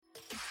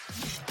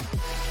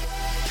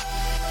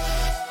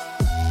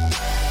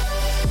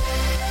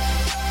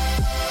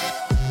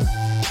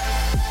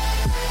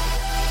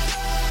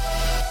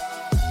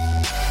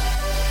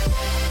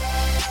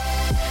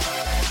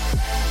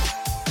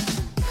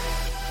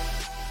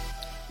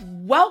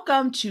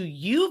Welcome to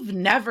You've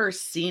Never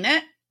Seen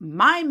It,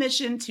 my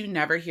mission to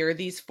never hear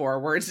these four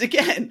words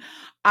again.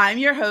 I'm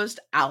your host,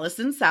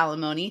 Allison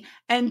Salamoni,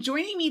 and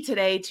joining me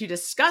today to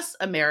discuss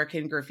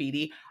American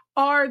Graffiti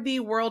are the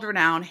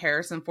world-renowned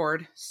Harrison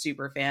Ford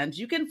superfans.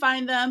 You can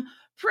find them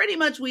pretty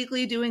much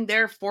weekly doing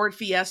their Ford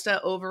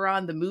Fiesta over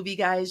on the Movie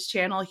Guys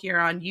channel here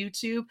on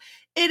YouTube.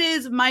 It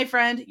is my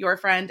friend, your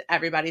friend,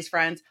 everybody's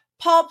friends,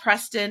 Paul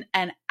Preston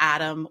and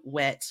Adam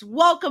Witt.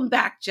 Welcome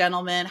back,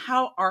 gentlemen.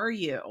 How are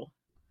you?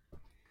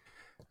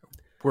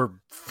 We're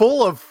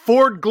full of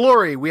Ford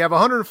glory. We have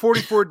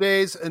 144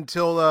 days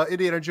until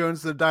Indiana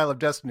Jones and the Dial of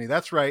Destiny.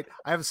 That's right.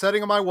 I have a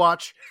setting on my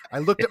watch. I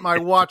looked at my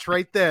watch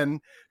right then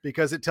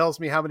because it tells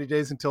me how many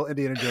days until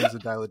Indiana Jones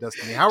and the Dial of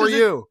Destiny. How are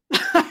you?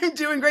 I'm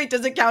doing great.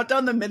 Does it count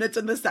down the minutes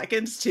and the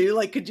seconds too?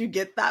 Like, could you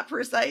get that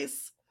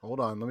precise? Hold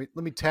on. Let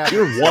me tap.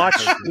 Your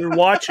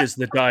watch is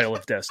the Dial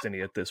of Destiny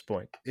at this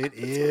point. It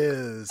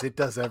is. It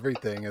does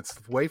everything. It's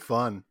way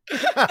fun.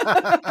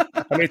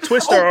 I mean,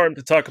 twist our arm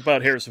to talk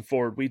about Harrison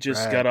Ford. We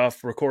just got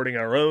off recording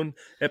our own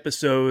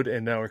episode,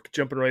 and now we're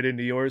jumping right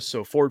into yours.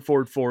 So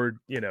Ford,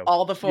 you know.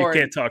 All the Ford.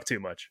 You can't talk too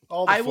much.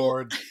 All the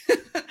Ford.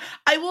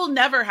 I will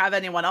never have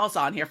anyone else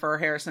on here for a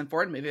Harrison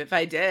Ford movie. If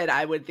I did,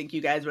 I would think you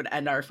guys would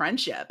end our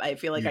friendship. I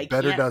feel like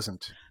better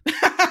doesn't.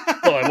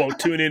 Well, I won't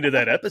tune into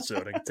that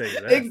episode, I can tell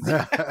you that.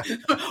 Exactly.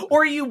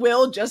 Or you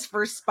will, just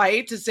for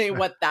spite, to say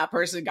what that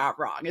person got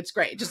wrong. It's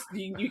great. Just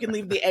you can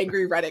leave the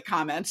angry Reddit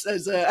comments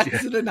as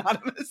an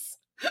anonymous.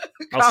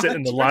 I'll sit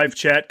in the live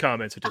chat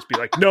comments and just be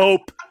like,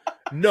 nope.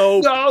 No.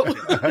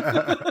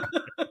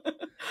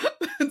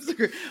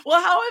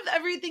 Well, how have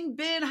everything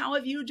been? How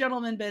have you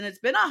gentlemen been? It's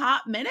been a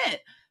hot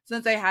minute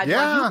since I had you.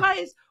 You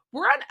guys,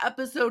 we're on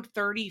episode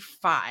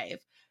 35.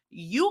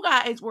 You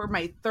guys were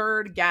my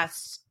third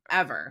guest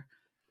ever.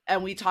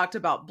 And we talked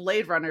about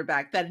Blade Runner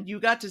back then. You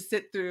got to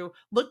sit through.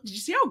 Look, did you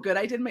see how good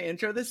I did my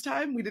intro this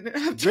time? We didn't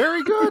have to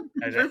very good.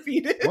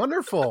 Repeat it.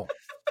 Wonderful.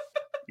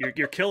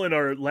 You're killing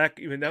our lack.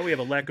 Even now we have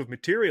a lack of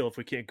material if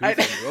we can't goof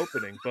on your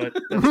opening. But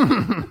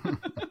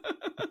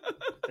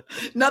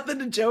nothing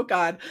to joke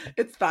on.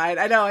 It's fine.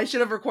 I know I should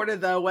have recorded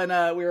though when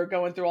we were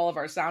going through all of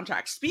our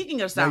soundtracks.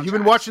 Speaking of soundtracks, now, you've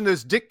been watching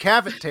those Dick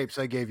Cavett tapes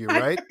I gave you,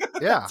 right?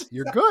 Yeah,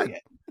 you're good.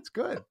 It's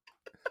good.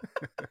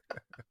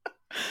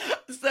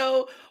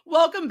 So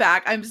welcome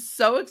back. I'm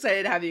so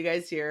excited to have you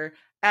guys here.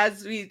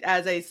 As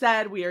I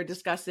said, we are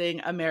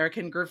discussing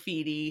American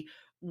Graffiti,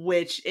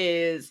 which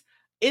is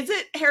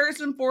it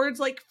Harrison Ford's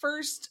like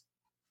first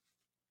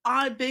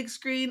on big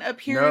screen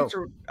appearance?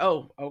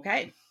 No.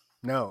 Okay.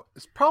 No,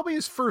 it's probably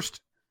his first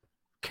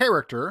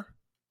character,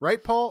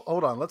 right, Paul?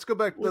 Hold on, let's go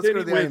back. Let's go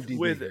to the IMDb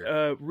with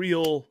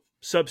real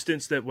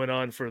substance that went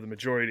on for the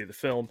majority of the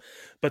film.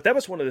 But that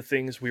was one of the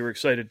things we were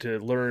excited to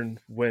learn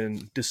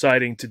when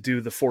deciding to do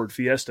the Ford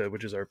Fiesta,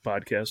 which is our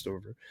podcast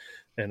over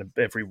and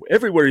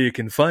everywhere you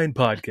can find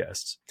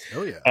podcasts.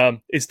 Oh yeah.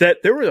 Is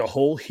that there were a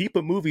whole heap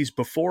of movies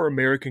before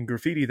American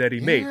Graffiti that he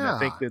made. And I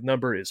think the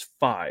number is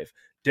 5.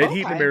 Dead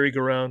Heat and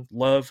Merry-Go-Round,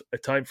 Love, A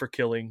Time for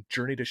Killing,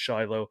 Journey to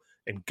Shiloh,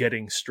 and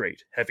Getting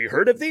Straight. Have you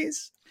heard of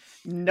these?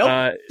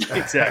 Nope.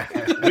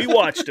 Exactly. We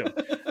watched them.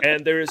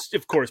 And there's,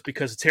 of course,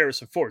 because it's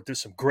Harrison Ford,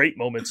 there's some great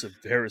moments of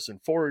Harrison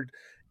Ford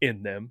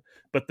in them,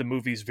 but the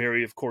movies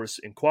vary, of course,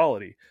 in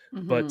quality.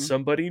 Mm-hmm. But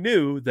somebody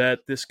knew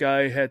that this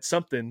guy had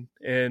something,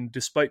 and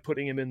despite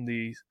putting him in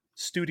the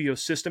studio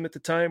system at the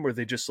time where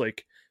they just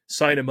like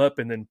sign him up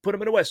and then put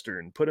him in a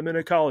Western, put him in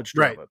a college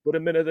drama, put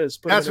him into this,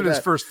 that's what his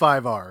first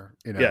 5 are.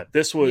 You know? Yeah,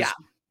 this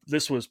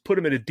was put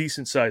him in a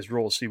decent sized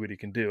role, see what he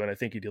can do. And I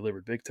think he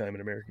delivered big time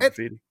in American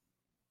Graffiti.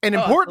 And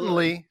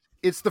importantly,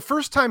 it's the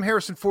first time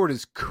Harrison Ford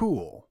is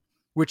cool,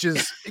 which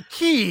is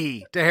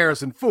key to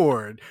Harrison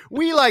Ford.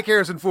 We like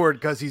Harrison Ford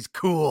because he's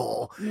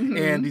cool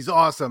and he's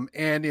awesome.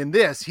 And in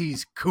this,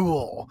 he's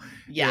cool.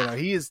 Yeah. You know,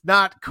 he is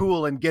not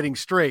cool in Getting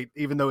Straight,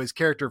 even though his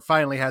character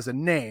finally has a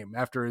name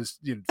after his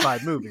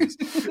 5 movies.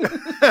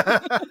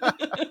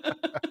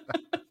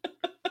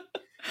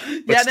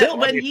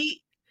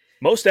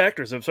 Most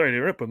actors, I'm sorry to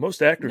interrupt, but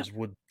most actors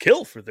would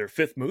kill for their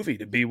 5th movie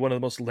to be one of the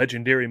most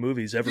legendary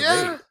movies ever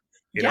made.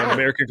 You know,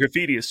 American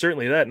Graffiti is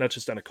certainly that, not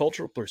just on a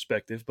cultural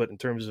perspective, but in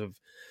terms of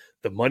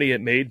the money it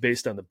made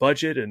based on the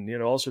budget and, you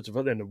know, all sorts of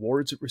other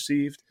awards it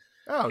received.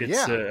 Oh,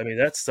 yeah. I mean,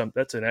 that's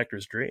an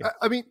actor's dream.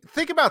 I mean,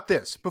 think about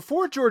this.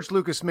 Before George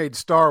Lucas made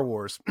Star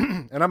Wars,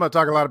 and I'm going to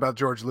talk a lot about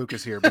George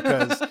Lucas here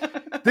because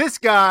this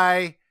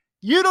guy,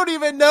 you don't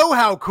even know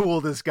how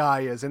cool this guy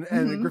is.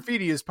 And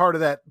Graffiti is part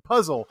of that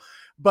puzzle.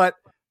 But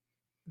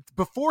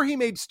before he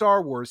made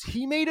Star Wars,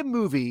 he made a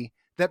movie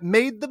that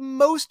made the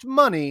most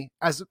money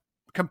as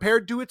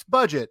compared to its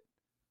budget,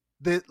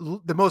 the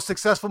most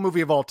successful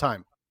movie of all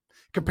time.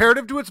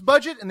 Comparative to its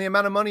budget and the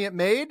amount of money it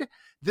made,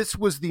 this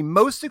was the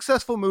most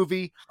successful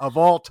movie of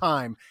all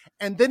time.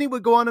 And then he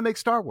would go on to make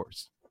Star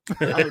Wars.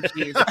 Oh,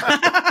 geez.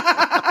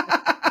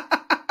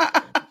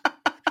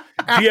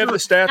 Do you have the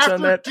stats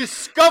on that?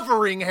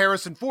 Discovering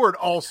Harrison Ford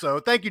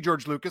also. Thank you,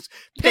 George Lucas.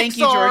 Thank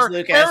you, George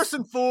Lucas.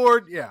 Harrison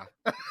Ford. Yeah.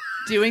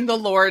 doing the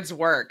Lord's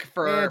work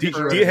for. Do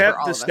you have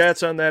the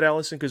stats on that,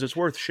 Allison? Because it's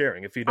worth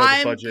sharing if you know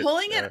the budget. I'm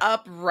pulling it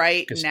up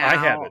right now. I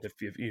have it.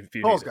 If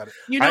you Paul's got it.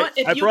 You know what?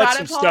 If I you brought got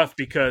some it, Paul, stuff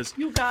because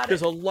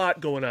there's it. a lot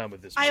going on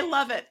with this movie. I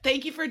love it.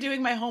 Thank you for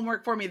doing my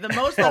homework for me. The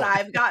most that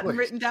I've gotten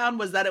written down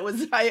was that it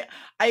was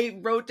I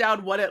wrote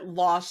down what it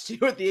lost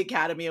to at the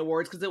Academy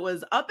Awards because it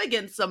was up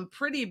against some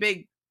pretty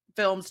big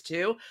films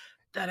too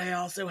that I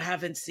also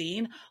haven't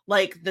seen,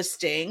 like The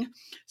Sting.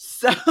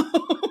 So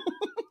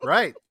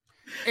right.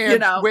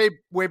 And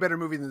way better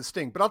movie than The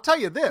Sting. But I'll tell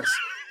you this.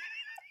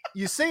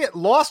 You say it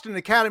lost an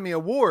Academy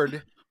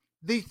Award.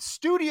 The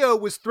studio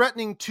was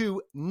threatening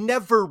to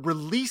never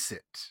release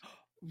it.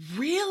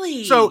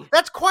 Really? So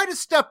that's quite a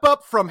step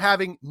up from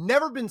having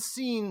never been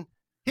seen.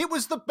 It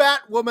was the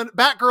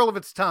Batgirl of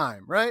its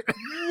time, right?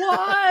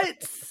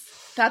 What?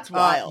 That's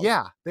wild.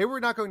 Yeah, they were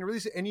not going to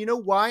release it. And you know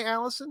why,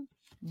 Allison?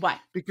 Why?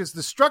 Because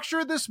the structure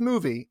of this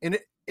movie, and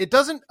it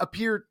doesn't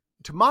appear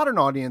to modern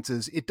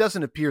audiences, it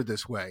doesn't appear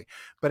this way.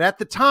 But at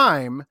the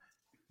time,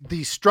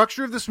 the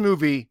structure of this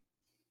movie,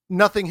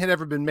 nothing had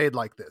ever been made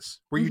like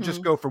this, where you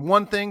just go from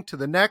one thing to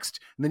the next,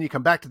 and then you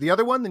come back to the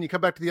other one, then you come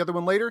back to the other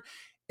one later.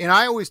 And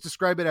I always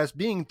describe it as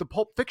being the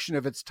Pulp Fiction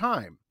of its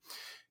time.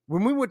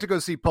 When we went to go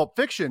see Pulp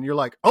Fiction, you're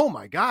like, oh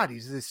my God,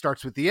 it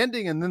starts with the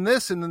ending and then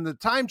this, and then the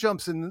time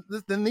jumps, and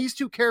then these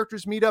two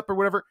characters meet up or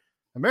whatever.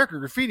 American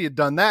Graffiti had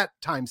done that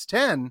times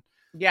 10.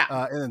 Yeah.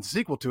 And then the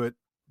sequel to it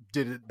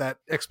did it that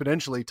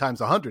exponentially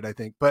times 100, I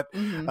think. But we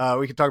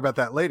can talk about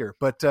that later.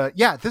 But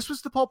yeah, this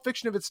was the Pulp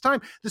Fiction of its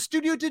time. The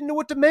studio didn't know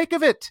what to make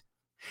of it.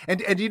 And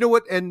do you know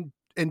what? And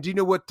do you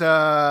know what?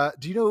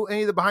 Do you know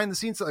any of the behind the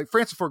scenes? Like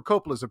Francis Ford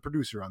Coppola is a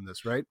producer on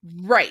this, right?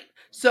 Right.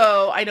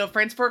 So I know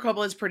Francis Ford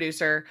Coppola is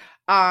producer.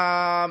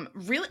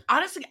 Really,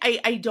 honestly,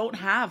 I don't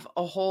have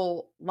a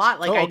whole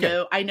lot. Like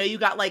I know you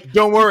got like.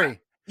 Don't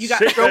worry.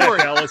 Don't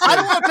worry, Allison. I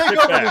don't want to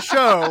take over the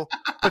show,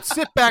 but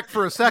sit back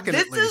for a second.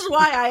 This is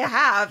why I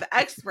have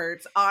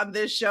experts on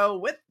this show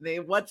with me.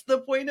 What's the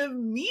point of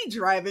me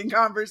driving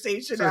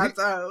conversation as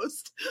a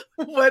host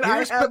when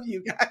I have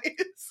you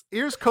guys?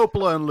 Here's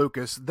Coppola and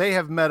Lucas. They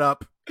have met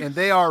up and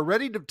they are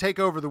ready to take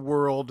over the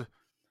world.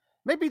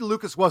 Maybe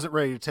Lucas wasn't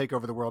ready to take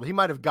over the world. He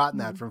might have gotten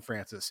that from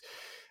Francis.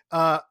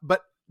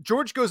 But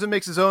George goes and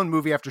makes his own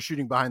movie after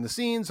shooting behind the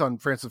scenes on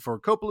Francis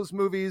Ford Coppola's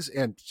movies.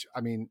 And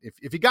I mean,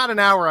 if you got an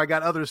hour, I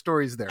got other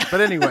stories there.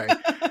 But anyway,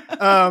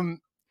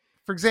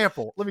 for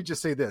example, let me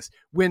just say this.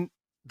 When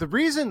the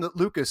reason that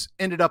Lucas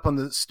ended up on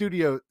the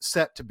studio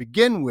set to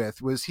begin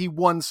with was he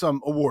won some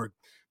award.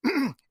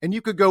 And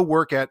you could go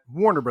work at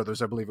Warner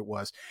Brothers, I believe it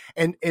was.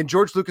 And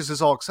George Lucas is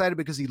all excited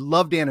because he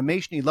loved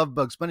animation. He loved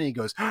Bugs Bunny. He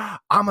goes,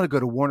 I'm going to go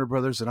to Warner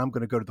Brothers and I'm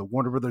going to go to the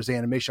Warner Brothers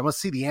animation. I'm going to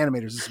see the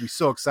animators. This is going to be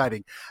so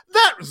exciting.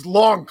 That was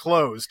long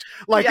closed.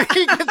 Like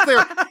he gets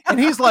there and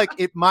he's like,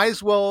 it might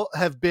as well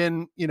have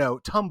been,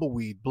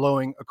 tumbleweed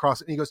blowing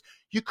across it. And he goes,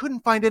 you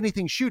couldn't find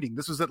anything shooting.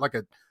 This was at like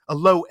a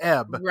low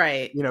ebb,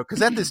 right?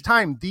 Because at this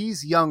time,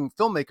 these young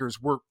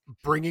filmmakers were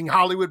bringing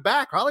Hollywood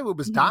back. Hollywood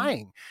was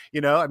dying.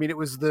 I mean, it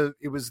was the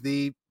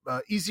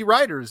Easy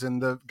Riders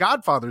and the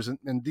Godfathers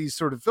and these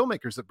sort of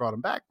filmmakers that brought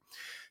them back.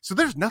 So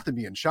there's nothing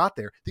being shot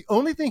there. The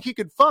only thing he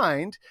could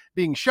find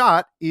being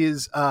shot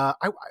is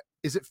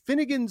is it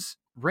Finnegan's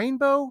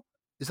Rainbow?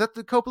 Is that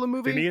the Coppola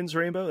movie? Finian's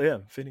Rainbow, yeah,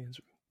 Finian's.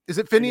 Is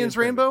it Finian's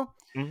Rainbow?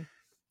 Mm-hmm.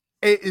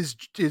 It is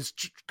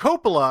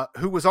Coppola,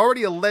 who was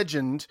already a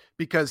legend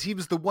because he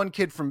was the one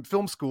kid from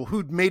film school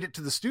who'd made it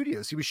to the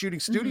studios. He was shooting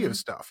studio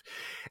stuff.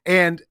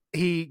 And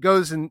he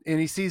goes and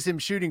he sees him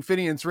shooting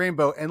Finian's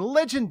Rainbow. And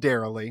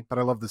legendarily, but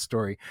I love this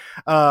story,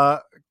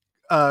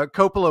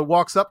 Coppola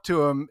walks up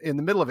to him in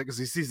the middle of it because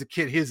he sees a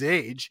kid his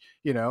age,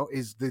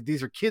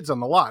 these are kids on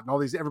the lot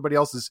and everybody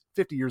else is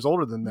 50 years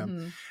older than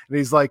them. And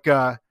he's like,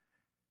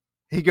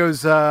 he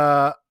goes,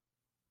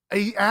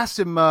 he asked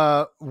him,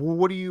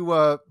 what do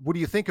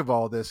you think of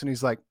all this? And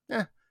he's like,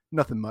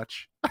 nothing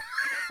much.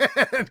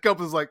 And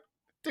Coppola's like,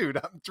 dude,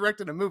 I'm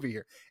directing a movie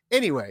here.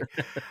 Anyway,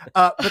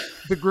 but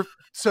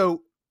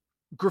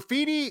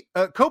Graffiti,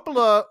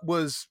 Coppola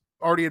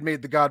already had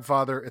made The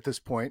Godfather at this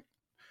point.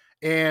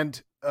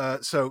 And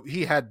so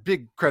he had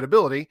big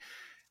credibility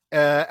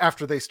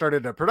after they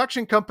started a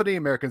production company,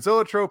 American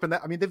Zoetrope. And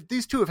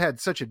these two have had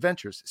such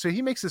adventures. So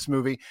he makes this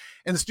movie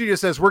and the studio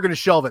says, we're going to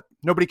shelve it.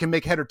 Nobody can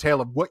make head or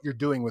tail of what you're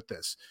doing with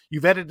this.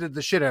 You've edited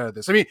the shit out of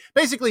this. I mean,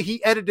 basically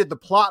he edited the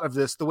plot of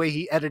this the way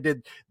he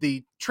edited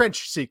the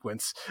trench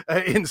sequence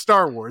in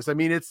Star Wars. I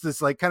mean, it's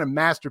this like kind of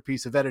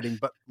masterpiece of editing,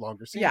 but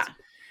longer scenes. Yeah.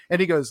 And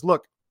he goes,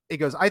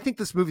 I think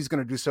this movie's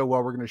going to do so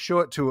well. We're going to show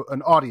it to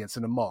an audience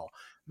in a mall.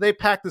 They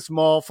pack this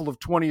mall full of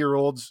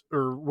 20-year-olds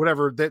or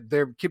whatever, that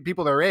they're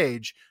people their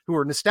age who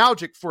are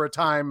nostalgic for a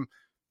time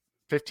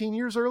 15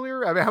 years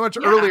earlier. I mean, how much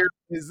earlier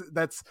is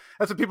that's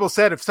what people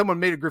said. If someone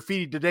made a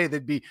graffiti today,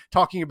 they'd be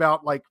talking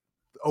about like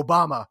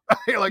Obama.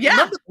 Like,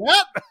 remember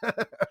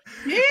that?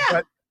 Yeah.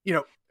 But,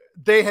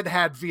 they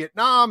had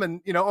Vietnam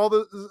and, all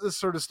this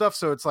sort of stuff.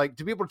 So it's like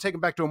to be able to take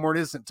them back to a more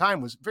innocent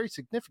time was very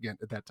significant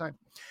at that time.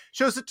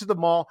 Shows it to the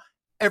mall.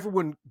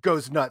 Everyone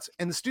goes nuts.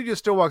 And the studio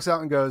still walks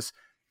out and goes,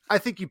 I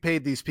think you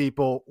paid these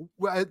people.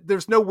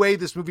 There's no way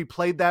this movie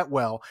played that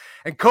well.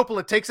 And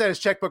Coppola takes out his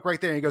checkbook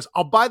right there and he goes,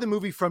 I'll buy the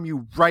movie from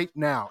you right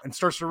now, and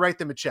starts to write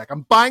them a check.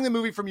 I'm buying the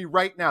movie from you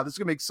right now. This is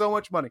going to make so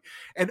much money.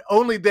 And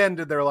only then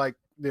did they're like,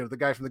 the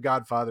guy from The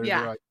Godfather,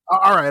 they're like,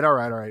 all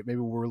right. Maybe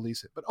we'll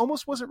release it. But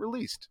almost wasn't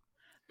released.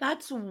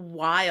 That's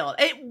wild.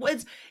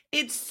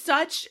 It's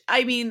such,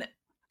 I mean,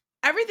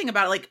 everything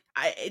about it, like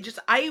I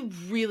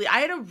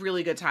had a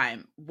really good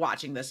time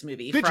watching this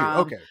movie. Did you?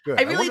 Okay, good.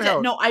 I really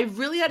did. No, I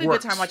really had a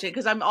good time watching it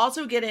because I'm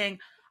also getting,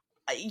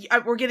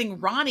 we're getting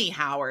Ronnie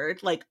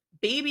Howard, like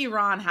baby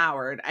Ron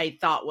Howard. I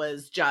thought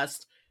was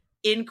just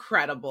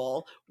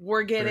incredible.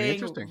 We're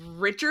getting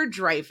Richard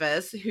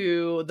Dreyfuss,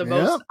 who the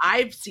most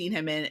I've seen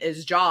him in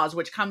is Jaws,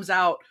 which comes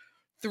out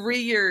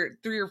 3 or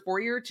 4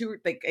 years,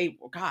 like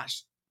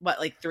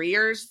 3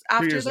 years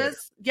after 3 years this. Later.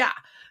 Yeah.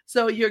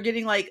 So you're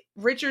getting like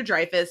Richard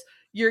Dreyfuss.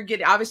 You're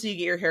getting, obviously you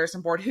get your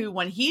Harrison Ford, who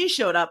when he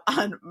showed up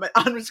on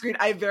the screen,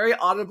 I very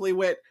audibly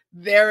went,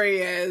 there he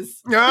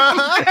is.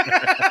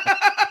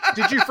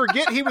 Did you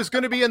forget he was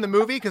going to be in the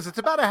movie? Because it's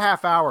about a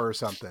half hour or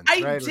something.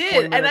 I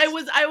did. And I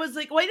was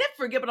like, well, I didn't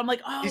forget, but I'm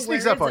like, oh, he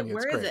sneaks up on you.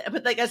 Where is it?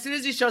 But like, as soon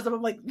as he shows up,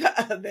 I'm like,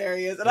 there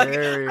he is. And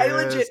there I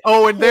legit.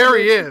 Oh, and there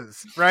he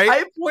is, right?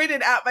 I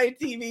pointed at my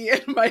TV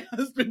and my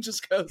husband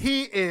just goes.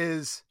 He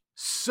is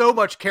so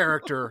much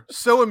character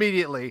so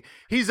immediately.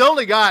 He's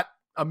only got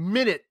a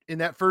minute in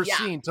that first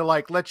scene to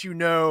like let you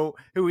know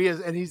who he is.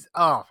 And he's,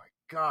 oh my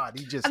God,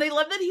 and I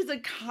love that he's a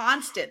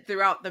constant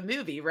throughout the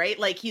movie, right?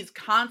 Like he's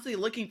constantly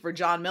looking for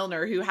John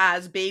Milner, who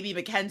has baby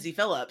Mackenzie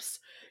Phillips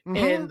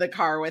in the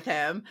car with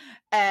him.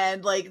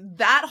 And like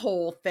that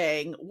whole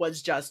thing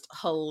was just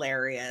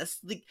hilarious.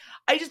 Like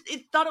I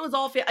thought it was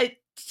all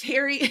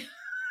Terry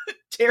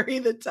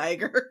the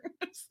tiger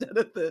instead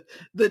of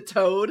the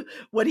toad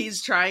when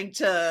he's trying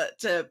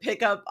to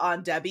pick up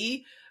on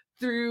Debbie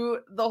through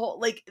the whole,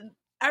 like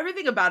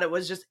everything about it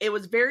was just, it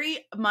was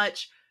very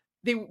much,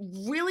 they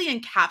really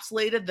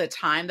encapsulated the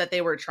time that they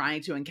were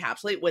trying to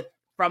encapsulate with,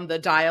 from the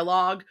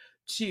dialogue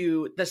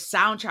to the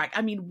soundtrack.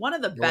 I mean, one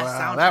of the best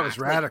soundtracks. That was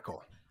radical.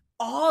 Like,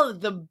 all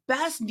of the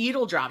best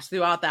needle drops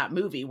throughout that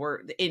movie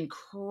were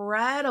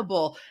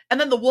incredible. And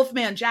then the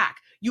Wolfman Jack.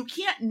 You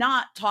can't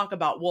not talk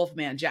about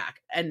Wolfman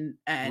Jack and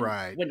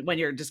right. when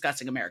you're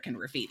discussing American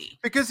Graffiti.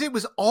 Because it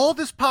was all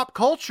this pop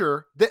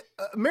culture that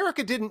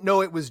America didn't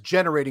know it was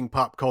generating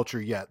pop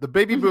culture yet. The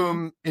baby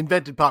boom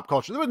invented pop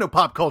culture. There was no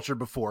pop culture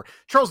before.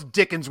 Charles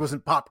Dickens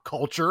wasn't pop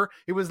culture.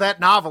 It was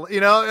that novel,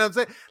 you know what I'm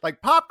saying?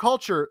 Like pop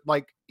culture,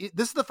 like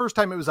this is the first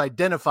time it was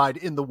identified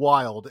in the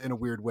wild in a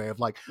weird way of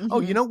like, oh,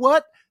 you know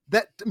what?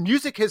 That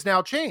music has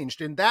now changed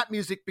and that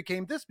music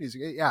became this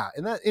music. Yeah.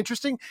 Isn't that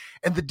interesting?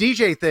 And the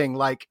DJ thing,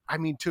 like, I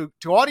mean, to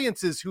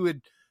audiences who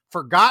had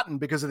forgotten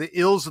because of the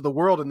ills of the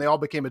world and they all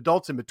became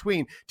adults in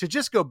between, to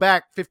just go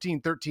back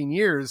 15, 13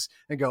 years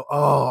and go,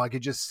 oh, I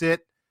could just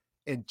sit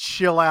and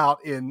chill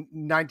out in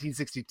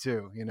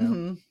 1962, you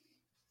know?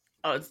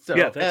 Oh, so,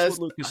 yeah, that's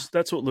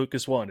what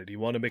Lucas wanted. He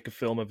wanted to make a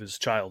film of his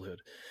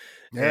childhood.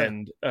 Yeah.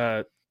 And,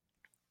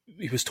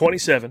 he was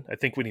 27, I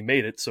think, when he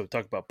made it. So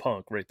talk about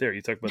punk right there.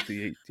 You talk about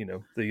the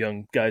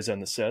young guys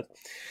on the set.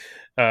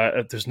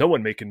 There's no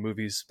one making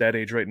movies that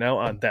age right now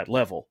on that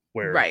level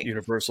where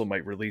Universal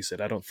might release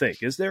it. I don't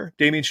think. Is there?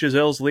 Damien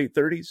Chazelle's late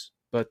 30s,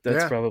 but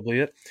that's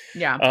probably it.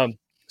 Yeah.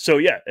 So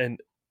yeah, and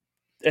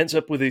ends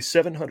up with a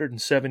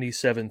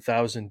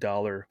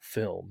 $777,000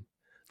 film.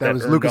 That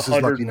was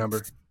Lucas's lucky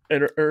number.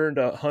 And earned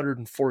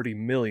 $140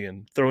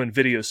 million. Throw in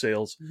video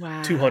sales,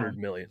 $200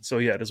 million. So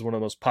yeah, it is one of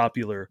the most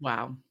popular.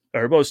 Wow.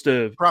 Or most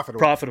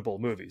profitable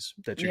movies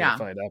that you're going to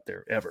find out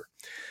there ever.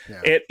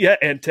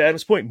 And to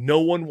Adam's point, no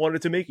one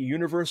wanted to make it.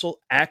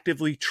 Universal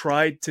actively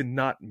tried to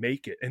not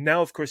make it. And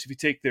now, of course, if you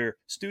take their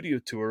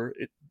studio tour,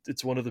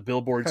 it's one of the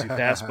billboards you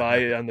pass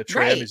by on the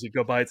tram as you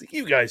go by. It's like,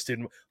 you guys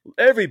didn't.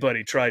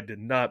 Everybody tried to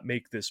not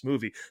make this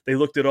movie. They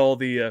looked at all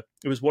the,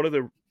 it was one of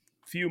the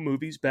few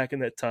movies back in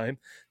that time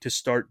to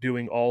start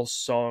doing all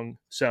song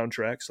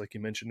soundtracks, like you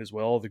mentioned as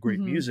well, all the great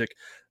music.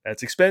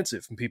 That's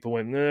expensive, and people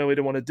went, no, we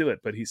don't want to do it.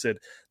 But he said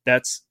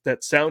that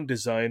sound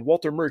design.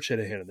 Walter Murch had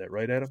a hand in that,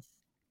 right, Adam?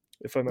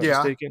 If I'm not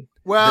mistaken.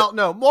 Well,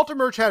 no, Walter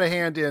Murch had a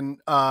hand in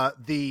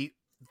the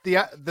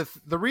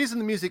reason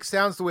the music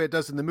sounds the way it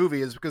does in the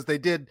movie is because they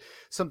did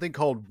something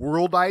called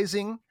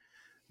worldizing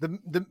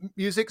the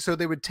music. So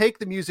they would take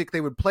the music,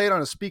 they would play it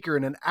on a speaker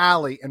in an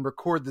alley and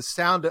record the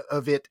sound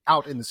of it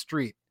out in the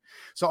street.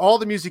 So all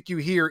the music you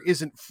hear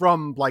isn't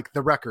from like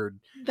the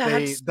record.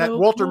 That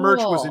Walter Murch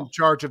was in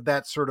charge of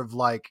that sort of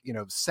like,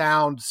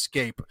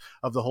 soundscape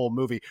of the whole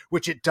movie,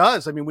 which it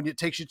does. I mean, when it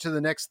takes you to the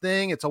next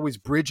thing, it's always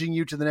bridging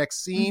you to the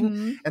next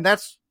scene. And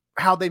that's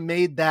how they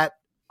made that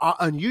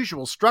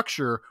unusual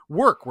structure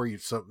work, where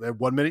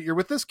 1 minute you're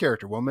with this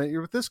character, 1 minute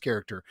you're with this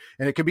character,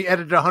 and it can be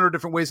edited 100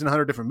 different ways in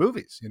 100 different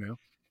movies,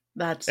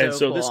 That's so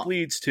cool. This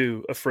leads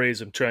to a phrase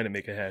I'm trying to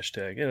make a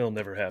hashtag, and it'll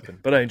never happen,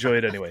 but I enjoy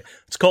it anyway.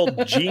 It's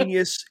called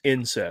genius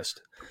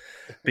incest,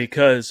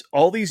 because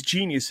all these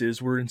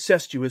geniuses were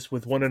incestuous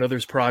with one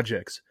another's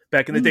projects.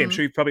 back in the day. I'm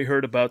sure you've probably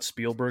heard about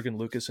Spielberg and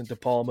Lucas and De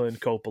Palma and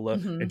Coppola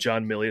and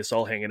John Milius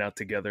all hanging out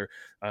together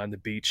on the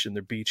beach in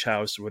their beach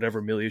house or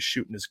whatever. Milius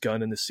shooting his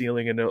gun in the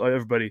ceiling and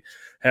everybody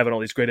having all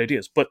these great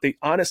ideas. But they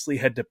honestly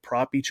had to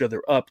prop each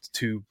other up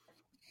to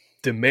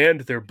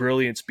demand their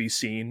brilliance be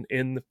seen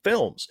in the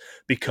films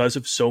because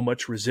of so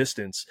much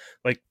resistance.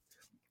 Like,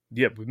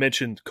 yeah, we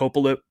mentioned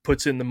Coppola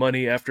puts in the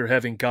money after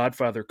having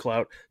Godfather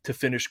clout to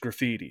finish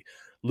Graffiti.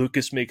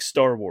 Lucas makes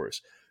Star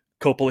Wars.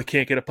 Coppola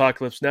can't get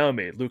Apocalypse Now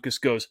made. Lucas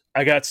goes,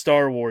 I got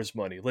Star Wars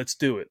money. Let's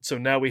do it. So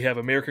now we have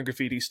American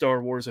Graffiti,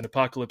 Star Wars, and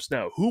Apocalypse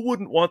Now. Who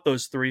wouldn't want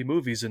those 3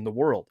 movies in the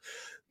world?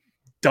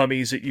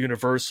 Dummies at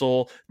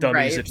Universal,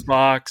 dummies at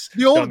Fox.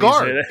 The old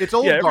guard. It's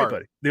old guard.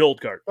 Everybody. The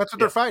old guard. That's what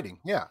they're fighting.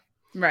 Yeah.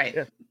 Right.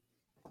 Yeah.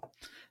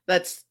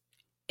 That's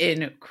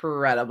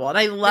incredible. And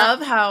I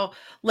love how,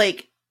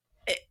 like,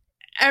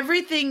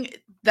 everything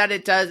that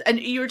it does, and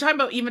you were talking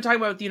about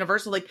with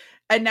Universal, like,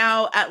 and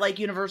now at like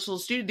Universal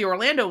Studio, the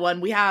Orlando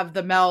one, we have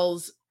the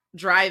Mel's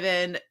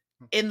Drive-In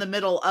in the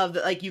middle of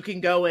the, like, you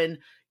can go and,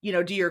 you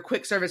know, do your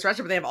quick service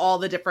restaurant, but they have all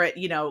the different,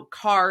 you know,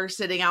 cars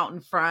sitting out in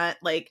front.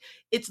 Like,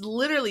 it's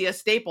literally a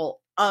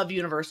staple of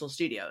Universal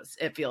Studios,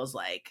 it feels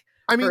like.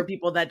 I mean, for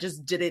people that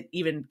just didn't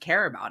even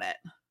care about it.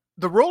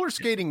 The roller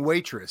skating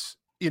waitress,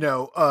 you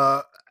know,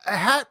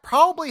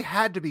 probably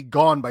had to be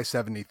gone by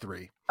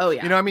 73. Oh,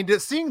 yeah. You know, I mean,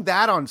 just seeing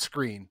that on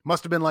screen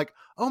must have been like,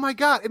 oh my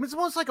God. It's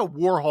almost like a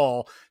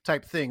Warhol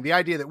type thing. The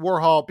idea that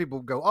Warhol,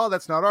 people go, oh,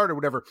 that's not art or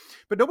whatever.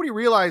 But nobody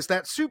realized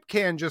that soup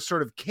can just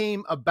sort of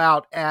came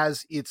about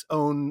as its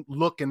own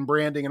look and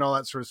branding and all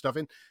that sort of stuff.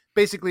 And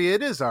basically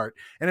it is art.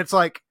 And it's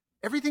like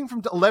everything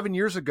from 11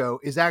 years ago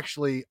is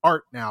actually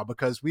art now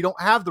because we don't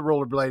have the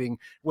rollerblading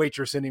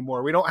waitress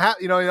anymore. We don't have,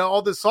 you know,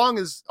 all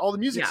the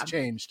music's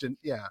changed. And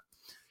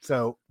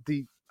so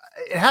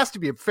it has to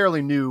be a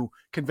fairly new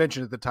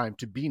convention at the time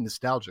to be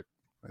nostalgic,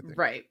 I think.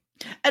 Right.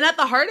 And at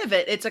the heart of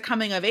it, it's a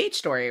coming of age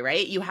story,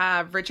 right? You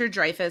have Richard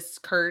Dreyfuss,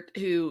 Kurt,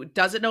 who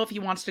doesn't know if he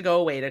wants to go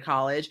away to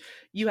college.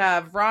 You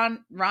have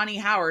Ronnie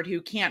Howard,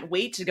 who can't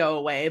wait to go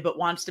away, but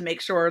wants to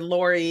make sure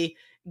Laurie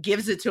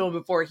gives it to him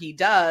before he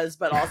does,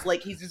 but also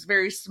like he's just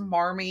very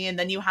smarmy. And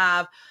then you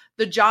have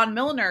the John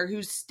Milner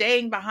who's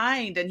staying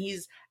behind, and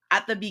he's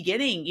at the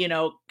beginning, you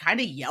know, kind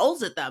of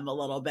yells at them a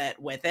little bit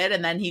with it.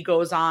 And then he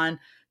goes on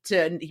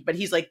but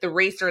he's like the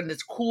racer and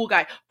this cool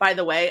guy. By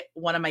the way,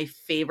 one of my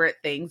favorite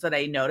things that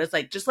I noticed,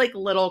 like just like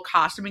little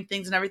costuming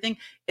things and everything,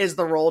 is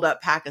the rolled up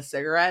pack of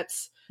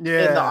cigarettes in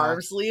the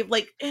arm sleeve.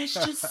 Like, it's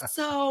just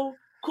so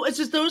cool. It's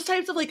just those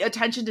types of like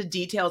attention to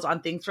details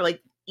on things for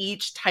like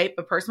each type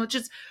of person,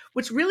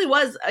 which really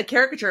was a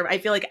caricature of, I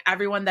feel like,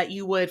 everyone that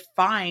you would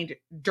find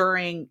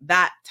during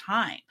that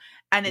time.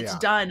 And it's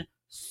done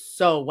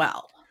so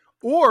well.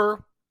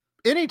 Or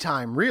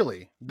anytime,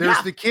 really.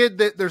 There's the kid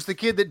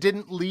that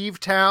didn't leave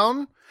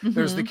town. Mm-hmm.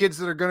 There's the kids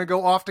that are going to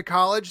go off to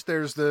college.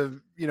 There's they're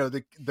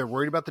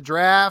worried about the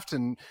draft,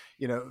 and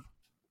you know,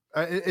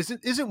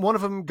 isn't one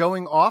of them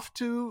going off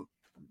to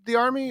the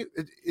army?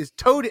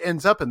 Toad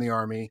ends up in the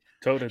army.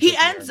 He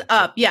ends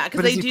up,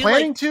 because is he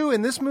planning to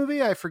in this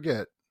movie? I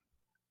forget.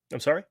 I'm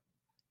sorry.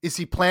 Is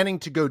he planning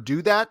to go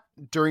do that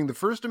during the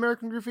first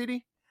American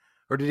Graffiti,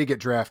 or did he get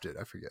drafted?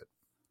 I forget.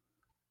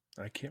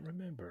 I can't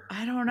remember.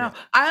 I don't know.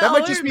 Yeah. That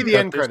might just be the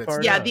end credits.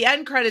 The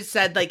end credits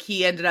said like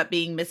he ended up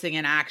being missing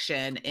in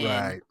action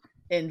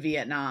in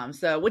Vietnam.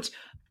 So, which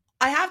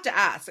I have to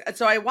ask.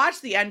 So I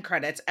watched the end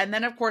credits, and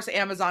then of course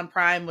Amazon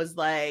Prime was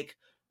like,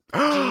 do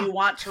you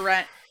want to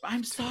rent?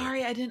 I'm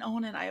sorry, I didn't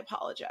own it. I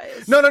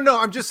apologize. No.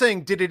 I'm just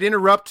saying, did it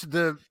interrupt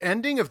the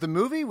ending of the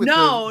movie?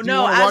 No.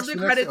 As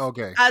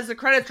the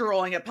credits were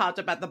rolling, it popped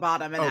up at the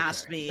bottom and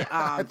asked me if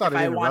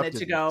I wanted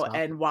to go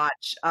and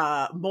watch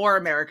more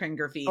American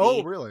Graffiti.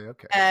 Oh, really?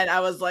 Okay. And I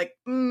was like,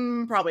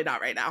 probably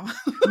not right now.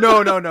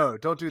 No.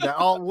 Don't do that.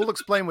 We'll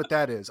explain what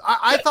that is.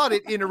 I thought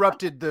it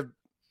interrupted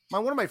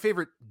one of my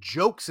favorite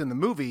jokes in the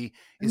movie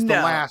is the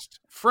last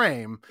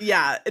frame.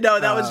 Yeah.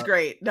 No, that was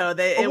great. No,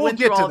 it went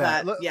through all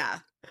that. Yeah.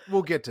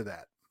 We'll get to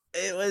that.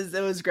 It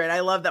was great.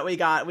 I love that we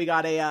got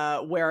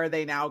a where are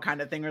they now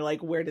kind of thing, or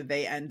like where did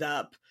they end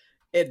up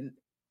in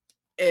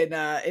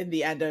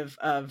the end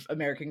of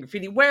American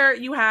Graffiti, where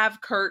you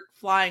have Kurt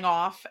flying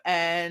off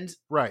and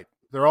right.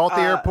 They're all at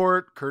the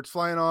airport. Kurt's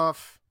flying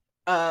off.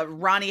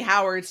 Ronnie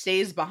Howard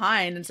stays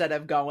behind instead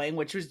of going,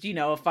 which was, you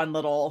know, a fun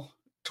little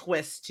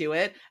twist to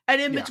it. And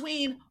in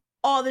between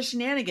all the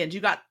shenanigans,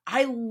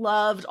 I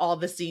loved all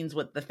the scenes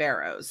with the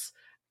Pharaohs.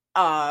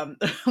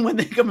 When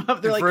they come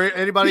up, they're for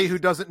anybody who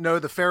doesn't know,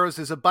 the Pharaohs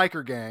is a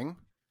biker gang.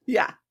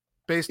 Yeah.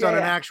 Based on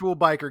an actual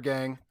biker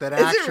gang that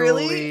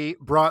actually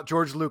brought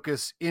George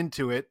Lucas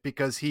into it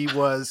because he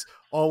was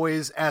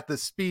always at the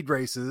speed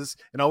races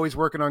and always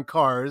working on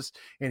cars.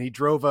 And he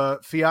drove a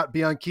Fiat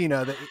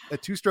Bianchina, a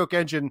 2-stroke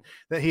engine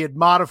that he had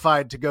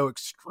modified to go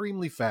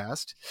extremely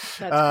fast.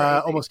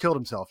 Almost killed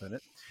himself in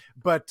it.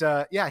 But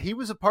he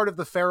was a part of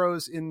the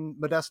Pharaohs in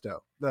Modesto.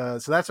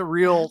 So that's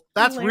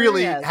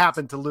really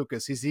happened to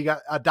Lucas. He got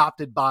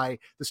adopted by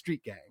the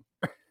street gang.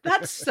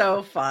 That's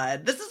so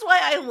fun. This is why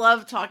I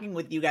love talking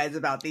with you guys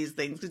about these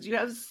things, because you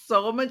have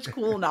so much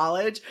cool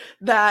knowledge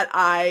that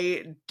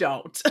I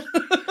don't.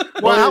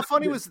 Well, how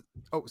funny was...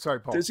 Oh,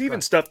 sorry, Paul. There's even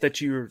stuff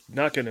that you're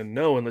not going to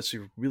know unless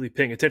you're really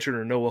paying attention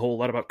or know a whole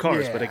lot about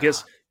cars. But I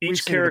guess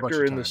each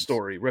character in the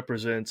story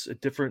represents a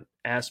different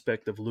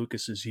aspect of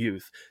Lucas's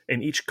youth,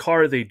 and each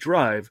car they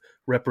drive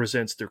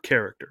represents their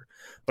character.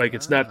 Like,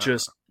 it's not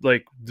just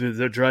like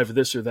they're driving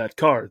this or that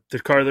car. The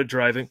car they're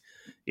driving,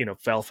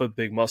 Falfa,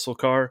 big muscle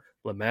car,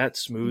 Lamette,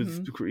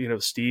 smooth,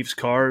 Steve's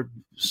car,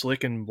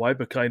 slick and wide,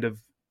 but kind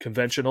of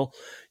conventional,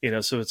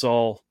 so it's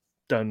all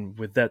done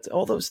with that.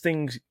 All those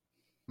things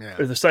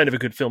are the sign of a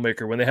good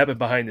filmmaker when they happen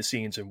behind the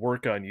scenes and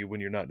work on you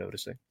when you're not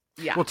noticing.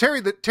 Yeah. Well,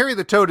 Terry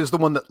the Toad is the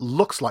one that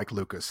looks like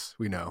Lucas.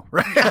 We know,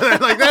 right?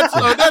 Like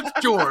that's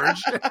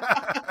George,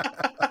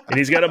 and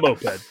he's got a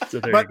moped. So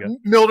there you go.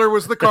 Milner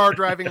was the car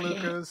driving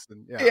Lucas.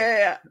 And,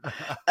 yeah.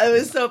 It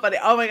was so funny.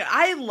 Oh my God,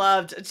 I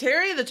loved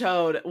Terry the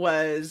Toad.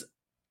 Was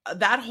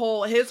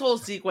his whole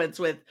sequence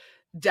with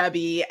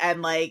Debbie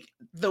and like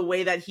the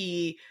way that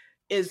he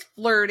is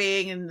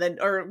flirting, and then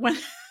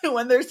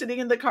when they're sitting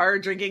in the car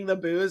drinking the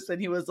booze,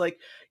 and he was like,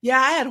 "Yeah,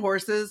 I had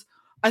horses.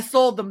 I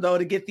sold them though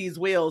to get these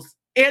wheels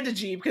and a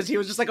Jeep," because he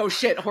was just like, "Oh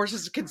shit,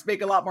 horses can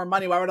make a lot more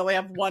money. Why would I only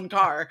have one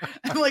car?"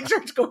 And like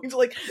starts going to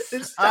like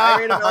this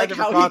tirade of like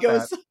how he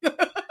goes,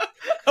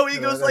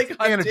 like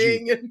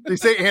hunting. And they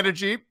say and a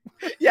Jeep.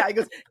 Yeah, he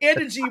goes and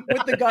a Jeep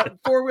with the gun,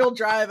 4-wheel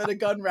drive and a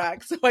gun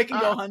rack, so I can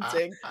go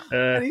hunting.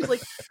 And he's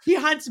like, he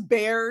hunts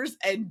bears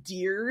and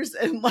deers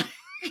and like.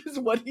 Is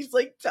what he's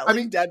like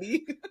telling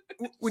Debbie.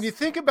 When you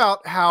think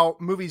about how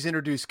movies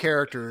introduce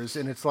characters,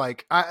 and it's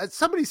like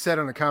somebody said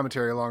on a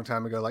commentary a long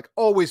time ago, like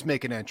always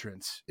make an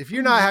entrance. If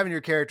you're not having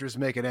your characters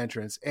make an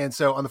entrance, and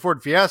so on the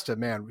Ford Fiesta,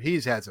 man,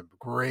 he's had some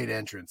great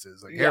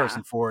entrances. Like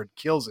Harrison Ford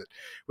kills it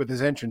with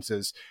his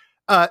entrances.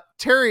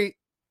 Terry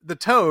the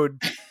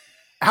Toad.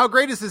 How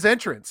great is his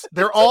entrance?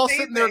 They're all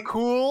sitting there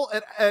cool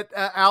at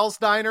Al's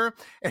diner,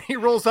 and he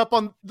rolls up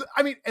on.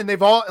 And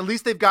they've all, at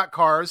least they've got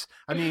cars.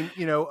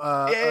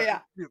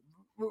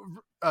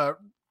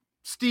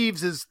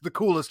 Steve's is the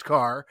coolest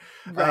car,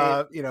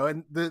 right.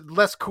 And the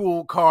less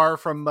cool car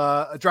from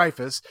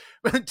Dreyfus.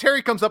 But then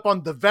Terry comes up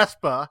on the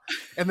Vespa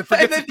and then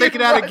forgets to take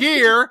it out of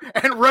gear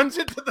and runs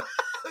into the.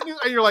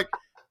 And you're like,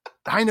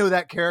 I know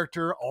that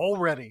character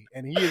already,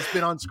 and he has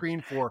been on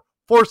screen for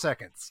 4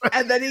 seconds.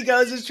 And then he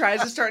goes and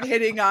tries to start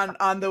hitting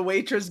on the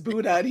waitress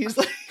Buddha, and he's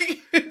like,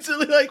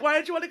 why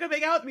don't you want to come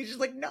hang out with me? She's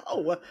like, no.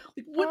 Like,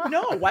 what?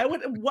 No. Why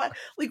would what?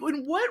 Like,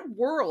 in what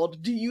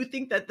world do you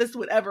think that this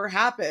would ever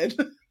happen?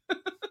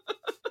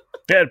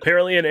 Yeah,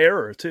 apparently an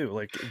error too.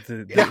 Like he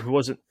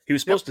was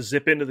supposed to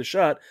zip into the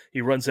shot. He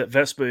runs that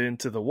Vespa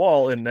into the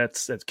wall, and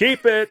that's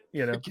keep it.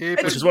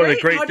 Which is one of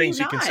the great things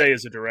you can say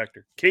as a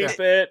director. Keep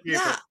it.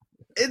 Yeah,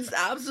 it's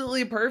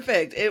absolutely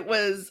perfect. It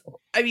was.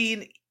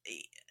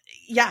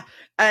 Yeah.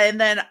 And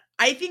then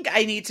I think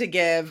I need to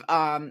give,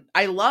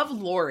 I love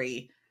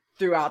Lori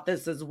throughout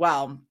this as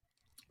well.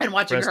 And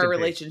watching her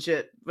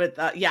relationship with,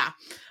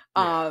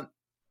 and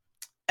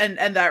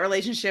that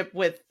relationship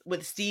with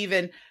Steve.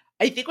 And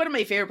I think one of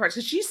my favorite parts,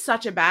 because she's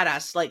such a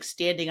badass, like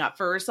standing up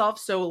for herself.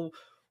 So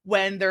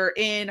when they're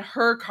in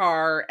her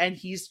car and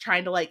he's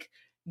trying to like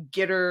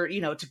get her,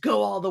 to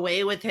go all the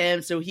way with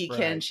him so she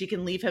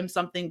can leave him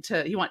something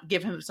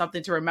give him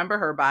something to remember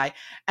her by.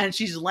 And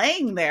she's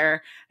laying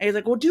there and he's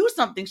like, well, do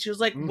something. She was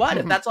like, what?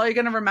 If that's all you're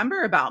going to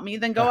remember about me,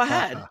 then go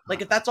ahead.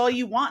 Like, if that's all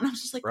you want. And I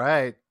was just like,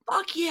 right.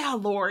 Fuck yeah,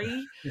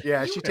 Lori.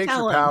 Yeah. She takes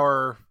her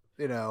power,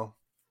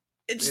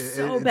 it's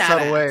so in badass.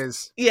 Subtle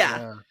ways.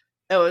 Yeah.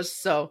 It was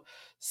so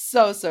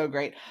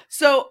great.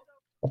 So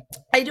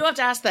I do have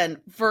to ask then,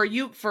 for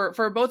you,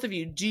 for both of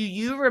you, do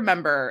you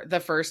remember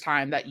the first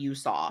time that you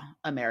saw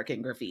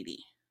American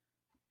Graffiti?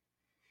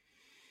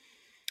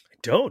 I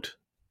don't.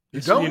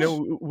 You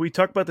don't? We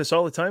talk about this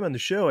all the time on the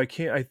show.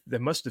 I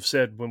must have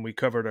said when we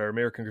covered our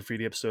American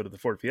Graffiti episode of the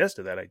Ford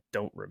Fiesta that I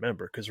don't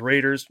remember, because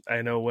Raiders,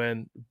 I know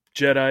when.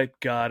 Jedi,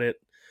 got it.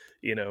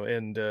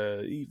 And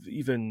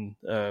even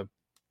The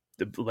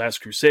Last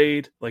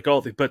Crusade, like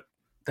but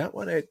that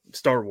one,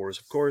 Star Wars,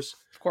 of course.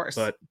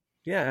 But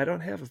yeah, I don't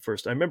have a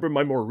first. I remember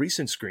my more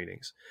recent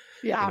screenings.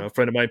 Yeah. A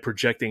friend of mine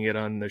projecting it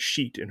on the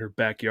sheet in her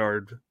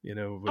backyard,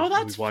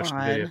 that's we watched fun.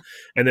 the video.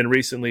 And then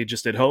recently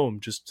just at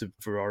home,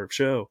 for our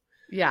show.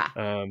 Yeah.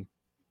 And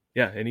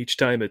each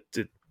time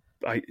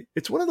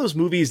it's one of those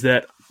movies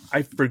that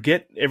I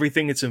forget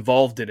everything that's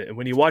involved in it. And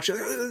when you watch it,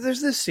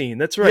 there's this scene.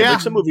 That's right. Yeah.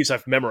 Like some movies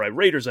I've memorized.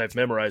 Raiders I've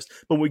memorized.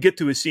 But when we get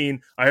to a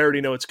scene, I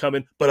already know it's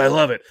coming, but I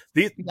love it.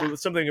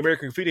 Something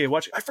American Graffiti I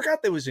watched, I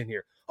forgot that was in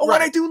here. Oh, right.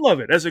 And I do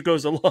love it as it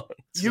goes along.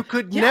 You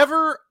could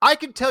never, I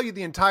could tell you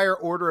the entire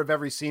order of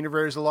every scene of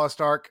Raiders of the Lost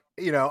Ark.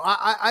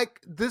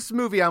 This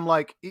movie, I'm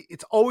like,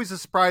 it's always a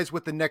surprise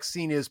what the next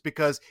scene is,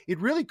 because it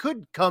really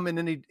could come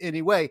in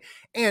any way.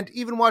 And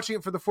even watching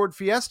it for the Ford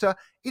Fiesta,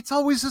 it's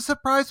always a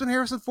surprise when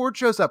Harrison Ford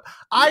shows up.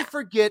 I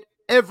forget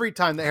every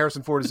time that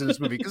Harrison Ford is in this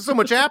movie because so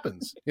much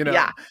happens, you know?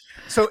 Yeah.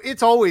 So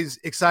it's always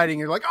exciting.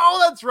 You're like,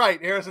 oh, that's right.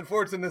 Harrison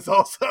Ford's in this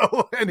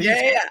also. And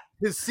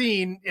his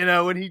scene, you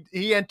know, when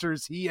he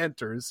enters,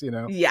 you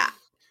know? Yeah.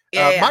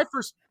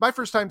 My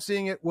first time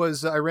seeing it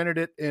was I rented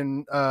it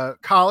in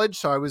college.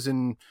 So I was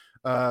in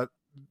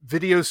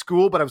video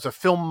school, but I was a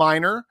film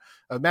minor,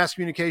 mass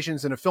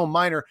communications and a film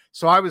minor.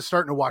 So I was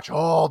starting to watch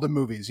all the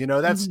movies, you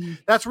know, that's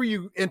where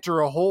you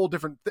enter a whole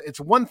different, it's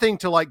one thing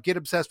to like get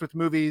obsessed with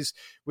movies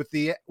with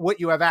what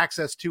you have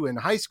access to in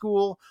high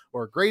school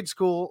or grade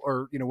school,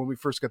 or, you know, when we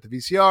first got the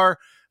VCR,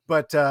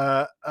 but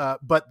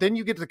then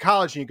you get to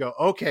college and you go,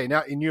 okay,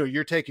 now, and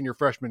you're taking your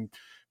freshman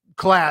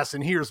class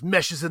and here's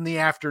Meshes in the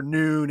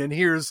Afternoon and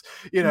here's,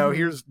 you know,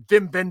 here's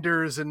Wim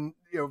Wenders and,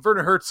 you know,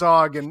 Werner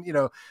Herzog and, you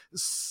know,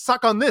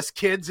 suck on this,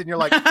 kids. And you're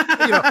like,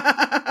 you know,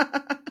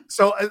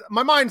 so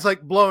my mind's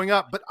like blowing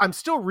up, but I'm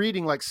still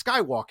reading like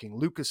Skywalking,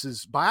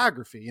 Lucas's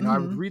biography. You know, I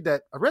read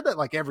that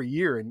like every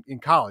year in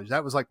college.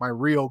 That was like my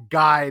real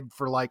guide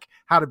for like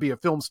how to be a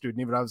film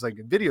student, even though I was like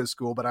in video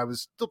school, but I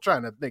was still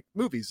trying to make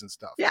movies and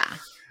stuff. Yeah.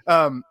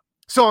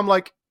 So I'm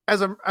like,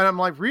 I'm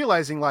like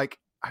realizing like,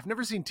 I've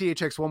never seen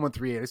THX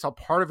 1138. I saw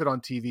part of it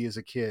on TV as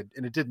a kid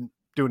and it didn't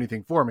do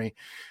anything for me.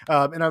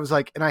 And I was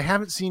like, and I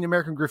haven't seen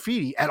American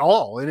Graffiti at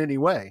all in any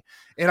way.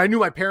 And I knew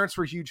my parents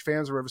were huge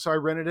fans or whatever. So I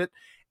rented it.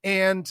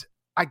 And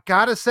I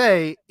gotta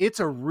say, it's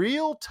a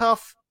real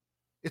tough,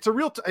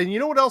 and you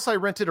know what else I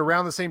rented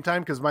around the same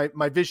time? Cause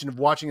my vision of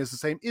watching is the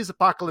same, is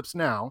Apocalypse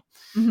Now,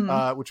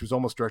 which was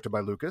almost directed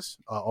by Lucas,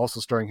 also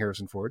starring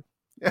Harrison Ford.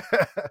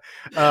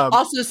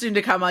 Also soon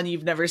to come on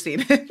You've Never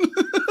Seen It.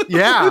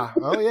 Yeah.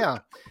 Oh yeah.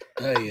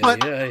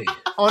 But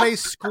on a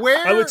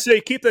square, I would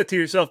say keep that to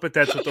yourself, but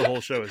that's what the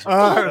whole show is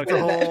about. The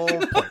whole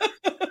point.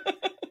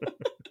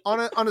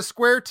 on a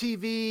square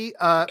TV,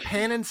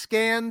 pan and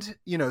scanned,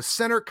 you know,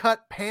 center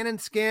cut pan and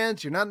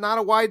scans. You're not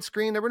a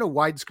widescreen. There were no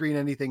widescreen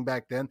anything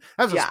back then.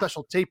 That was a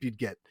special tape you'd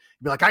get.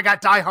 You'd be like, I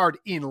got Die Hard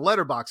in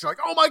letterbox. You're like,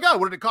 oh my God,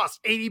 what did it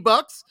cost?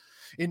 $80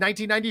 in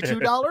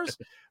 $1992.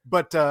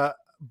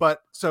 But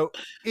so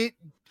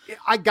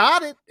I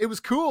got it. It was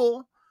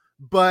cool.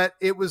 But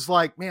it was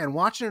like, man,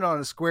 watching it on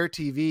a square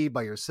TV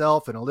by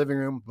yourself in a living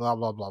room, blah,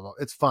 blah, blah, blah.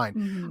 It's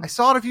fine. I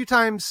saw it a few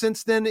times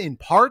since then in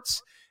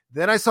parts.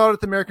 Then I saw it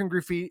at the American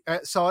Graffiti. I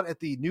saw it at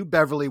the New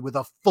Beverly with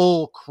a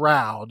full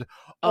crowd,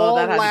 all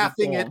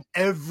laughing at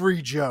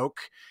every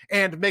joke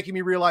and making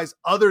me realize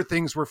other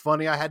things were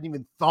funny I hadn't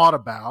even thought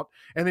about.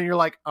 And then you're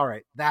like, all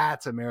right,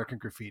 that's American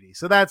Graffiti.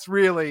 So that's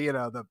really, you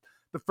know,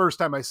 the first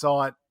time I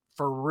saw it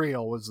for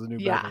real was the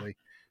New Beverly.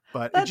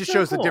 But it just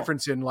shows the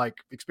difference in like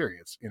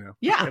experience, you know?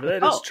 Yeah. But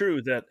that is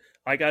true that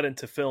I got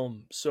into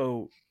film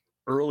so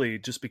early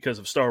just because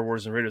of Star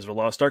Wars and Raiders of the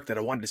Lost Ark that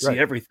I wanted to see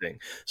everything.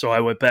 So I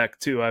went back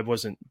to, I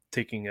wasn't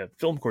taking a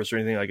film course or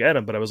anything like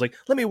Adam, but I was like,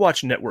 let me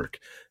watch Network.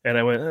 And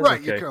I went,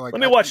 okay. Like, let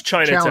me watch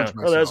Chinatown.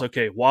 Oh, that's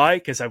okay. Why?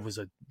 Because I was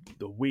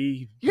the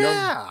wee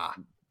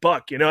young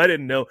buck, you know, I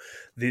didn't know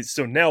these.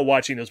 So now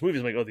watching those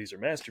movies, I'm like, oh, these are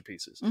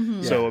masterpieces.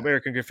 So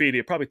American Graffiti,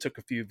 it probably took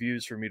a few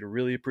views for me to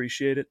really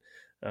appreciate it.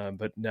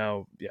 But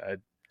now, I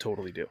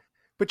totally do.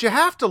 But you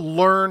have to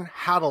learn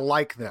how to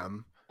like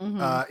them.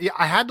 I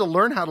had to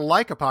learn how to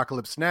like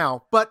Apocalypse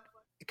Now, but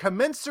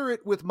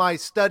commensurate with my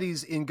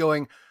studies in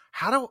going,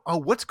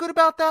 what's good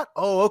about that?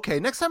 Oh, okay.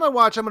 Next time I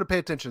watch, I'm going to pay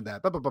attention to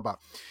that. Blah, blah, blah, blah.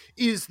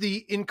 Is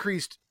the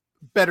increased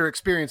better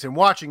experience in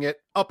watching it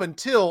up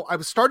until I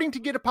was starting to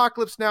get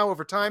Apocalypse Now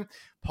over time.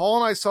 Paul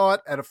and I saw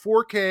it at a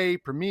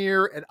 4K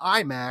premiere at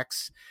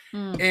IMAX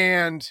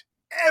and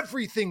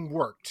everything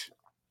worked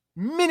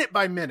minute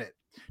by minute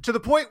to the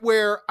point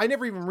where I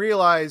never even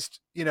realized,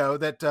 you know,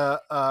 that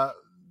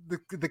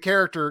the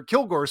character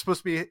Kilgore is supposed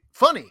to be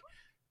funny,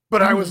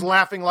 but I was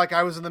laughing like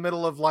I was in the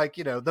middle of like,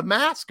 you know, The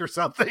Mask or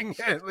something.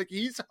 Like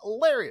he's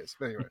hilarious.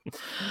 But anyway,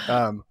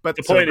 but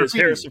the point is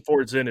Harrison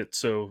Ford's in it.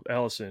 So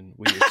Allison,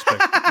 we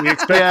expect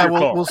yeah, your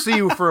call. We'll see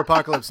you for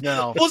Apocalypse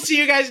Now. We'll see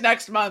you guys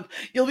next month.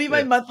 You'll be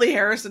my monthly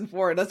Harrison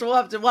Ford. That's what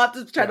we'll have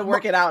to try to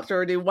work it out. So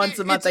we're doing once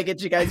a month. I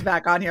get you guys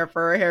back on here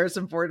for a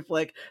Harrison Ford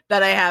flick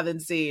that I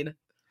haven't seen.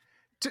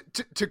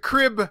 To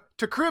crib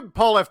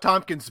Paul F.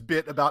 Tompkins'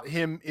 bit about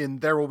him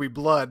in There Will Be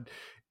Blood,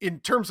 in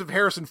terms of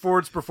Harrison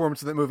Ford's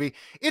performance in that movie,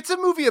 it's a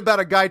movie about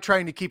a guy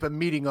trying to keep a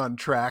meeting on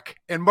track,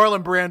 and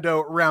Marlon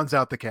Brando rounds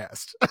out the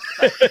cast.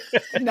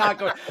 Not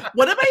going.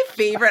 One of my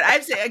favorite,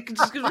 I'd say,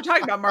 just because we're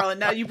talking about Marlon,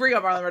 now you bring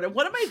up Marlon Brando,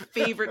 one of my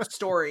favorite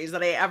stories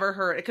that I ever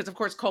heard, because of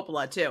course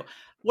Coppola too,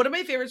 one of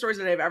my favorite stories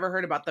that I've ever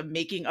heard about the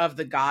making of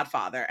The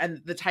Godfather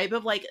and the type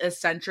of like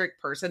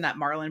eccentric person that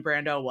Marlon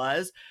Brando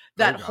was,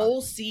 that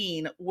whole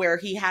scene where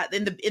he had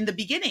in the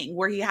beginning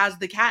where he has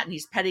the cat and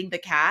he's petting the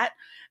cat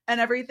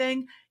and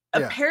everything.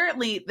 Yeah.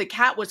 Apparently the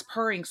cat was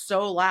purring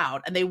so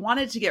loud and they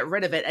wanted to get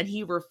rid of it and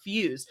he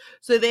refused.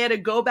 So they had to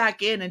go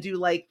back in and do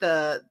like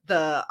the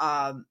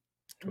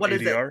what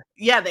is ADR?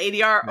 The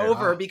ADR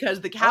over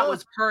because the cat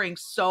was purring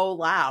so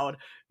loud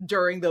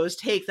during those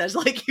takes as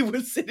like he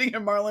was sitting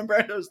in Marlon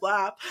Brando's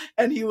lap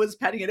and he was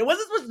petting it. It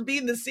wasn't supposed to be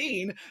in the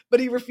scene, but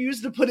he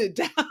refused to put it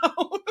down.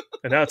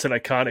 And now it's an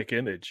iconic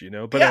image,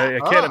 But Yeah.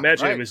 I can't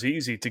imagine right. it was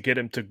easy to get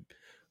him to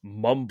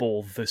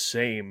mumble the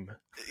same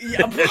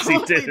Yeah, as he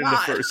did in the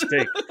not. first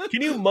take.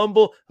 Can you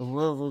mumble?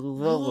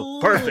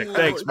 Perfect.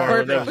 Thanks,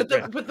 Marlon. That was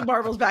great. Put the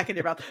marbles back in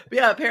your mouth. But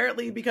yeah,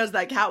 apparently because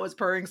that cat was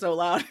purring so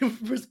loud,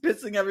 it was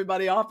pissing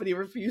everybody off, and he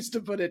refused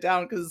to put it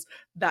down because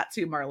that's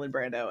who Marlon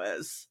Brando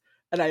is.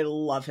 And I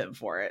love him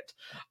for it.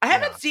 I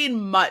haven't seen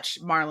much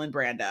Marlon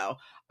Brando.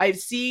 I've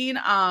seen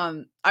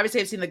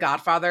obviously I've seen The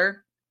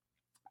Godfather.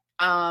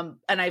 And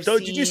I've seen...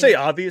 Did you say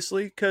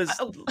obviously? Because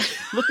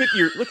look at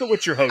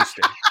what you're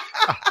hosting.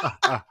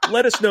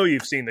 Let us know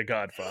you've seen The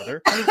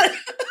Godfather.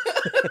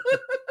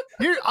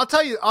 Here, I'll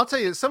tell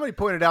you, somebody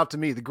pointed out to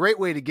me the great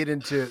way to get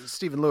into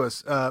Stephen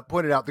Lewis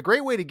pointed out the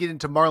great way to get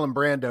into Marlon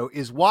Brando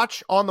is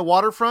watch On the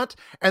Waterfront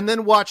and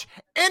then watch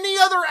any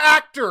other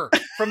actor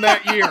from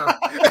that year.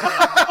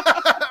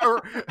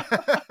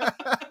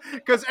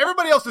 Because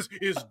everybody else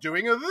is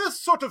doing this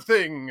sort of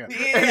thing.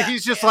 Yeah, and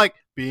he's just like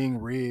being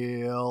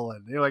real.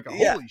 And you're like,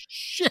 holy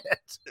shit.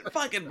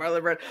 Fucking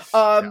Marlon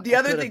Brando.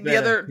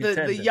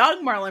 The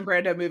young Marlon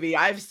Brando movie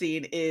I've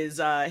seen is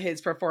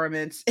his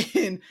performance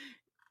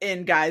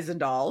in Guys and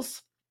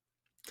Dolls,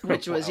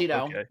 which was,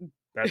 okay.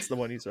 That's the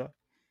one you saw.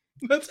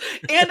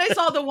 And I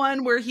saw the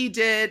one where he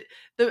did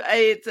what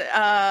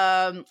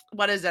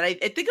is it? I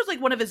think it was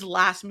like one of his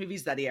last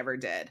movies that he ever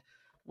did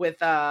with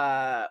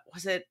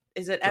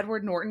is it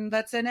Edward Norton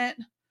that's in it?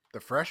 The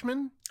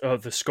Freshman? Oh,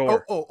 The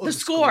Score. The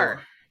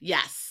Score.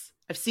 Yes.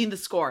 I've seen The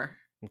Score.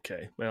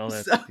 Okay. Well,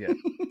 that's yeah.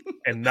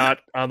 And not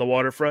On the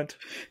Waterfront?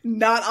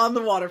 Not On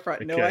the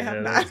Waterfront. No, I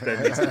have not.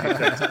 That needs to be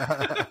fixed.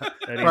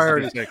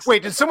 Priorities.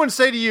 Wait, did someone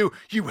say to you,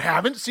 you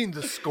haven't seen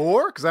The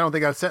Score? Because I don't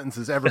think that sentence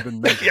has ever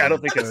been mentioned. Yeah, I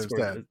don't think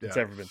it's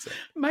ever been said.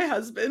 My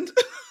husband.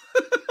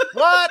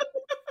 What?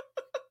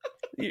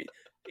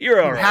 You're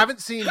all right. You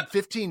haven't seen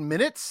 15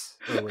 Minutes?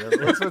 Or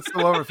whatever. What's the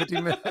one with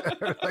 15 minutes?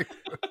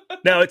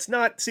 No, it's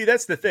not. See,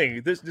 that's the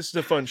thing. This is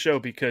a fun show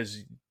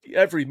because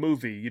every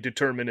movie you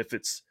determine if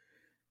it's,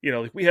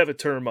 like we have a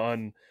term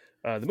on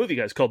the movie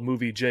guys called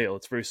movie jail.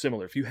 It's very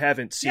similar. If you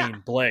haven't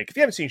seen blank, if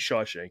you haven't seen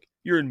Shawshank,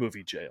 you're in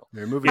movie jail.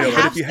 You're in movie jail. I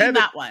have if you seen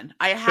that one.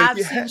 I have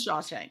seen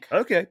Shawshank.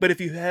 Okay, but if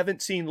you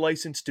haven't seen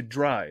License to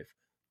Drive,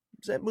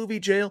 is that movie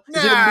jail? Nah,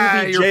 is it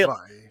a movie jail?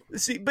 Fine.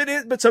 See,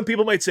 but some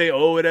people might say,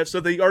 oh, it has. So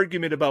the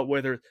argument about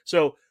whether,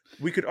 so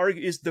we could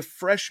argue, is The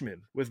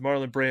Freshman with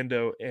Marlon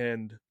Brando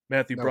and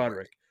Matthew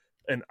Broderick,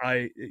 and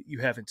you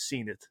haven't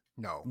seen it.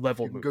 No,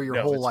 level you can movie. go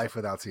your whole life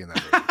without seeing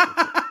that movie.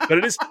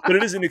 but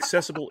it is an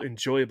accessible,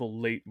 enjoyable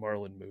late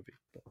Marlon movie.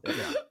 But,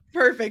 yeah.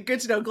 Perfect, good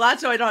to know. Glad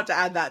so I don't have to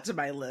add that to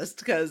my list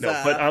because.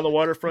 No, but On the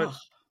Waterfront,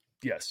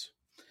 yes.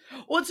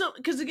 Well, so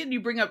because again,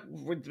 you bring up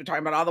we're talking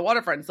about On the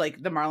Waterfront. It's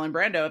like the Marlon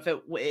Brando,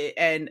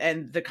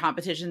 and the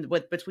competition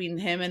between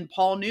him and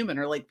Paul Newman,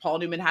 or like Paul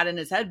Newman had in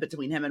his head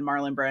between him and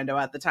Marlon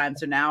Brando at the time.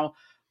 So now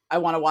I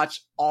want to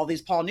watch all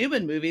these Paul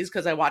Newman movies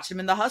because I watched him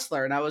in The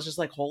Hustler, and I was just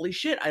like, holy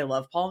shit, I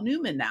love Paul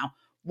Newman now.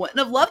 Wouldn't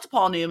have loved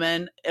Paul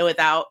Newman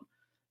without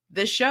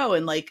this show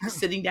and like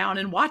sitting down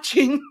and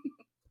watching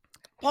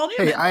Paul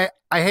Newman. Hey,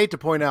 I hate to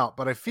point out,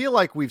 but I feel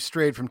like we've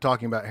strayed from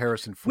talking about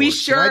Harrison Ford. We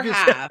sure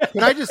have.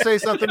 Can I just say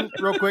something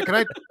real quick? Can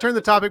I turn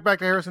the topic back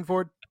to Harrison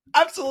Ford?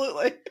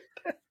 Absolutely.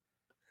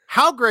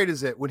 How great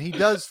is it when he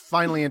does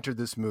finally enter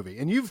this movie?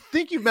 And you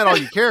think you've met all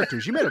your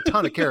characters. You met a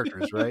ton of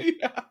characters, right?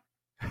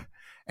 Yeah.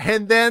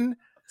 And then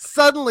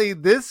suddenly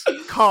this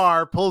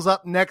car pulls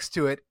up next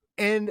to it,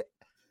 and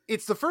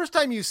it's the first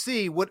time you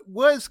see what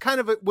was kind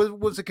of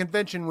was a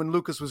convention when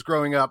Lucas was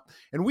growing up.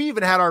 And we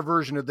even had our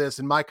version of this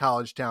in my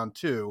college town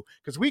too,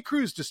 because we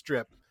cruised a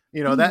strip.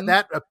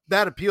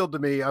 That appealed to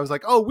me. I was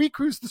like, oh, we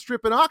cruised the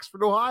strip in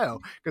Oxford, Ohio,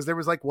 because there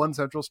was like one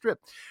central strip.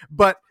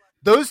 But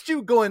those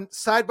two going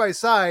side by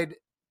side,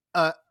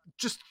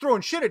 just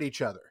throwing shit at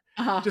each other.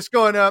 Just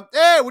going,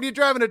 hey, what are you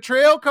driving, a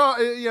trail car?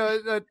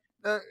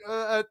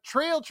 A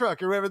trail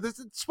truck or whatever. This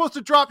is supposed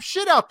to drop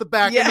shit out the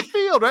back in the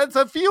field, right? It's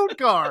a field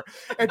car.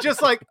 And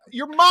just like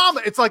your mom,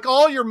 it's like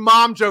all your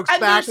mom jokes and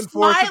back and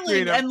forth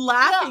between them. And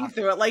laughing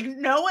through it. Like,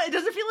 no, it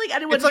doesn't feel like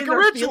anyone. It's like a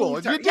ritual.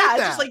 It's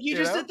just like you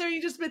just sit there,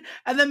 you just been,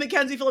 and then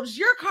Mackenzie Phillips,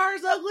 your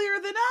car's uglier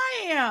than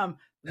I am.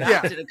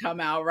 That didn't come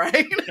out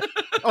right.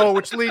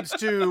 Which leads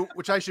to,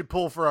 which I should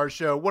pull for our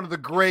show, one of the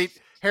great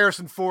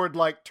Harrison Ford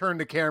like turn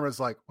to cameras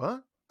like,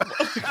 what?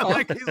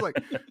 Like he's like,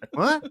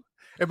 what?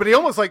 But he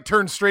almost like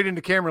turned straight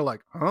into camera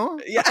like, huh?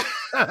 Yeah.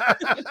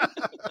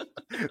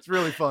 It's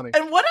really funny.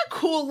 And what a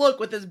cool look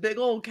with his big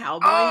old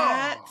cowboy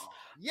hat.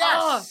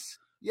 Yes.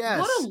 Yes.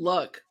 What a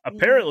look.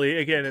 Apparently,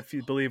 again, if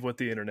you believe what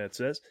the internet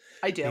says,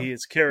 I do.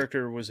 His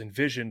character was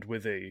envisioned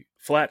with a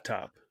flat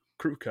top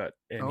crew cut,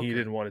 and he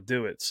didn't want to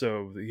do it.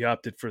 So he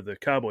opted for the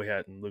cowboy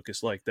hat, and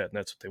Lucas liked that, and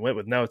that's what they went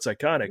with. Now it's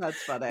iconic.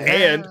 That's funny.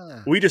 And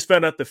we just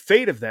found out the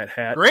fate of that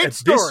hat at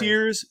this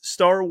year's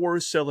Star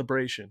Wars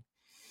celebration.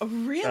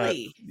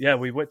 Really? Yeah,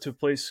 we went to a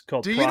place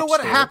called Do you know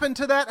what happened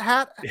to that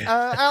hat,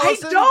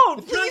 Allison? I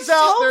don't. Please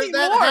tell me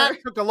that more. hat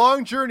took a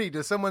long journey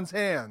to someone's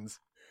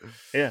hands.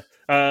 Yeah.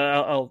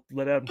 I'll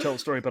let Adam tell the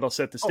story, but I'll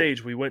set the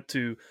stage. We went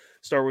to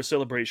Star Wars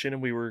Celebration,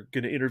 and we were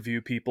going to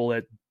interview people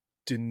at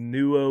De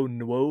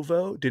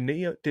Nuevo. They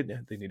need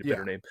a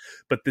better name,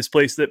 but this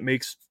place that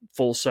makes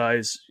full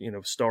size,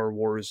 Star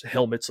Wars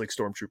helmets like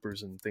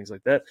stormtroopers and things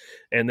like that.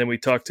 And then we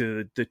talked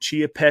to the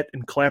Chia Pet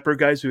and Clapper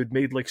guys who had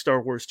made like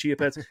Star Wars Chia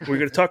Pets. We're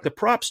going to talk to the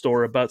prop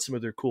store about some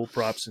of their cool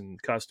props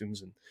and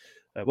costumes and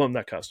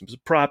not costumes,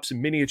 props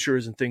and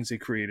miniatures and things they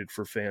created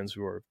for fans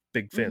who are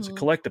big fans of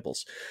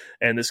collectibles.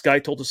 And this guy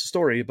told us a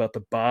story about the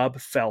Bob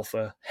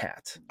Falfa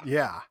hat.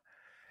 Yeah.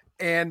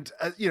 And,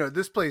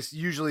 this place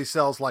usually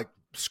sells like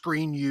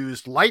screen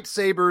used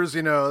lightsabers,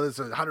 it's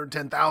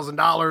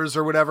 $110,000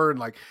 or whatever. And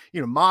like,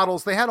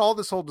 models, they had all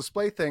this whole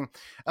display thing.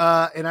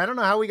 And I don't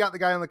know how we got the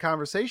guy on the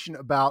conversation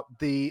about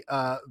the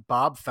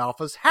Bob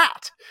Falfa's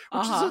hat,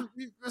 which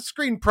is a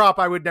screen prop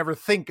I would never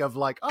think of,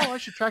 like, I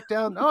should track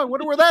down. I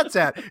wonder where that's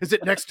at. Is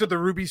it next to the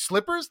ruby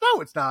slippers?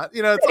 No, it's not.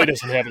 It's it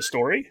doesn't have a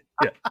story.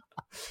 Yeah.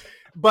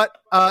 But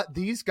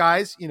these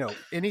guys,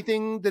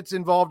 anything that's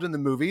involved in the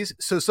movies.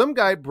 So some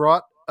guy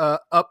brought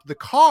up the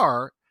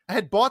car,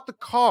 had bought the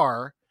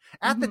car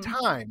at the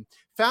time,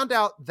 found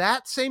out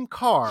that same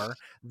car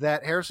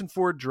that Harrison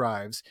Ford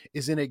drives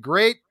is in a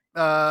great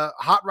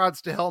Hot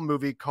Rods to Hell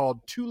movie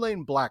called Two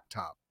Lane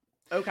Blacktop.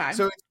 Okay.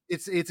 So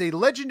it's a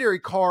legendary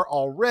car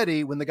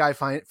already when the guy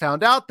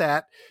found out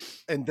that,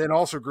 and then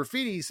also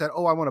Graffiti said, I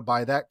want to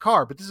buy that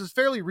car. But this is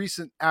fairly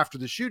recent after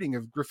the shooting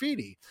of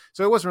Graffiti.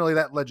 So it wasn't really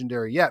that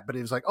legendary yet, but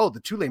it was like,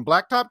 the Two Lane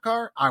Blacktop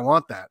car, I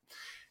want that.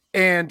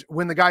 And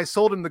when the guy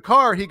sold him the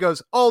car, he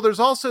goes,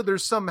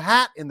 there's some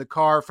hat in the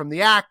car from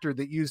the actor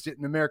that used it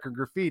in American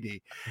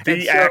Graffiti.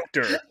 The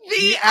actor.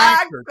 The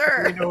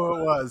actor. We know who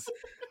it was.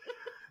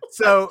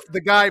 So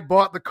the guy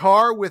bought the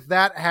car with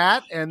that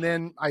hat, and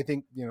then I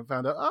think,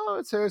 found out,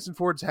 it's Harrison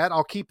Ford's hat.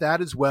 I'll keep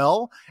that as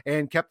well,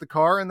 and kept the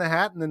car and the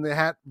hat. And then the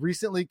hat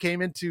recently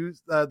came into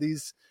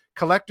these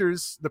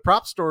collectors, the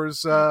prop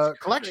stores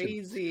collection.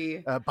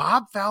 Crazy.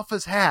 Bob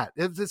Falfa's hat.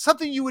 It's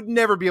something you would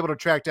never be able to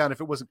track down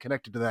if it wasn't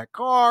connected to that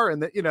car,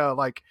 and that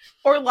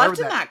or left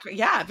in that.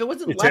 Yeah, if it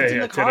wasn't left in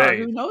the car, today.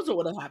 who knows what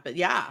would have happened?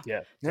 Yeah,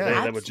 today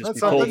that would just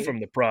be pulled from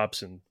the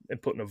props and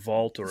put in a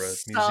vault or a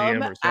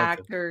museum or something.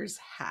 Actor's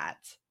hat.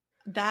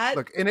 That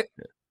look, and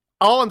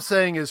all I'm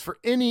saying is, for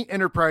any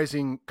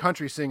enterprising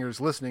country singers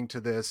listening to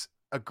this,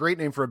 a great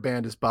name for a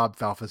band is Bob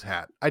Falfa's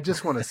hat. I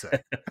just want to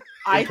say.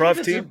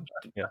 Improv team?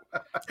 Yeah.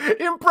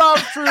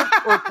 Improv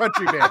troupe or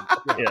country band.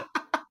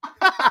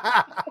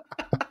 Yeah.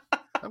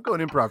 I'm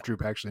going improv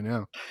troupe actually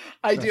now.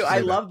 I do. I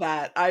love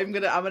that. I'm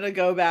gonna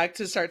go back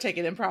to start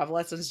taking improv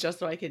lessons just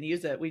so I can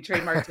use it. We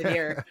trademarked it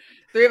here.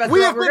 Three of us.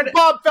 We have been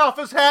Bob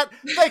Falfa's hat.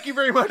 Thank you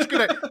very much.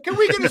 Good night. Can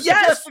we get a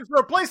suggestion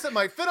for a place that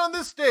might fit on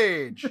this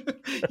stage?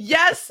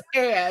 Yes,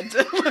 and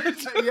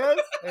yes,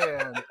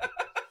 and.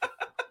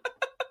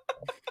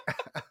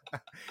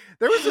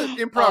 There was an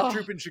improv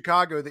troupe in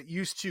Chicago that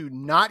used to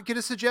not get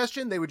a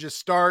suggestion. They would just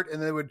start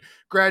and they would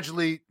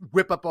gradually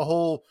whip up a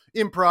whole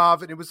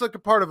improv. And it was like a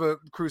part of a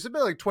cruise. It'd be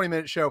like a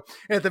 20-minute show.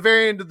 And at the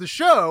very end of the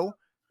show,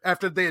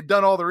 after they had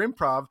done all their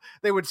improv,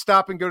 they would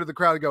stop and go to the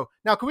crowd and go,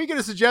 now, can we get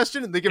a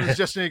suggestion? And they give a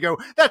suggestion and you go,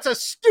 that's a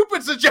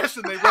stupid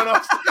suggestion. They run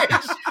off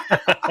stage.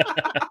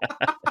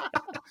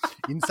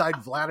 Inside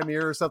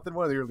Vladimir or something.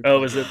 One of the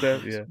early was it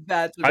that? Yeah.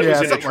 That's I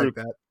was in a like troupe.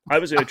 that. I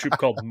was in a troupe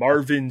called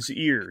Marvin's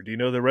Ear. Do you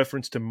know the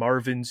reference to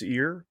Marvin's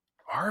Ear?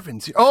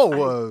 Marvin's Ear?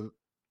 Oh,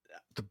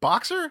 the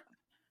boxer?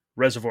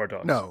 Reservoir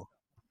Dogs. No.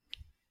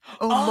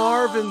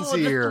 Marvin's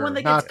Ear. The one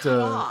that gets cut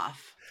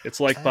off. It's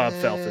like Bob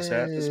Falfa's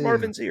hat. It's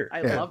Marvin's Ear.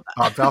 I love that.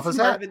 Bob Falfa's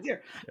hat? Marvin's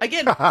Ear.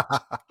 Again,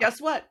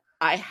 guess what?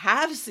 I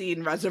have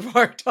seen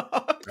Reservoir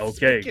Dogs.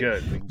 Okay,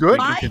 good. Good.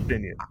 We can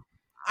continue.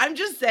 I'm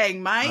just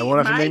saying my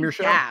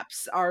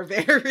gaps are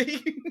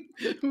very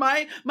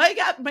my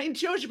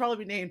show should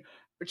probably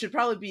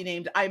be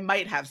named I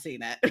might have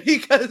seen it,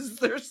 because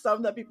there's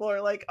some that people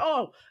are like,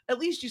 at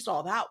least you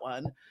saw that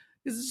one.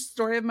 This is the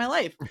story of my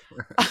life.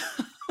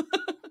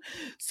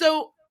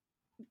 So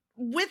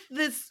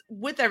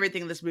with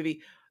everything in this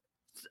movie,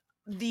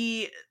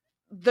 the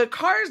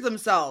cars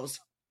themselves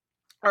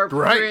are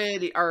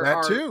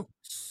are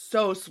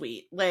so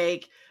sweet.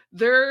 Like,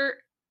 they're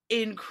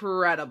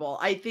incredible.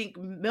 I think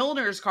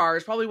Milner's car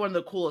is probably one of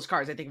the coolest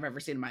cars I think I've ever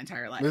seen in my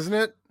entire life. Isn't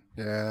it?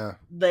 Yeah.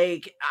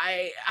 Like,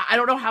 I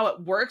don't know how it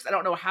works. I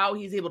don't know how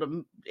he's able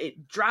to.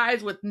 It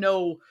drives with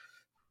no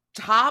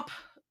top,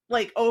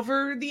 like,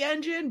 over the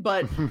engine,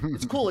 but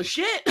it's cool as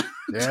shit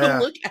to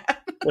look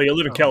at. Well, you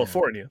live in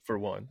California, for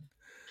one.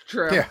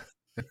 True. Yeah,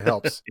 it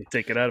helps. You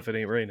take it out if it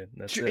ain't raining.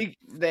 That's it.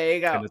 There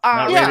you go. And it's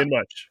not raining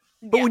much.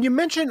 But when you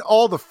mention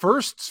all the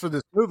firsts for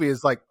this movie,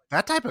 is like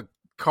that type of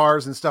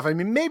cars and stuff. I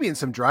mean, maybe in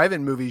some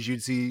drive-in movies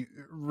you'd see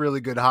really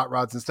good hot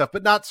rods and stuff,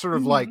 but not sort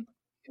of like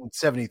in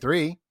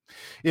 73.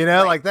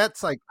 Like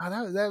that's like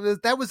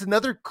that was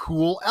another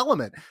cool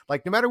element.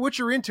 Like, no matter what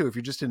you're into, if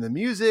you're just into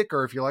music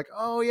or if you're like,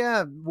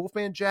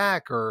 Wolfman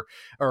Jack or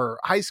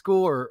High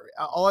School or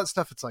all that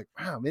stuff, it's like,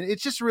 wow, I mean,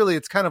 it's just really,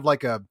 it's kind of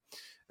like a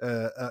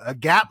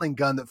Gatling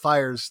gun that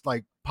fires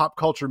like pop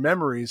culture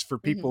memories for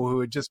people who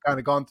had just kind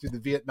of gone through the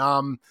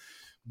Vietnam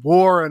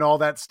war and all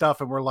that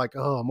stuff, and we're like,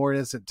 oh, more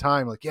innocent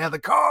time. Like, yeah, the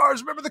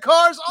cars. Remember the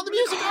cars on the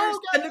music,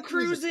 and the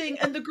cruising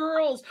and the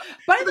girls.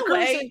 By the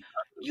way,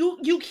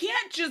 you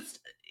can't just,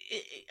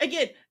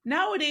 again,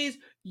 nowadays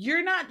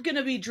you're not going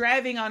to be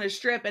driving on a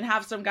strip and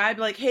have some guy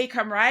be like, hey,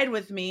 come ride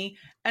with me,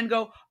 and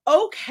go,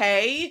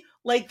 okay,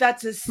 like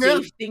that's a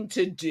safe thing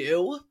to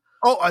do.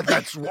 Oh,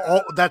 that's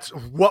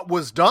what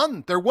was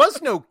done. There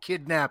was no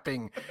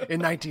kidnapping in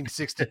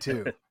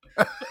 1962.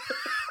 There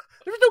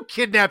was no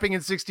kidnapping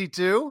in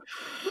 62.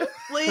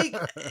 Like,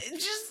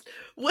 just,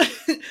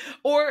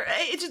 or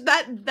it just,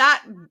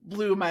 that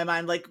blew my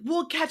mind. Like,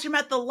 we'll catch him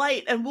at the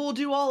light and we'll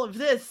do all of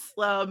this.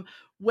 When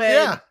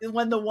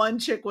the one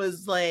chick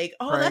was like,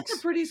 oh, Pranks. That's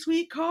a pretty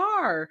sweet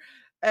car.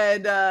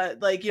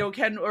 And like, you know,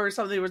 Ken or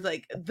something was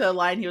like, the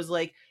line he was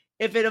like,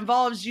 if it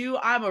involves you,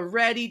 I'm a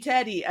ready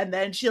Teddy. And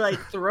then she like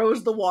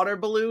throws the water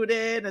balloon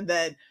in. And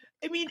then,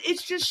 I mean,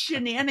 it's just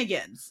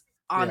shenanigans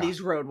on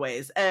these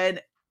roadways. And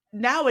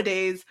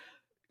nowadays,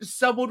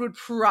 someone would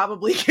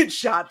probably get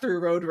shot through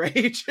road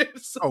rage.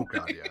 Oh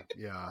God,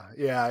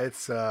 yeah.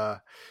 It's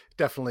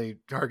definitely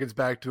harkens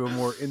back to a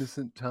more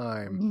innocent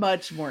time,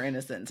 much more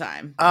innocent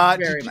time.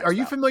 Are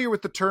you familiar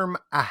with the term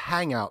a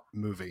hangout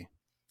movie?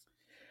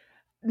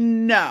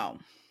 No.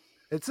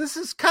 This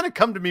has kind of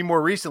come to me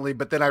more recently,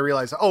 but then I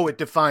realized, it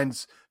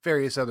defines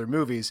various other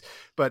movies.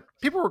 But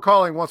people were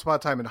calling Once Upon a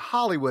Time in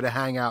Hollywood a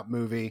hangout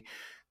movie.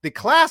 The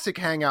classic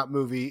hangout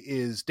movie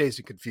is Dazed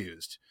and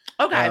Confused.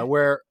 Okay.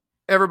 Where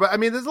everybody, I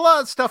mean, there's a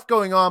lot of stuff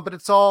going on, but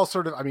it's all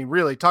sort of, I mean,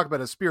 really talk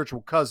about a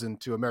spiritual cousin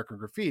to American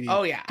Graffiti.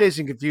 Oh yeah. Dazed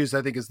and Confused,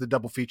 I think, is the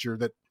double feature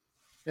that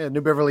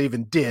New Beverly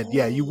even did.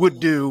 Yeah, you would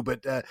do,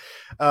 but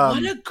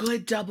what a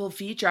good double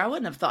feature. I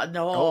wouldn't have thought,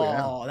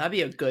 that'd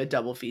be a good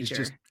double feature.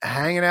 Just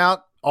hanging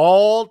out,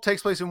 all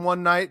takes place in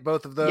one night,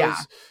 both of those. Yeah.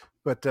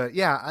 But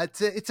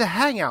it's a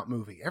hangout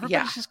movie.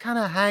 Everybody's just kind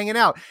of hanging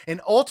out. And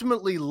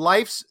ultimately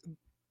life's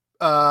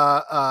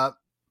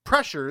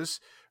pressures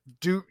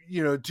do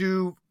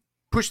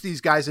push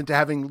these guys into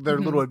having their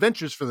little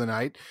adventures for the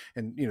night.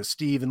 And,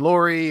 Steve and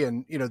Lori,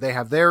 and, they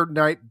have their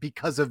night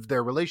because of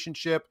their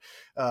relationship.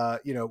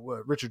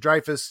 Richard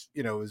Dreyfuss,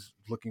 is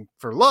looking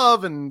for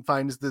love and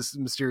finds this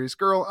mysterious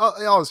girl,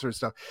 all this sort of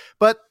stuff.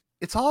 But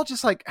it's all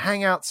just like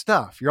hangout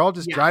stuff. You're all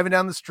just driving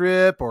down the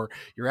strip, or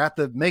you're at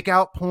the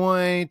makeout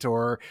point,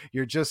 or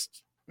you're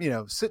just,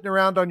 sitting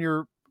around on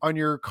your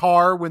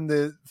car when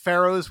the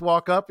pharaohs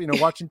walk up,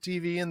 watching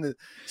TV in the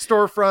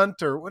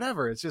storefront or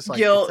whatever. It's just like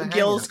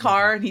Gil's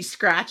car, and he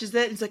scratches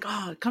it. He's like,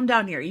 oh, come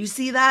down here. You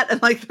see that?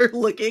 And like, they're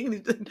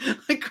looking, and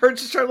like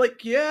Kurt's just trying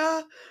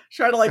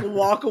to like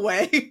walk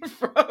away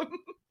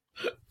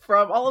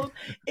from all of them.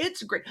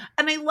 It's great.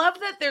 And I love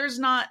that there's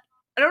not,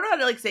 I don't know how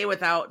to like say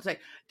without, it's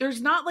like,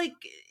 there's not like,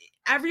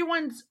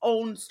 everyone's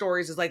own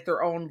stories is like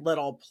their own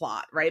little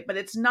plot, right? But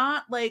it's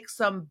not like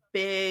some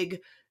big,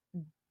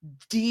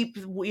 deep,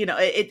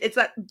 it's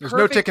that there's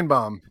no ticking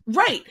bomb,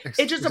 right?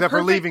 It's just except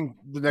for leaving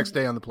the next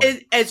day on the plane.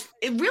 It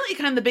really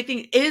kind of the big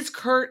thing is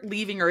Kurt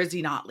leaving or is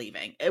he not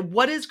leaving?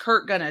 What is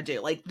Kurt gonna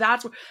do? Like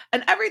that's what,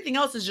 and everything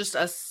else is just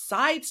a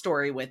side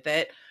story with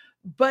it.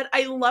 But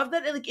I love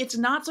that it's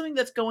not something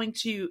that's going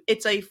to.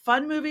 It's a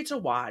fun movie to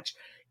watch.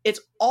 It's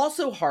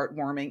also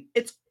heartwarming.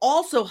 It's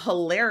also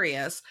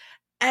hilarious,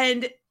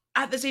 and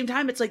at the same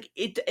time, it's like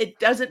it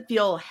doesn't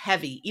feel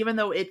heavy, even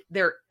though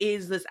there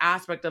is this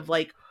aspect of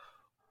like,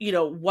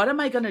 what am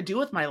I going to do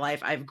with my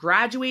life? I've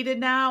graduated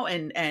now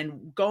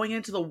and going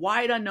into the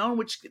wide unknown,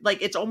 which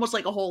like, it's almost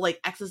like a whole like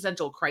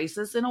existential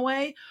crisis in a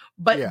way,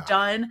 but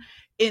done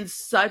in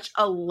such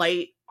a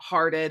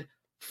light-hearted,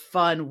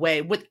 fun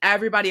way with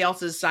everyone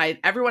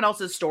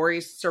else's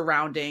stories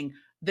surrounding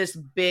this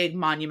big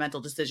monumental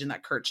decision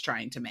that Kurt's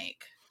trying to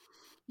make.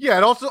 Yeah,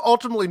 it also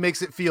ultimately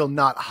makes it feel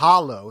not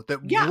hollow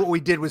that what we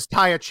did was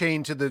tie a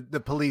chain to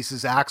the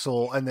police's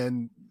axle and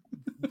then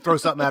throw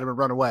something at him and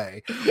run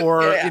away,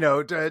 or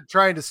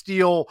trying to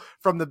steal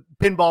from the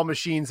pinball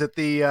machines that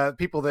the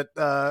people that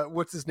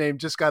what's his name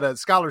just got a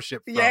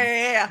scholarship from.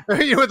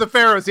 With the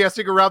pharaohs, he has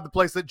to go around the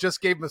place that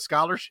just gave him a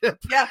scholarship.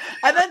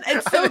 And then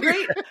it's so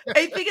great.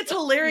 I think it's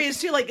hilarious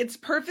too. Like it's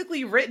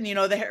perfectly written.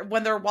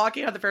 When they're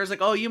walking out the pharaohs,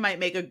 like, oh, you might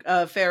make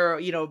a pharaoh,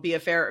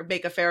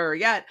 make a pharaoh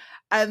yet,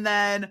 and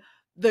then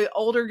the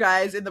older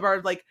guys in the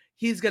bar like,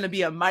 he's going to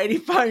be a mighty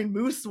fine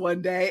moose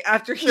one day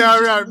after he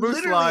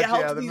literally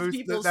helps these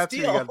people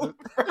steal.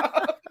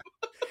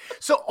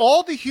 So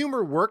all the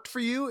humor worked for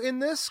you in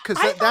this? Because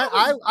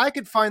I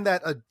could find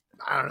that, I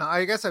don't know,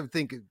 I guess I would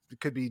think it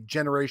could be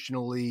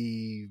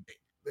generationally,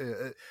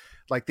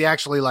 like they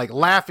actually like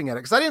laughing at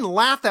it. Because I didn't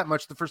laugh that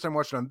much the first time I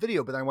watched it on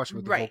video, but I watched it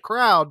with the whole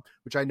crowd,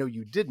 which I know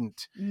you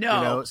didn't.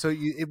 No. So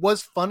it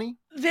was funny?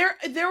 There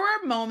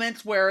were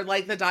moments where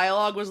like the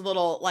dialogue was a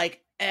little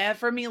like,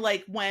 for me,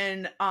 like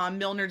when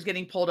Milner's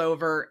getting pulled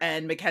over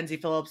and Mackenzie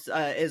Phillips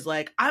is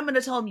like, I'm going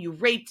to tell him you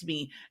raped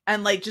me.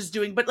 And like just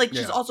doing, but like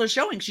she's also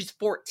showing she's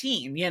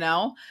 14,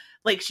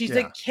 like she's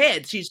a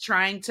kid. She's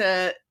trying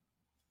to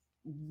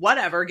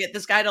get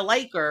this guy to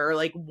like her or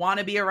like want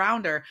to be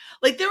around her.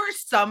 Like there were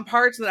some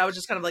parts that I was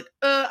just kind of like,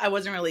 I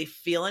wasn't really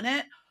feeling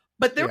it.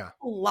 but there was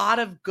a lot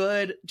of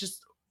good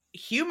just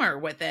humor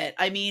with it.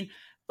 I mean,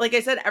 like I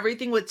said,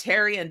 everything with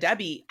Terry and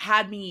Debbie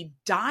had me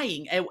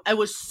dying. It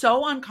was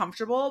so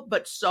uncomfortable,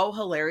 but so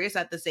hilarious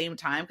at the same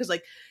time. Cause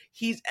like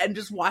and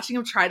just watching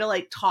him try to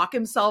like talk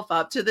himself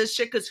up to this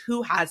shit. Cause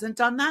who hasn't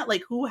done that?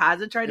 Like who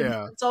hasn't tried to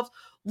make himself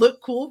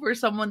look cool for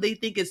someone they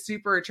think is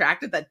super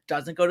attractive that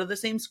doesn't go to the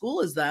same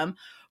school as them?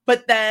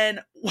 But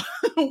then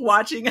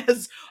watching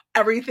as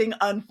everything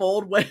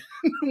unfold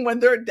when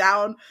they're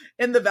down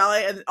in the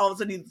valley and all of a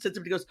sudden he sits up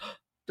and he goes,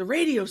 the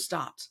radio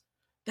stopped.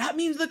 That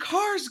means the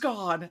car's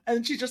gone.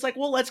 And she's just like,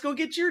 well, let's go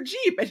get your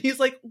Jeep. And he's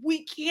like,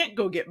 we can't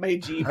go get my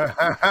Jeep.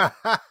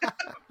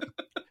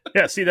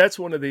 Yeah, see, that's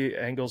one of the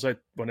angles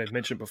when I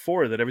mentioned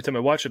before that every time I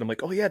watch it, I'm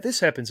like, oh yeah, this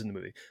happens in the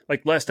movie.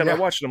 Like last time I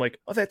watched it, I'm like,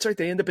 oh, that's right.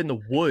 They end up in the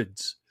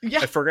woods. Yeah.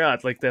 I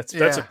forgot. Like that's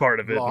a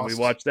part of it. Lost. And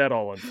we watched that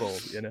all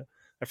unfold, you know?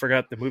 I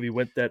forgot the movie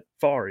went that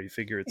far. You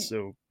figure it's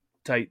so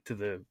tight to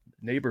the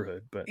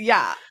neighborhood, but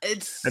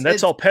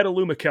that's all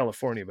Petaluma,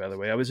 California, by the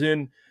way. I was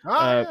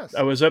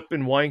I was up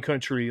in wine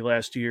country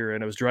last year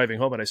and I was driving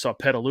home and I saw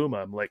Petaluma.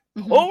 I'm like,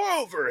 all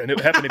over, and it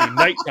happened to be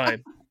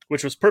nighttime,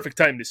 which was perfect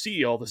time to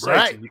see all the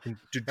sights. And you can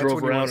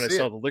drove around and I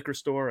saw the liquor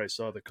store, I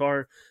saw the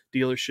car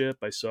dealership,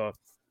 I saw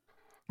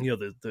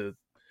the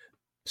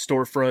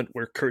storefront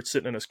where Kurt's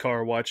sitting in his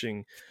car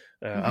watching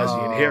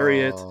Ozzy and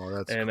Harriet,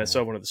 and cool. I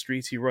saw one of the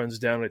streets he runs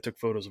down. And I took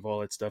photos of all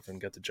that stuff and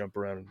got to jump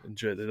around and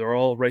enjoy. They're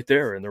all right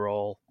there, and they're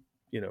all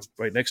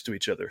right next to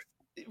each other,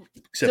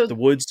 except the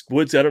woods.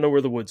 I don't know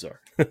where the woods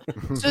are.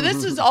 So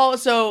this is all.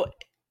 So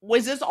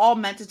was this all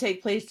meant to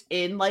take place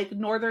in like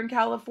Northern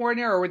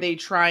California, or were they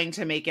trying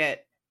to make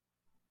it?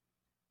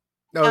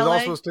 No, it was also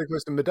supposed to take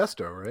place in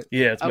Modesto, right?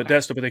 Yeah, it's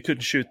Modesto, but they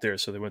couldn't shoot there,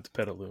 so they went to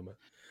Petaluma.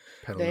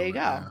 There you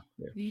go.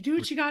 Yeah. You do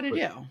what you got to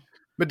do.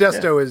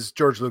 Modesto is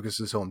George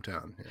Lucas's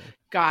hometown. Yeah.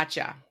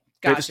 Gotcha.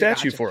 They had a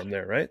statue for him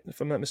there, right?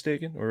 If I'm not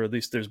mistaken, or at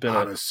least there's been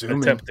an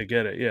attempt to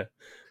get it. Yeah,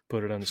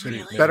 put it on the street.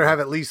 Really? Better have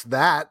at least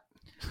that.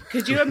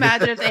 Could you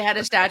imagine if they had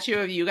a statue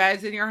of you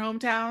guys in your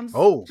hometowns?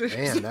 Oh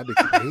man, that'd be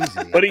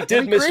crazy. But he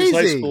did miss his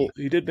high school.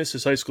 He did miss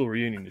his high school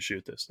reunion to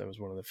shoot this. That was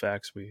one of the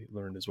facts we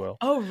learned as well.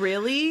 Oh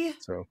really?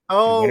 So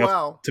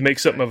wow. To make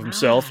something of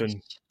himself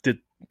and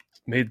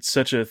made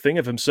such a thing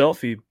of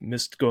himself, he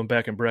missed going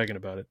back and bragging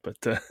about it. But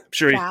I'm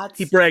sure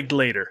he bragged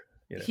later.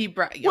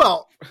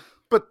 Well,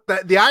 but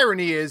the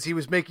irony is he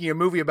was making a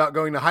movie about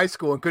going to high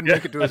school and couldn't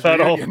make it to his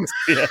reunion.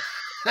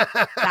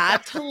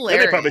 That's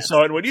hilarious. And they probably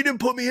saw it and went, you didn't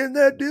put me in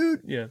that,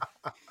 dude. Yeah.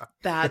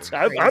 That's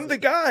I'm the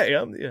guy.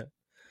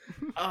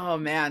 Oh,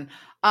 man.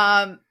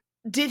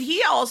 Did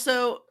he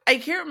also, I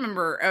can't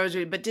remember,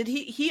 but did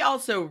he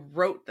also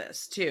wrote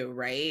this too,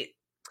 right?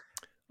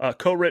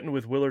 Co-written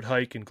with Willard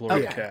Hike and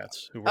Gloria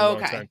Katz, who were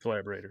longtime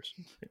collaborators.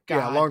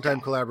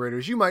 Longtime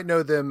collaborators. You might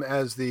know them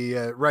as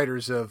the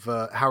writers of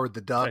Howard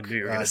the Duck,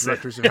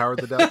 directors of Howard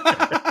the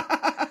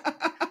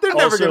Duck. They're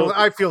never going to.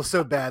 I feel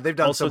so bad. They've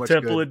done so much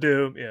Temple good.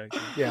 of Doom.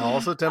 Yeah.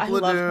 Also Temple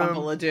of Doom. I love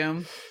Temple of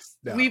Doom.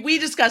 No. We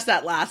discussed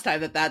that last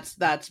time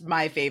that's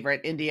my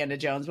favorite Indiana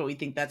Jones, but we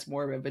think that's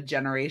more of a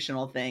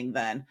generational thing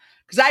than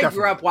because I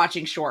grew up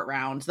watching Short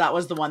Round. That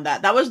was the one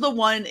that was the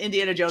one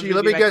Indiana Jones. Gee,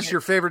 let me guess,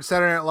 your favorite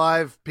Saturday Night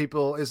Live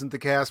people isn't the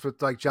cast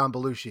with like John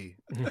Belushi.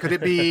 Could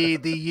it be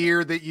the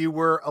year that you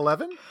were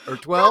 11 or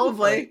 12?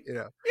 Probably.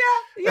 Yeah.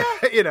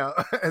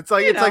 It's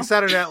like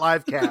Saturday Night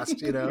Live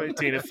cast. Right,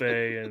 Tina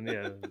Fey and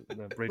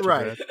Rachel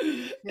right.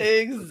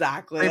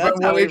 Exactly.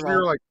 That's how we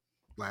were like.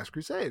 Last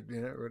Crusade,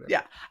 whatever.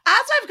 Yeah.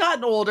 As I've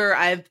gotten older,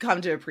 I've come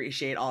to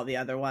appreciate all the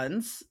other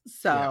ones.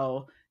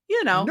 So,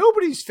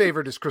 Nobody's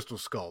favorite is Crystal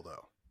Skull,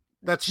 though.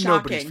 That's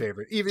shocking. Nobody's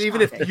favorite.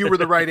 Even if you were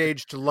the right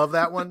age to love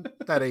that one,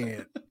 that ain't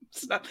it.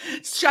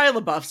 It's Shia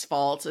LaBeouf's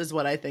fault is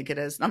what I think it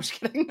is. No, I'm just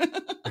kidding.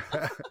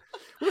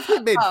 What if they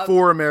made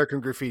 4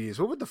 American Graffitis?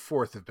 What would the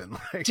 4th have been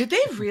like? Did they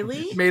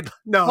really?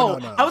 No.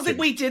 I was like,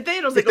 wait, did they?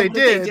 And I was like, they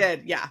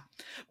did. Yeah.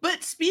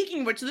 But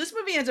speaking of which, this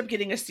movie ends up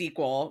getting a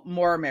sequel,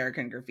 More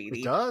American Graffiti.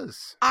 It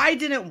does. I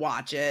didn't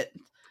watch it.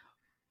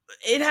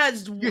 It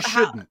has. You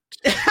shouldn't.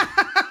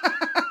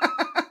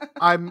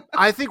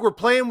 I think we're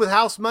playing with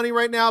house money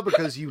right now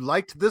because you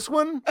liked this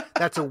one.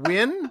 That's a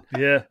win.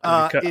 Yeah.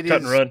 Cut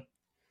and run.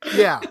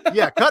 Yeah,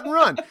 cut and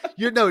run.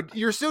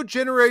 You're so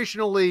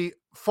generationally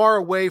far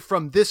away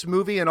from this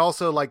movie and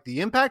also like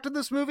the impact of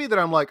this movie that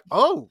I'm like,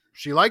 oh,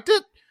 she liked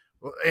it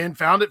and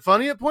found it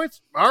funny at points.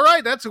 All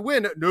right, that's a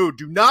win. No,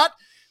 do not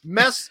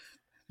mess.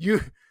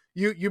 You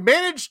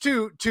managed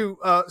to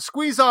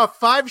squeeze off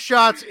 5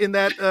 shots in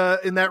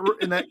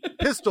that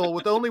pistol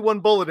with only 1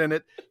 bullet in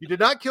it. You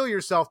did not kill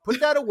yourself. Put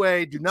that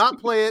away. Do not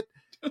play it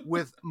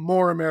with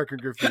More American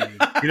Graffiti.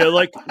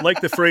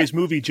 Like the phrase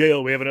movie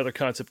jail, we have another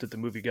concept at the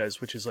Movie Guys,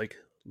 which is like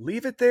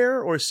leave it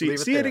there or see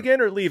it again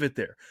or leave it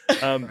there.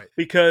 Right.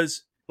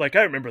 Because Like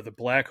I remember The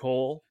Black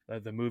Hole,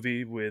 the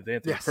movie with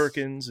Anthony Yes.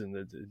 Perkins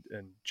and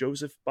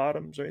Joseph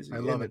Bottoms, right? I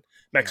love it.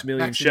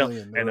 Maximilian Schell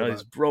and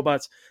these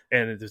robots,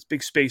 and this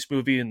big space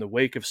movie in the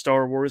wake of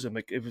Star Wars. And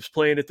like it was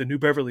playing at the New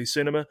Beverly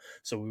Cinema,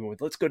 so we went,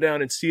 let's go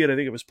down and see it. I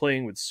think it was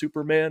playing with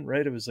Superman,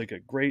 right? It was like a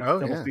great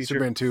double feature.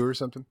 Superman 2 or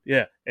something.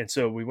 Yeah, and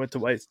so we went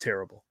to. It's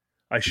terrible.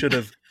 I should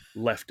have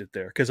left it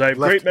there because I have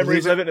great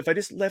memories of it. If I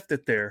just left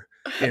it there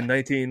in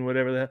 19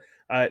 whatever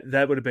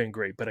that would have been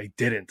great, but I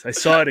didn't. I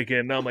saw it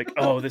again. Now I'm like,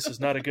 oh, this is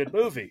not a good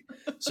movie.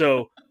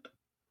 So,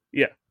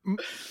 yeah.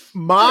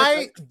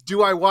 My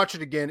do I watch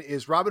it again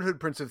is Robin Hood,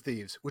 Prince of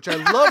Thieves, which I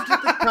loved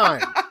at the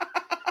time.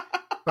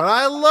 But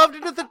I loved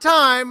it at the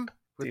time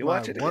with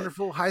my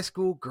wonderful high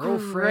school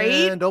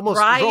girlfriend.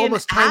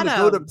 Almost time to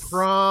go to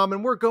prom,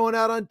 and we're going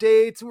out on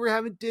dates, and we're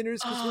having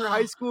dinners because we're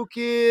high school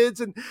kids,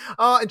 and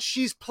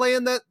she's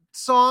playing that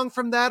song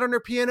from that on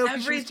her piano.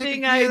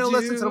 Everything I do,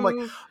 lessons, and I'm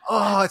like,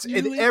 it's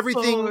and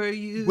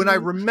everything. When I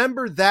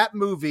remember that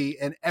movie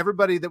and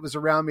everybody that was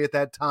around me at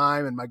that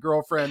time and my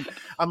girlfriend,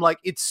 I'm like,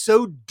 it's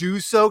so dew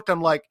soaked.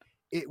 I'm like,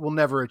 it will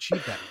never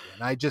achieve that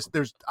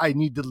again. I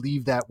need to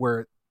leave that where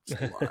it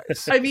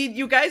lies. I mean,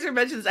 you guys are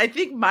mentioning this. I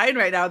think mine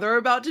right now, they're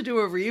about to do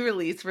a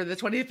re-release for the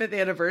 25th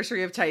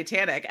anniversary of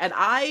Titanic, and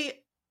I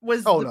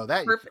was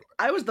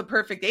I was the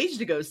perfect age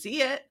to go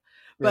see it.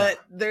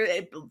 But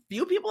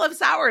few people have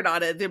soured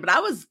on it. But I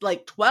was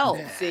like 12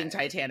 seeing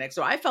Titanic.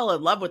 So I fell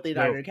in love with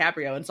Leonardo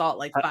DiCaprio and saw it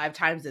like 5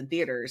 times in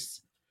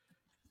theaters.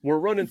 We're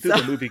running through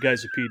the Movie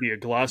Guysopedia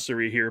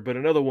glossary here, but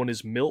another one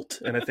is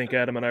Milt. And I think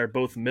Adam and I are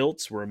both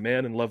Milts. We're a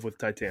man in love with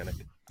Titanic.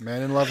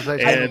 Man in love with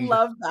Titanic. I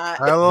love that.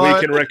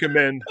 We can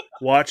recommend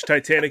watch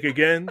Titanic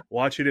again.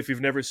 Watch it if you've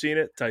never seen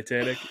it.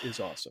 Titanic is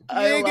awesome.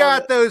 You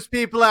got those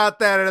people out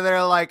there that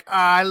are like,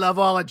 I love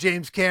all of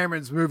James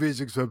Cameron's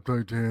movies except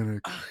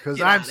Titanic. Because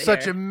I'm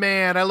such a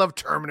man. I love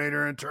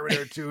Terminator and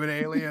Terminator 2 and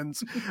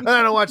Aliens. And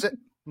I don't watch it.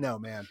 No,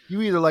 man.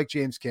 You either like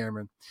James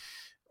Cameron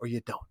or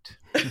you don't.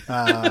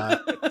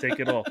 Take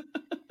it all.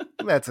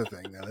 That's the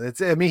thing,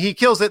 though. He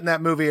kills it in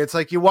that movie. It's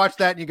like you watch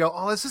that and you go,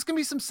 oh, is this going to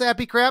be some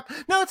sappy crap?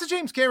 No, it's a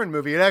James Cameron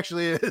movie. It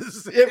actually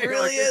is. It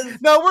really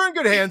is. No, we're in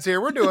good hands here.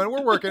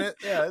 We're working it.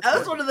 Yeah, that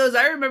was one of those.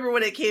 I remember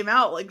when it came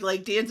out,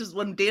 like Dances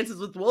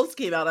with Wolves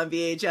came out on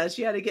VHS.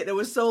 You had to it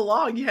was so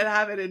long, you had to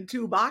have it in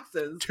 2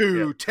 boxes.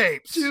 2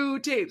 tapes. 2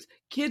 tapes.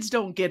 Kids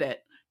don't get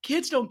it.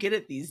 Kids don't get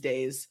it these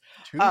days.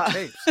 2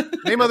 tapes.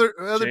 Name other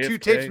 2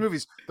 tapes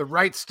movies. The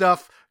Right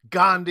Stuff,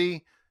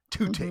 Gandhi.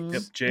 2 tapes.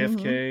 Yep,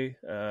 JFK.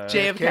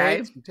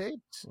 JFK.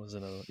 Tapes. Was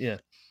another, yeah.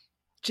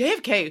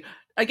 JFK.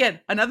 Again,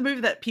 another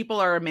movie that people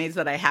are amazed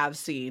that I have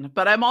seen,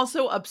 but I'm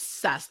also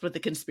obsessed with the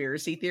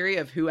conspiracy theory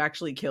of who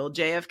actually killed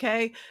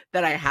JFK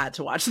that I had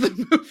to watch the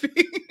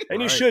movie.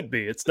 And you should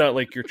be. It's not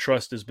like your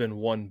trust has been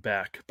won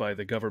back by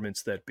the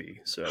governments that be.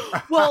 So,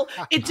 well,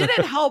 it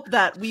didn't help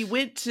that we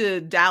went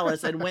to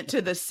Dallas and went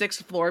to the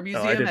 6th floor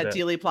museum at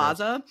Dealey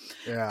Plaza.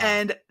 Yeah.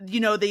 And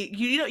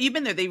you've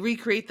been there. They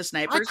recreate the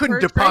snipers. I couldn't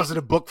deposit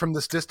a book from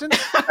this distance.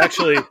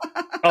 Actually,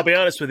 I'll be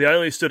honest with you. I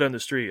only stood on the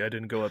street. I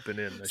didn't go up and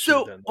in.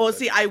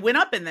 I went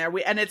up in there,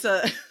 and it's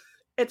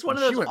one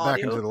of those. She went back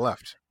into the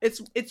left.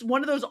 It's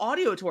one of those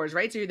audio tours,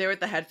 right? So you're there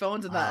with the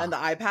headphones and the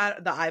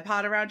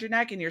iPad around your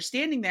neck, and you're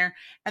standing there,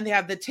 and they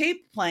have the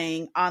tape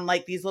playing on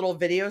like these little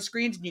video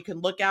screens, and you can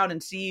look out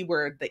and see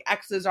where the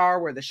X's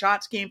are, where the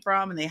shots came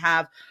from, and they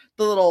have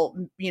the little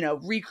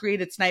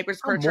recreated snipers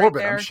perch right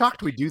there. I'm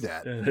shocked we do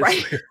that.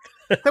 Right?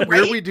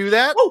 Weird we do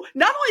that. Oh,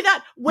 not only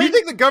that, you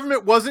think the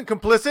government wasn't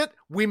complicit?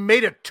 We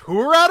made a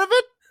tour out of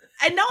it.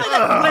 And not only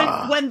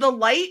that, when the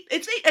light,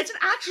 it's an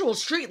actual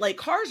street, like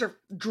cars are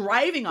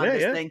driving on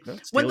this thing.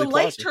 When the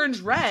light turns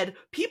red,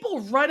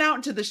 people run out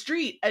into the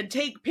street and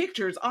take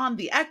pictures on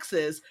the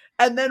X's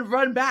and then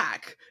run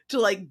back to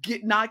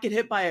not get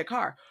hit by a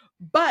car.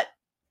 But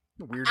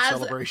weird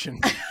celebration.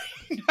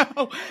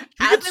 No,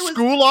 you get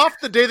school off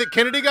the day that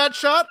Kennedy got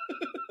shot?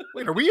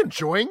 Wait, are we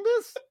enjoying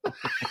this?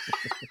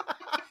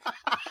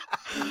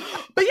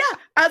 But yeah,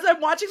 as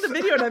I'm watching the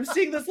video and I'm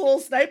seeing this little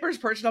sniper's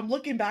perch and I'm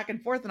looking back and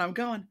forth and I'm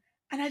going,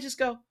 and I just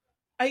go,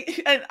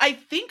 I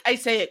think I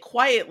say it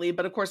quietly,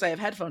 but of course I have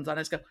headphones on.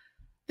 I just go,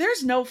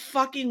 there's no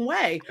fucking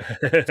way.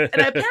 And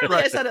apparently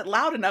I said it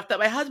loud enough that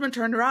my husband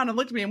turned around and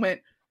looked at me and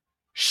went,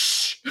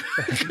 shh.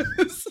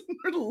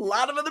 A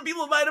lot of other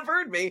people might have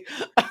heard me.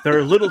 There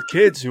are little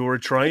kids who are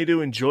trying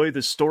to enjoy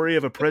the story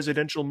of a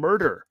presidential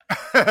murder.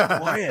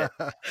 Quiet.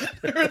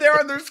 They were there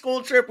on their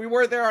school trip. We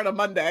weren't there on a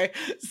Monday.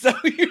 So,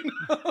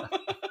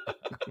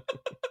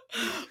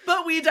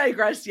 But we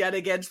digress yet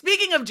again.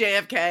 Speaking of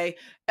JFK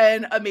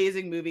and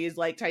amazing movies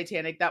like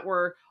Titanic that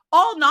were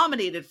all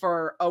nominated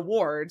for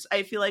awards,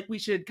 I feel like we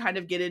should kind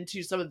of get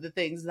into some of the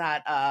things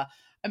that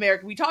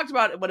America. We talked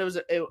about what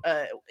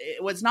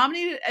it was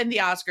nominated in the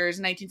Oscars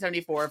in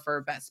 1974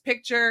 for Best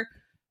Picture,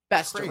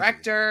 Best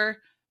Director,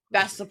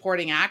 Best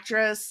Supporting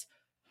Actress.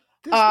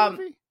 This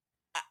movie?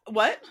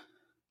 What?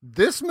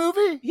 This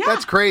movie? Yeah.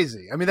 That's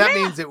crazy. I mean, that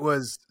means it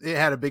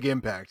had a big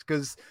impact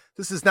because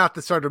this is not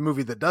the sort of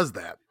movie that does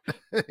that.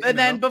 And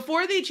then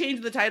before they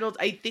changed the titles,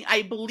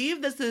 I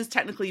believe this is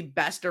technically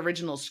Best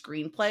Original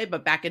Screenplay,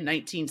 but back in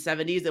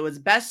 1970s, it was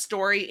Best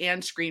Story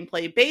and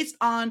Screenplay based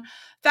on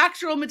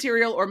factual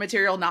material or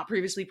material not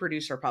previously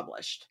produced or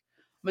published.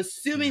 I'm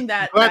assuming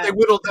that... Glad they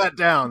whittled that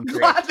down.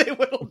 Glad they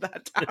whittled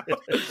that down.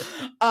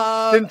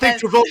 Didn't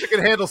think Travolta could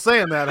handle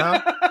saying that,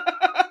 huh?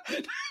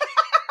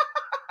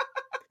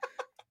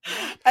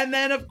 And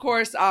then, of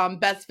course,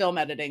 Best Film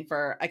Editing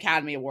for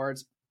Academy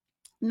Awards.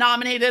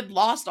 Nominated,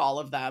 lost all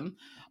of them.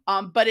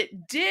 But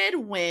it did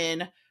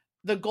win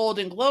the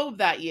Golden Globe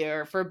that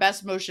year for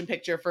Best Motion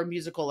Picture for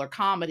Musical or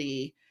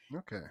Comedy.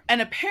 Okay.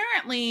 And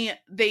apparently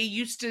they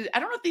used to, I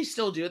don't know if they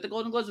still do at the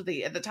Golden Globes, but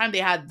at the time they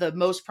had the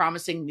Most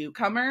Promising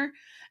Newcomer,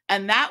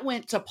 and that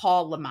went to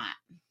Paul Le Mat.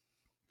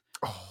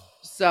 Oh,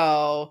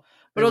 so,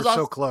 but it was was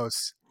also, so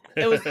close.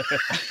 It was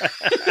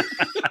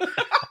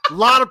a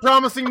lot of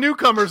promising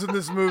newcomers in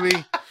this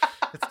movie.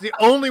 It's the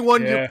only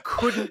one you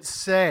couldn't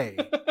say.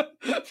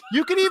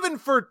 You could even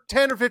for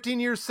 10 or 15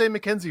 years say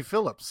Mackenzie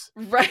Phillips.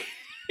 Right.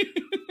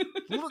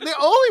 The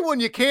only one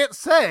you can't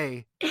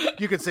say,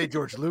 you can say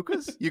George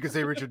Lucas. You can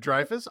say Richard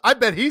Dreyfuss. I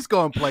bet he's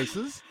going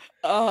places.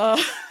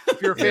 If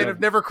you're a fan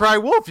of Never Cry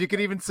Wolf, you could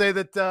even say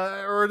that,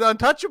 or the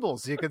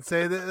Untouchables. You could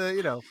say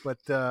that, but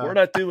we're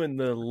not doing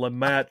the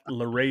Lamat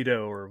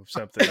Laredo or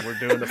something. We're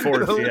doing the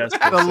Ford Fiesta.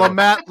 The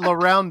Lamat La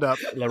Roundup.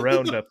 La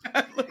Roundup.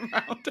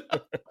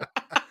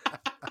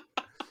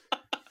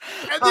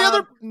 And the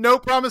other no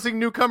promising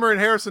newcomer in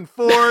Harrison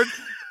Ford,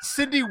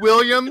 Cindy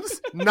Williams,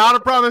 not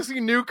a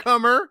promising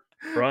newcomer.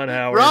 Ron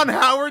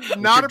Howard,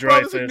 not a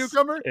promising Dreyfuss.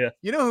 newcomer. Yeah.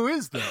 You know who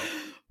is though?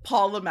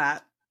 Paul Le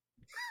Mat.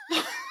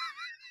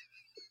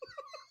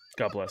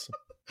 God bless him.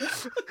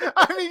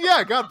 I mean,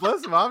 yeah, God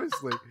bless him,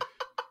 obviously.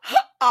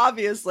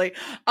 Obviously.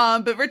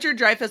 But Richard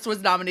Dreyfuss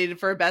was nominated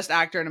for Best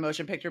Actor in a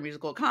Motion Picture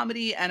Musical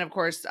Comedy. And of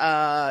course,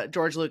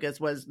 George Lucas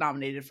was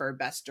nominated for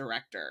Best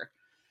Director.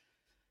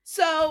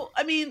 So,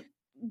 I mean,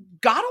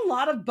 got a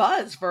lot of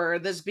buzz for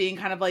this being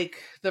kind of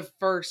like the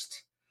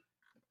first.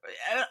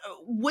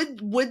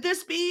 Would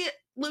this be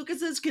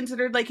Lucas's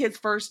considered like his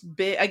first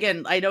big?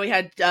 Again, I know he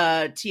had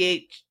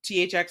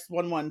THX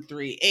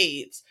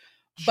 1138,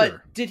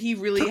 but did he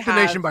really Took have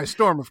the nation by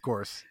storm? Of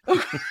course.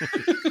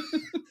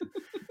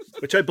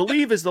 Which I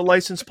believe is the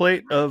license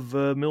plate of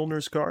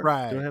Milner's car.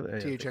 Right.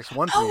 THX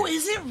 138. Oh,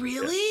 is it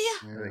really?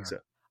 Yeah, I think so.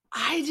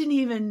 I didn't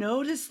even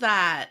notice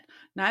that.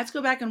 Now let's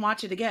go back and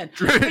watch it again.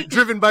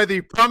 Driven by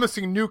the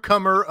promising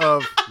newcomer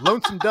of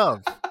Lonesome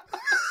Dove.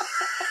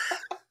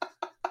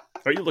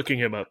 Are you looking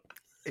him up?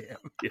 Yeah.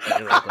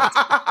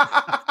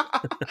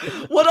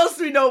 What else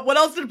do we know? What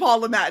else did Paul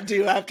Le Mat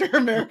do after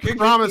American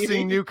Promising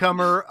Graffiti?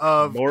 newcomer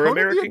of More Conan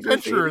American the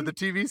Adventurer,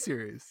 Graffiti? the TV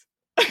series.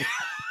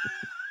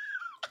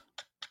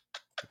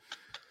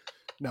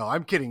 No,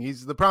 I'm kidding.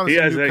 He's the promising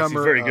newcomer. He's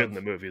very good in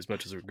the movie, as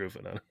much as we're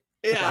goofing on it.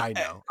 Yeah,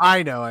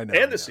 I know.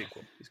 And the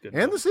sequel. He's good.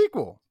 And the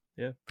sequel.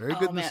 Yeah. Very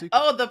good in the sequel.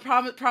 Oh, the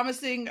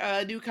promising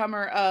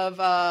newcomer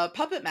of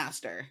Puppet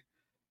Master.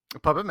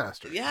 Puppet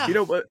Master. Yeah. You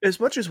know, as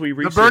much as we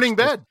researched The Burning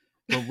Bed.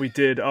 when we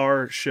did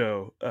our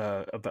show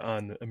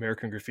on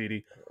American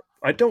Graffiti,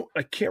 I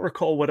can't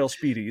recall what else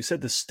beat it. You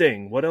said The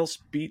Sting. What else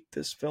beat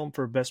this film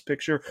for Best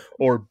Picture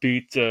or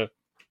beat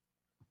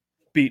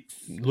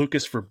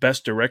Lucas for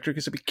Best Director?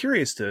 Because I'd be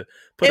curious to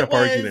put up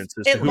arguments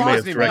as to who may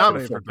have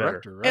directed the film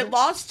better. Right? It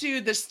lost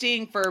to The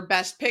Sting for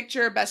Best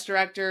Picture, Best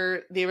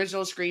Director, the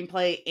original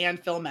screenplay, and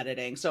film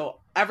editing. So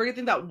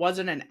everything that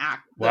wasn't an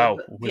act.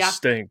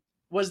 Sting.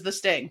 Was The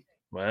Sting.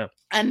 Wow.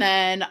 And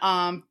then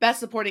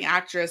Best Supporting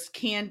Actress,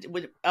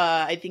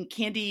 I think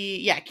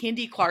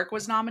Candy Clark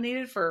was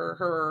nominated for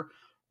her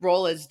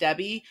role as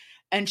Debbie,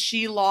 and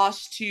she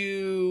lost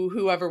to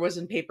whoever was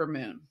in Paper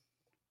Moon.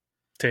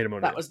 Tatum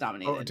O'Neal. That was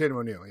nominated. Oh, Tatum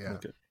O'Neal, yeah.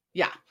 Okay.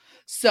 Yeah.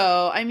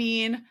 So, I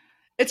mean,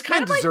 it's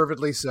kind of like...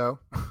 Deservedly so.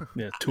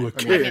 Yeah, to a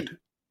kid.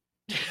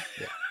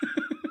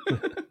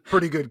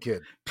 Pretty good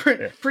kid.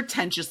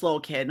 Pretentious little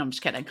kid. No, I'm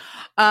just kidding.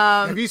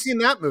 Have you seen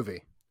that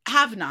movie?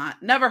 Have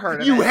not. Never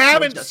heard of it. You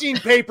haven't seen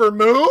Paper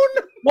Moon?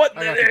 What?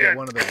 I have to get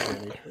one of those,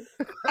 baby.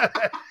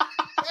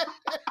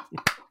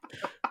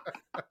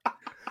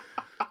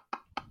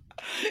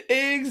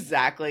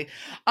 Exactly.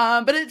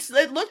 But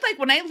it looked like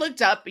when I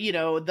looked up, the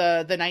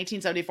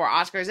 1974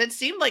 Oscars, it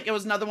seemed like it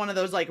was another one of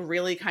those like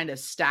really kind of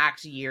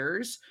stacked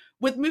years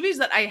with movies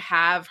that I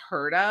have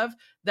heard of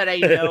that I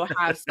know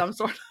have some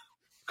sort of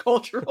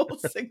cultural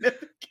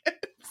significance.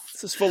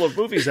 This is full of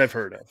movies I've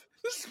heard of.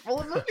 It's full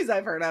of movies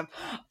I've heard of.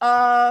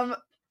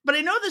 But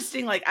I know The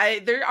Sting,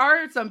 there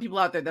are some people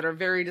out there that are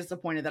very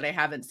disappointed that I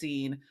haven't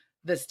seen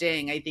The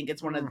Sting. I think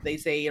it's one of, they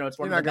say, it's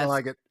one You're of the not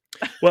going to best. like it.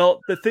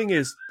 Well, the thing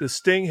is, The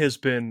Sting has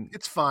been...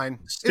 It's fine.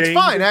 Sting, it's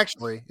fine,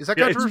 actually. Is that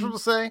controversial to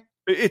say?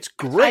 It's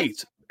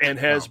great and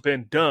has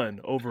been done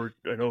over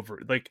and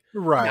over. Like,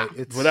 right.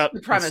 Yeah. It's without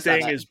the premise The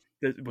Sting of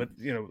it.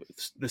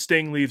 is, The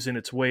Sting leaves in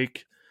its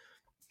wake,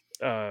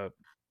 The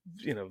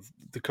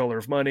Color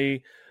of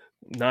Money,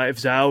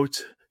 Knives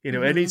Out,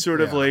 any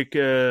sort of like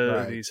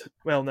Right. these,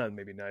 well, not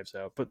maybe Knives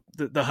Out, but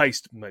the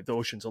heist, like the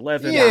Ocean's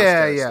 11.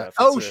 Yeah. Stuff.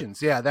 Oceans.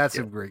 That's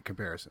a great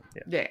comparison.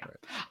 Yeah.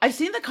 I've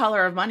seen The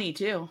Color of Money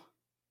too.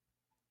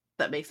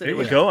 That makes it. There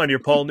you go on your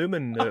Paul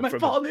Newman.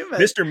 Paul Newman.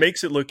 Mr.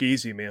 Makes It Look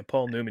Easy, man.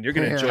 Paul Newman. You're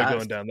going to enjoy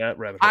going down that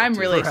rabbit hole. I'm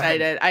really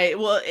excited.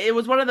 It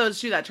was one of those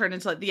too that turned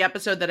into like the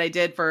episode that I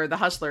did for The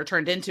Hustler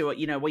turned into it.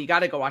 Well, you got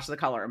to go watch The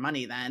Color of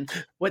Money then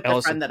with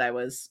the friend that I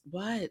was.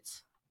 What?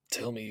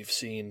 Tell me you've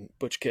seen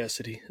Butch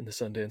Cassidy and the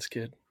Sundance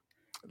Kid.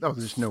 Oh,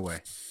 there's no way.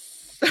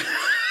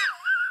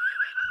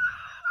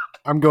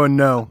 I'm going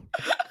no.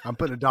 I'm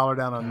putting $1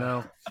 down on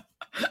no.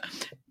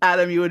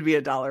 Adam, you would be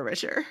 $1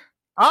 richer.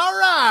 All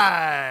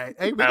right.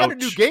 Hey, we got a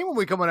new game when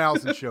we come on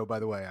Allison's show, by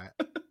the way.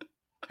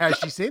 Has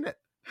she seen it?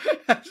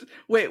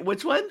 Wait,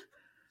 which one?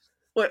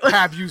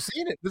 Have you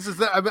seen it? This is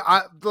That's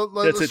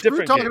a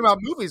different talking game. about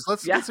movies.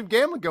 Let's get some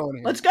gambling going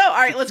here. Let's go. All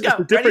right, let's go.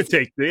 It's a different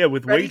take,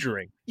 with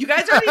wagering. You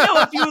guys already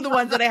know a few of the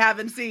ones that I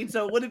haven't seen,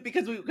 so it wouldn't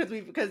because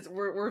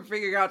we're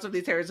figuring out some of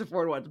these Harrison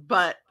Ford ones.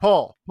 But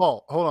Paul,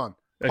 hold on.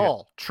 Okay.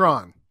 Paul,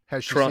 Tron.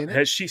 Has she seen it?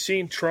 Has she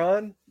seen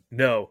Tron?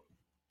 No.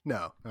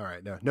 No. All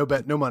right. No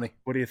bet. No money.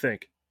 What do you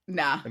think?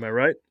 Nah. Am I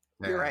right?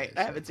 You're right.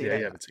 I haven't seen it.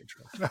 You haven't seen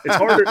Tron. It's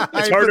harder.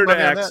 It's harder to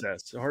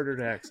access. It's harder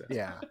to access.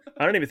 Yeah.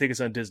 I don't even think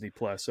it's on Disney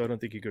Plus, so I don't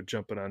think you could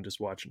jump it on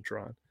just watching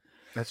Tron.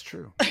 That's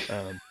true.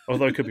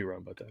 Although I could be wrong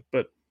about that,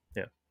 but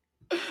yeah.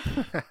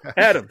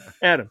 Adam.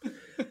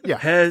 Yeah.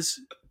 Has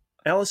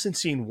Allison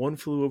seen One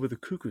Flew Over the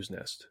Cuckoo's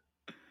Nest?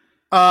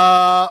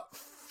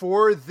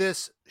 For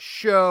this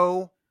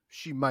show,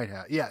 she might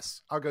have.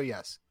 Yes, I'll go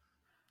yes.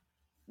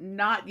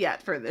 Not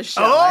yet for this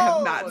show. I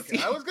have not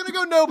seen. I was gonna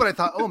go no, but I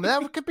thought,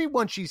 that could be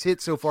one she's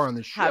hit so far on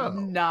the show. Have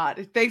not.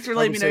 Thanks for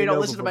letting me know you don't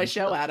listen to my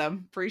show,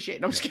 Adam. Appreciate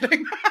it. No, I'm just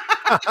kidding.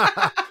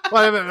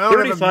 Well, I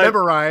don't have them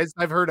memorized.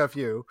 I've heard a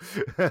few.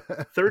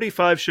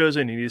 35 shows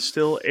in, and you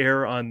still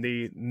err on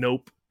the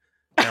nope.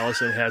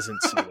 Allison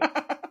hasn't seen it.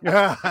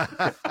 Yeah,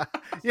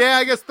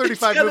 I guess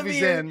 35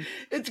 movies in.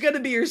 It's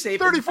gonna be your safe.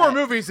 34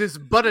 movies is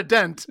but a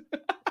dent.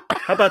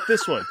 How about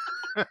this one?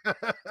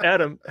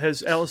 Adam,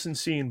 has Allison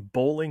seen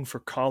Bowling for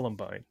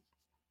Columbine?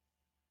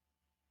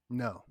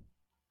 No.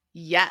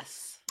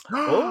 Yes.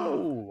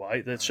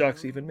 That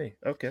shocks even me.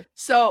 Okay.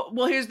 So,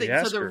 well, here's the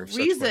thing. So the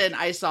reason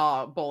I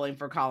saw Bowling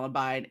for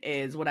Columbine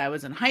is when I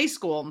was in high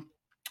school,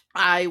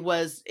 I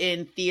was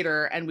in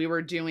theater and we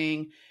were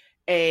doing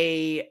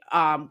every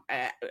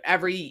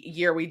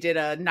year we did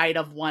a night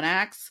of one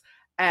acts.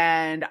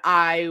 And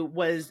I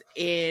was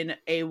in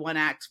a one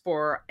act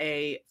for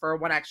a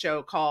one act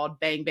show called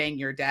Bang Bang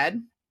You're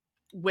Dead,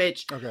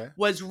 which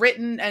was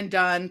written and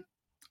done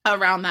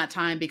around that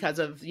time because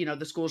of,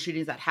 the school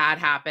shootings that had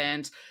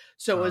happened.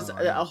 So it was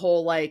a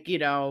whole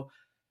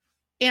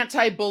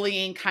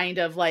anti-bullying kind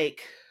of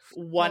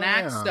one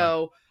act.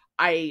 So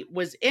I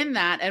was in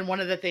that. And one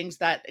of the things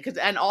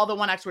and all the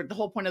one acts were, the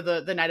whole point of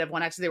the night of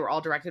one acts, they were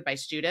all directed by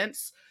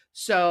students.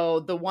 So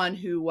the one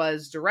who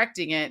was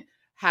directing it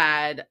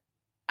had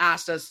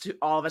asked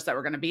all of us that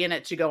were going to be in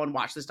it to go and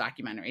watch this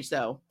documentary.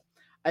 So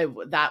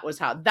that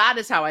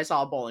is how I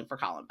saw Bowling for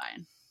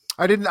Columbine.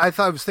 I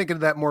thought I was thinking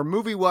of that more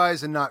movie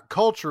wise and not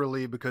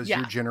culturally because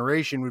your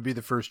generation would be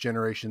the first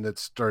generation that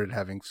started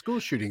having school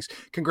shootings.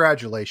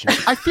 Congratulations.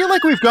 I feel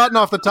like we've gotten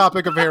off the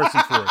topic of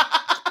Harrison Ford.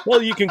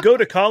 Well, you can go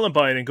to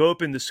Columbine and go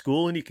up in the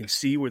school and you can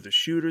see where the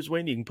shooters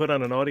went. You can put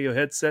on an audio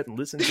headset and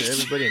listen to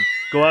everybody and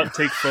go out and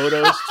take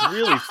photos. It's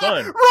really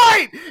fun.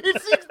 Right.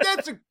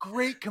 That's a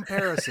great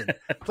comparison.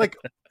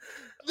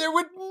 They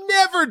would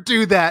never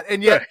do that.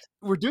 And yet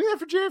we're doing that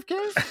for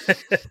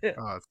JFK?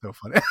 Oh, it's so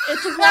funny.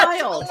 It's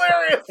wild.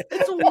 Hilarious.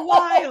 It's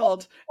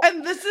wild.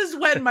 And this is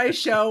when my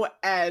show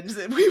ends.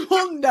 We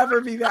will never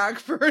be back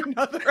for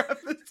another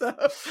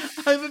episode.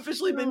 I've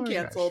officially been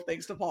canceled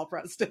thanks to Paul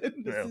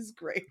Preston. This is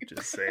great.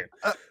 Just saying.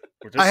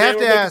 I have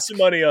to ask some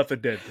money off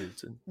of dead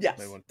dudes and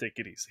I want to take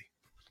it easy.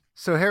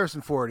 So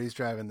Harrison Ford, he's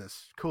driving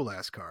this cool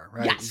ass car,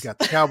 right? Yes. He's got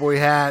the cowboy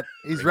hat.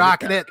 He's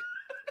rocking it.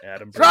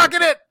 Adam, he's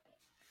rocking it.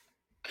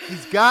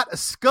 He's got a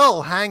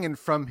skull hanging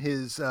from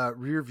his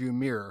rearview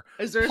mirror.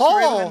 Is there a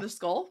ceramic in the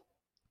skull?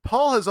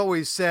 Paul has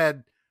always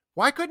said,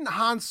 why couldn't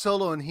Han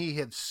Solo and he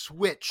have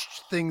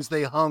switched things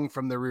they hung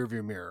from the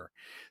rearview mirror?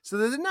 So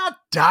there's not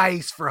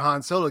dice for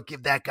Han Solo.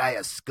 Give that guy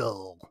a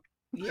skull.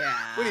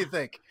 Yeah. What do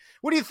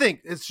you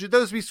think? Should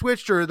those be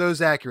switched or are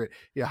those accurate?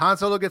 Yeah, Han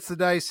Solo gets the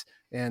dice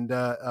and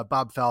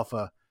Bob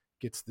Falfa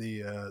gets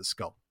the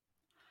skull.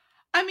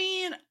 I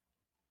mean,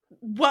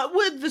 what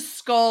would the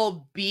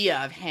skull be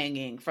of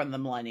hanging from the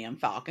Millennium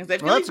Falcons? I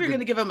feel like if you're going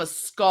to give him a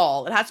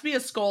skull, it has to be a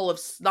skull of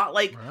not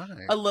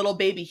a little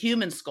baby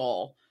human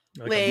skull.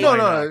 No,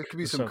 it could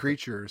be some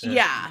creatures.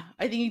 Yeah,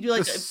 I think you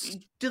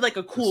do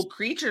a cool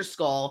creature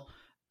skull.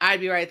 I'd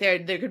be right there.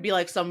 There could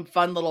be some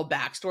fun little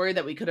backstory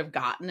that we could have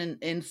gotten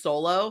in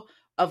Solo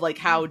of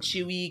how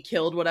Chewie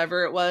killed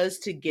whatever it was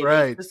to give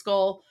it the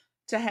skull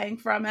to hang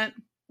from it.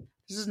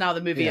 This is now the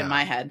movie in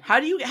my head.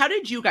 How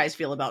did you guys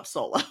feel about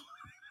Solo?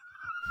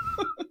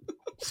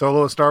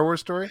 Solo, a Star Wars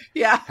story?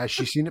 Yeah. Has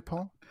she seen it,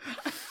 Paul?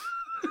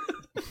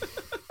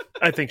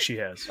 I think she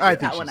has. I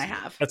think that one I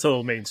have. That's a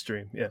little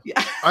mainstream. Yeah.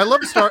 I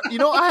love Star.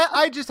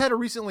 I just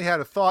recently had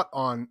a thought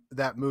on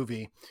that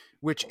movie,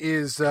 which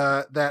is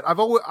that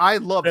I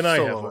love And I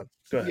have Solo. one.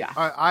 Go ahead. Yeah.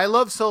 I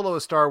love Solo,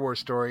 a Star Wars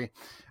story.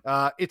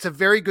 It's a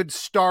very good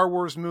Star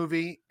Wars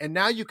movie, and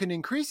now you can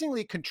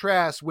increasingly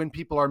contrast when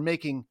people are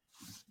making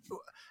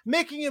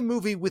a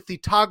movie with the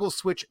toggle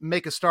switch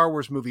make a Star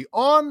Wars movie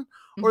on,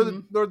 or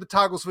the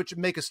toggle switch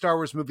make a Star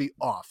Wars movie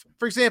off.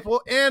 For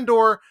example,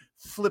 Andor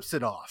flips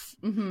it off.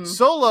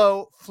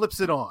 Solo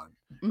flips it on.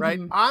 Right?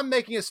 I'm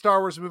making a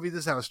Star Wars movie.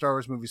 This is how a Star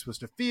Wars movie is supposed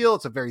to feel.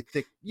 It's a very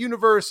thick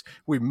universe.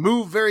 We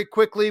move very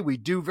quickly. We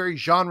do very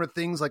genre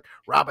things like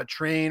rob a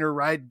train or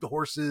ride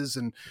horses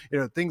and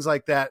things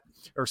like that,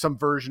 or some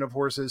version of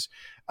horses.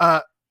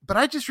 But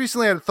I just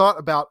recently had a thought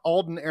about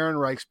Alden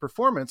Ehrenreich's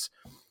performance,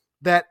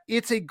 that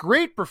it's a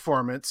great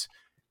performance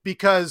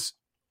because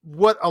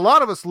what a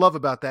lot of us love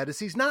about that is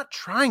he's not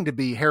trying to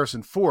be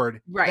Harrison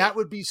Ford. Right. That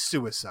would be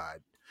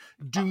suicide.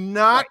 Do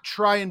not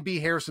try and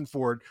be Harrison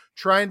Ford.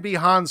 Try and be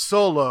Han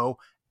Solo,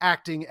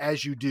 acting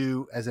as you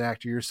do as an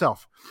actor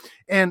yourself.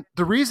 And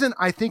the reason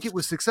I think it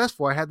was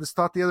successful, I had this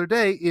thought the other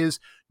day, is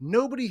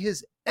nobody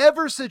has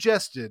ever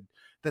suggested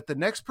that the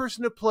next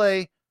person to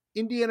play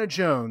Indiana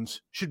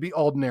Jones should be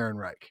Alden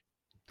Ehrenreich.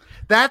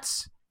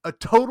 That's a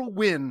total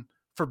win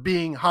for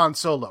being Han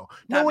Solo.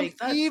 No one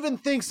even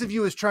thinks of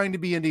you as trying to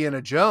be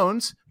Indiana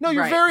Jones. No,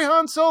 you're very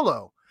Han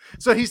Solo.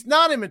 So he's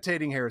not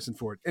imitating Harrison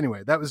Ford.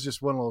 Anyway, that was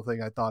just one little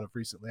thing I thought of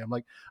recently. I'm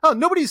like, oh,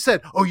 nobody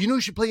said, oh,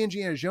 who should play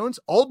Indiana Jones?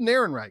 Alden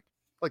Ehrenreich.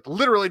 Like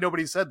literally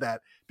nobody said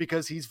that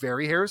because he's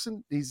very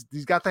Harrison. He's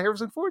got the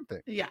Harrison Ford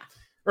thing. Yeah.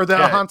 Or the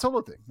Han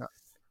Solo thing. No.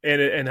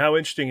 And how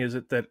interesting is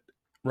it that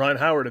Ron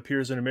Howard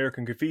appears in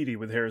American Graffiti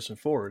with Harrison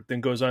Ford,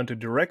 then goes on to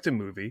direct a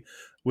movie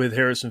with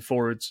Harrison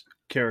Ford's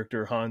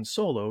character Han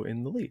Solo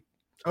in the lead.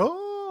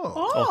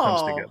 All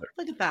comes together.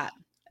 Look at that.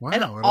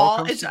 Wow,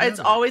 and it's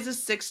always a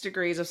 6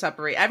 degrees of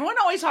separation. Everyone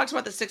always talks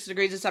about the 6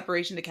 degrees of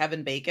separation to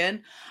Kevin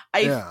Bacon.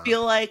 I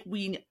feel like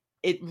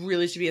it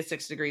really should be a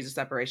 6 degrees of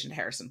separation to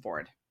Harrison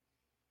Ford.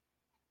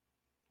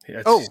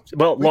 Yeah,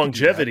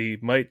 longevity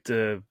might.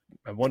 I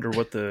wonder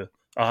what the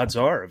odds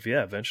are of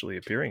eventually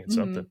appearing in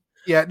something.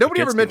 Yeah,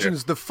 nobody ever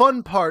mentions the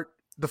fun part.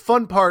 The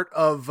fun part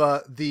of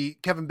the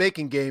Kevin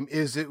Bacon game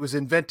is it was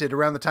invented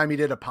around the time he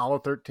did Apollo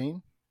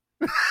 13.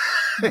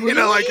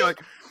 Really?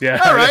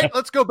 All right,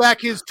 let's go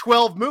back his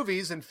 12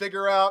 movies and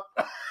figure out.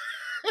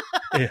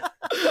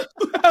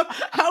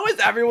 How is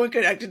everyone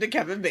connected to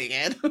Kevin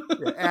Bacon?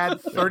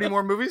 Add 30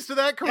 more movies to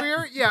that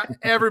career? Yeah,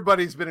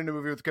 everybody's been in a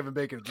movie with Kevin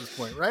Bacon at this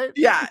point, right?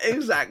 Yeah,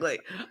 exactly.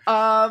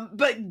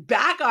 But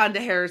back on to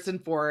Harrison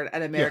Ford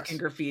and American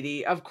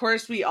Graffiti. Of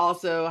course, we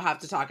also have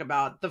to talk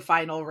about the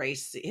final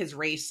race, his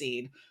race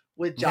scene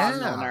with John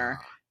Milner.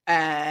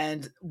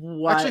 And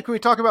what? Actually, can we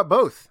talk about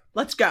both?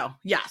 Let's go.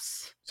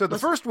 Yes. So the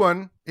first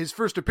one, his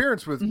first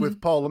appearance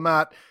with Paul Le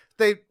Mat,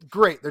 they're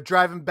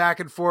driving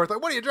back and forth.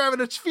 Like, what are you driving,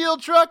 a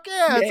field truck?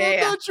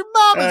 That's your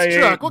mama's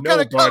truck. What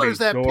kind of color is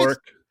that?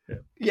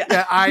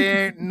 Yeah, I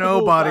ain't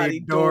nobody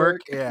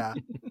dork. Yeah.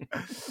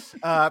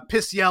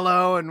 Piss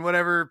yellow and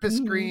whatever, piss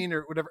green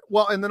or whatever.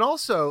 Well, and then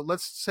also,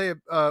 let's say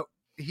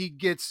he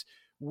gets,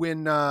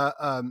 when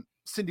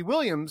Cindy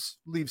Williams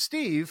leaves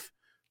Steve,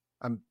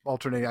 I'm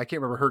alternating, I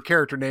can't remember her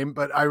character name,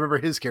 but I remember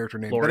his character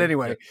name. Lori. But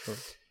anyway,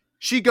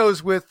 she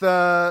goes with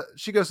Bob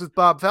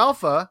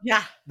Falfa,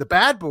 the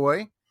bad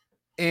boy,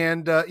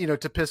 and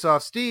to piss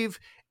off Steve,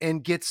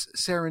 and gets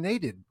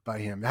serenaded by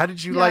him. How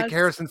did you like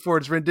Harrison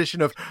Ford's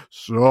rendition of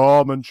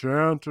 "Some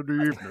Enchanted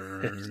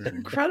Evening"?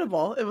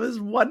 Incredible! It was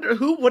wonderful.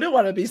 Who wouldn't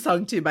want to be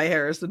sung to by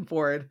Harrison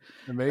Ford?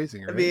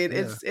 Amazing. Right? I mean,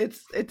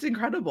 it's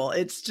incredible.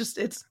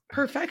 It's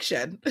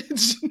perfection.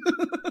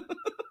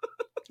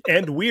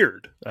 And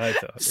weird, I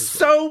thought.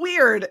 So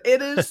weird.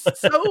 It is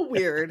so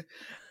weird.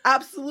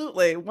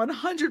 Absolutely.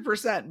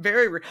 100%.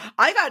 Very weird.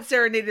 I got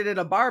serenaded in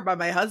a bar by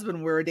my husband.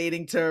 We were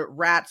dating to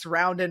Rats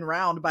Round and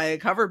Round by a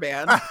cover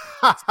band.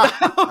 That's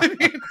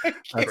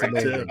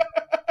amazing.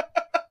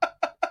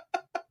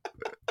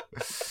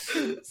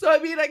 So, I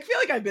mean, I feel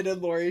like I've been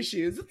in Lori's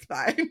shoes. It's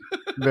fine.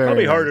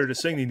 Probably harder to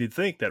sing than you'd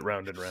think, that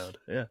Round and Round.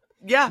 Yeah.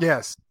 Yeah.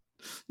 Yes.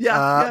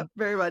 Yeah,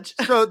 very much.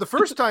 So the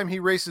first time he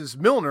races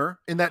Milner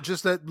in that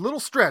little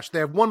stretch, they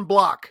have one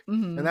block,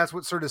 and that's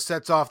what sort of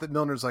sets off that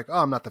Milner's like,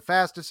 oh, I'm not the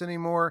fastest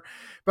anymore.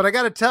 But I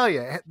got to tell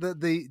you,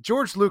 the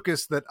George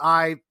Lucas that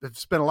I have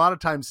spent a lot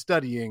of time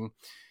studying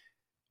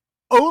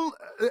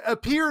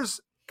appears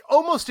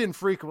almost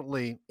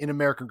infrequently in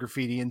American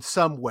Graffiti in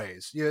some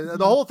ways. The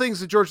whole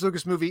thing's a George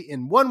Lucas movie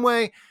in one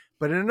way,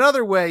 but in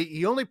another way,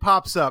 he only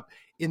pops up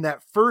in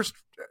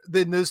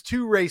those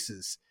two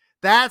races.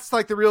 That's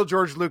like the real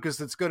George Lucas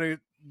that's going to,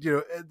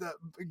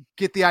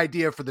 get the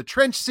idea for the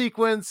trench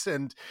sequence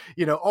and,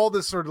 all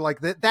this sort of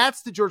like that.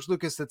 That's the George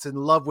Lucas that's in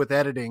love with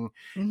editing.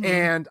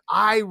 And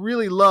I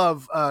really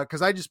love,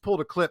 because I just pulled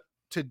a clip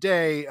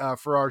today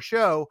for our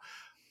show,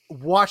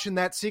 watching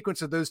that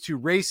sequence of those two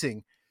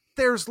racing.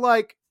 There's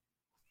like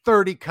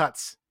 30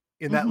 cuts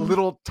in that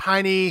little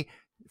tiny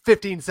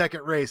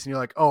 15-second race, and you're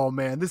like, oh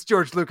man, this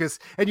George Lucas,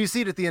 and you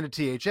see it at the end of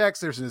THX.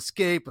 There's an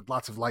escape with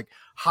lots of like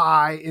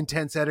high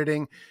intense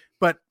editing,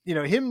 but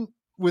him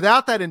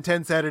without that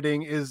intense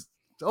editing is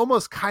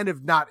almost kind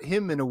of not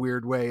him in a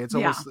weird way. It's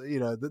almost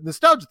the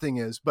nostalgia thing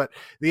is, but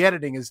the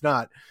editing is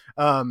not.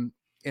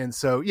 And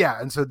so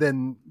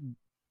then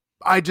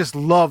I just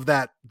love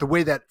that the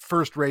way that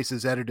first race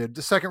is edited.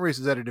 The second race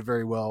is edited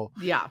very well,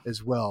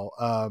 as well.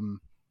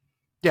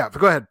 But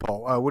go ahead,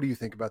 Paul. What do you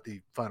think about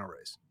the final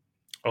race?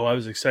 Oh, I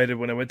was excited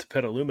when I went to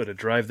Petaluma to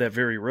drive that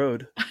very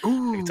road.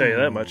 Ooh. I can tell you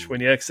that much.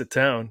 When you exit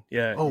town,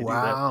 Oh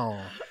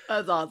wow,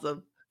 that's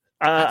awesome.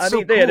 I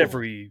mean, they had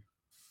every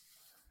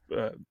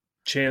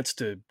chance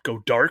to go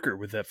darker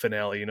with that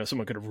finale.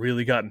 Someone could have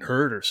really gotten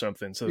hurt or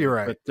something. So you're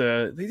right,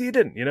 but they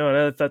didn't. And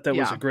I thought that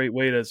was a great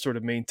way to sort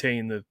of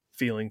maintain the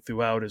feeling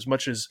throughout. As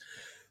much as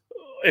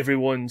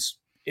everyone's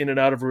in and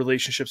out of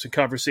relationships and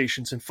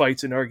conversations and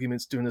fights and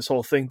arguments doing this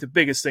whole thing, the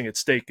biggest thing at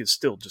stake is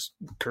still just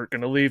Kurt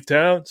gonna leave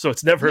town. So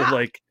it's never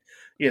like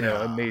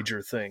a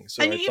major thing.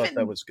 So I thought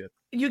that was good.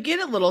 You get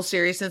a little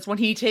seriousness when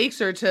he takes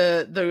her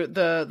to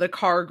the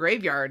car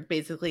graveyard,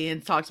 basically,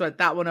 and talks about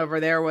that one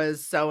over there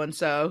was so and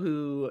so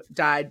who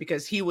died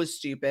because he was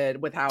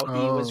stupid with how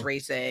he was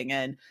racing,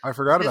 and I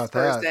forgot about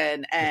that.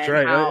 And that's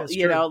right. how That's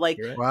there's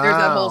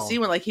that whole scene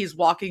where like he's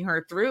walking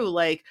her through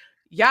like,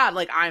 yeah,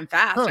 like I'm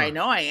fast, I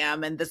know I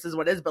am, and this is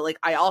what it is, but like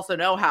I also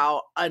know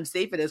how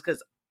unsafe it is,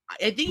 because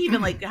I think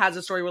even like has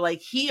a story where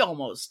like he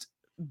almost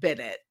bit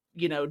it,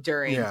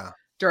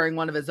 during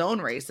one of his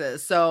own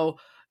races. So,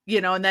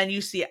 and then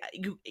you see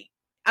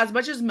as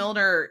much as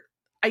Milner,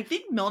 I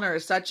think Milner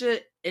is such an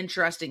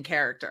interesting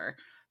character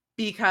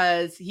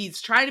because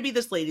he's trying to be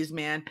this ladies'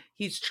 man.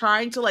 He's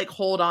trying to like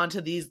hold on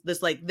to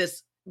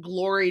this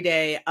glory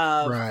day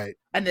of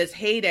and this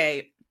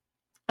heyday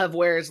of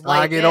where his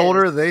life I get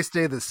older, they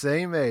stay the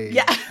same age.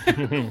 Yeah.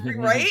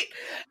 Right.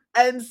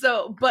 And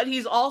so, but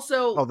he's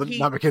also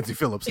not Mackenzie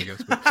Phillips, I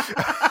guess,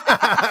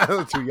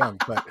 but too young,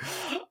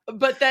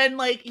 but then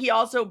like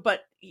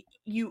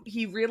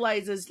he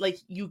realizes like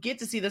you get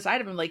to see the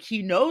side of him, like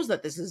he knows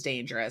that this is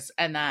dangerous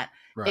and that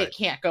it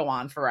can't go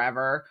on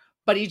forever,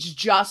 but he's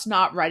just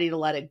not ready to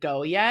let it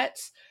go yet.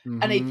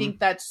 And I think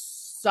that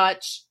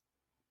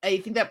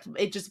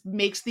it just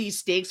makes these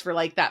stakes for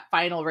like that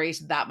final race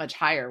that much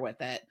higher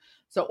with it.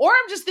 So, or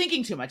I'm just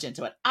thinking too much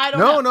into it. I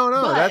don't know. No.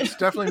 But that's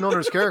definitely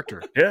Milner's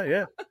character.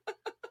 Yeah.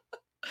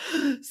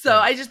 So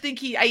I just think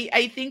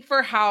I think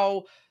for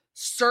how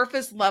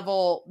surface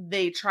level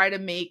they try to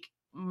make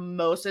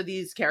most of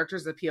these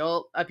characters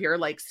appear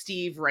like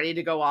Steve ready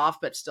to go off,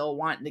 but still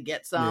wanting to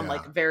get some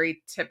like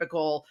very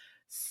typical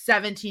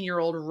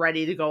 17-year-old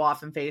ready to go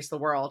off and face the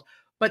world.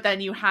 But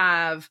then you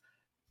have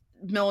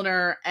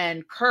Milner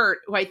and Kurt,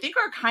 who I think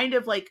are kind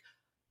of like,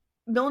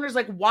 Milner's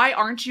like, why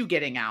aren't you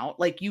getting out?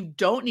 Like, you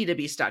don't need to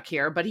be stuck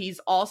here. But he's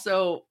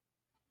also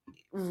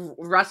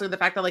wrestling the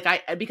fact that like,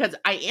 because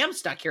I am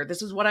stuck here.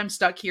 This is what I'm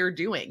stuck here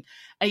doing.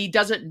 And he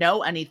doesn't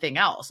know anything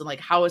else. And like,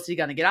 how is he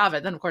going to get out of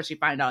it? Then of course you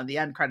find out in the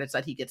end credits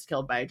that he gets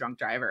killed by a drunk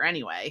driver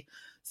anyway.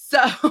 So,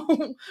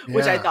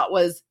 which I thought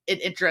was an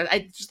interest. I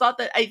just thought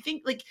that, I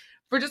think like,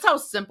 for just how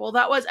simple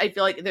that was, I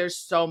feel like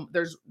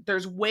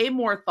there's way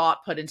more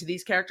thought put into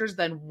these characters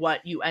than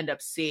what you end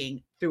up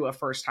seeing through a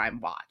first time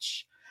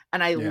watch.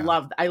 And I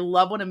love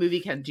when a movie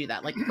can do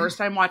that. Like first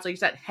time watch, like you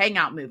said,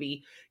 hangout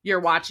movie, you're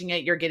watching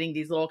it, you're getting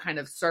these little kind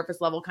of surface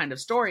level kind of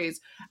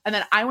stories. And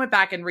then I went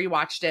back and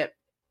rewatched it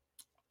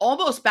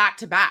almost back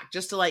to back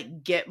just to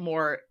like get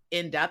more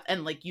in depth.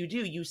 And like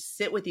you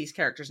sit with these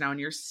characters now and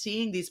you're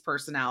seeing these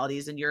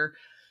personalities and you're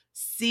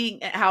seeing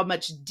how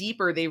much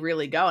deeper they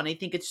really go. And I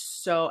think it's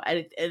so,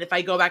 and if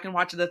I go back and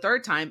watch it a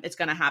third time, it's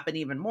going to happen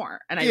even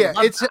more. And I love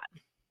that.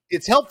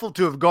 It's helpful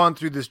to have gone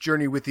through this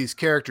journey with these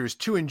characters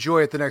to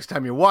enjoy it the next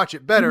time you watch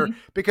it better,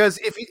 because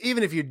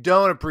even if you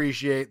don't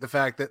appreciate the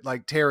fact that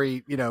like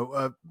Terry,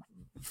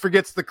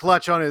 forgets the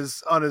clutch on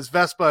his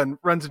Vespa and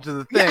runs into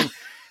the thing,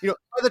 by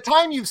the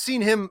time you've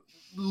seen him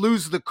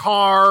lose the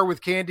car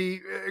with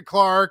Candy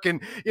Clark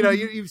and,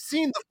 you've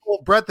seen the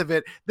full breadth of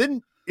it,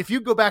 then if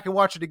you go back and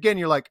watch it again,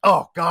 you're like,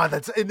 oh God,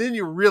 and then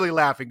you're really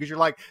laughing because you're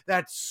like,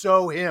 that's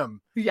so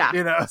him.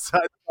 Yeah. So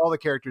all the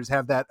characters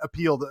have that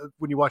appeal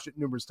when you watch it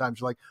numerous times.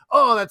 You're like,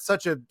 oh, that's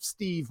such a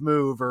Steve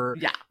move, or,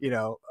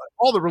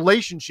 all the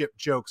relationship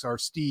jokes are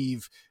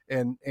Steve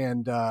and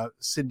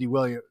Cindy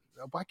Williams.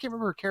 I can't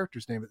remember her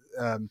character's name.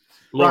 Ron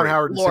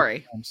Howard.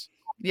 Lori.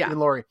 And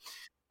Lori.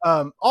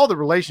 All the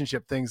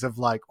relationship things of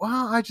like,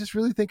 well, I just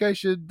really think I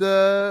should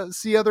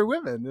see other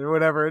women or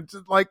whatever. It's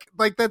like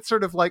that's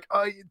sort of like,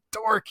 oh, you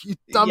dork, you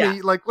dummy.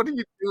 Yeah. Like, what are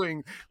you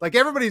doing? Like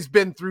everybody's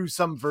been through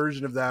some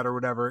version of that or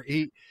whatever.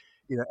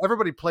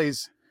 Everybody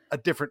plays a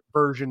different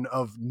version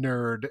of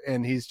nerd,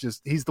 and he's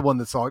the one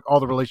that's all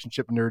the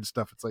relationship nerd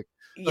stuff. It's like,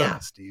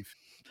 Steve.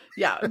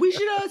 Yeah, we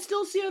should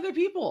still see other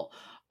people.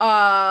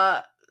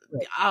 And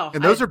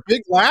those are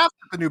big laughs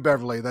at the New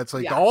Beverly. That's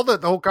like all the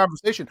whole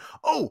conversation.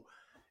 Oh,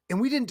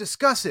 and we didn't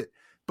discuss it,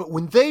 but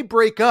when they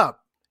break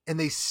up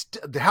and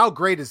how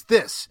great is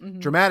this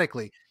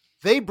dramatically?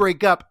 they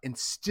break up and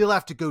still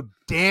have to go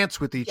dance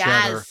with each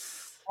other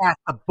at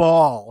the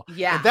ball.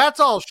 Yeah. And that's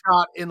all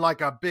shot in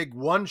like a big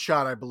one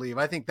shot, I believe.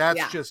 I think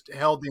that's just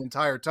held the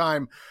entire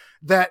time.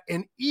 That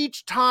in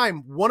each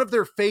time one of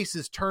their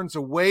faces turns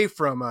away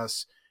from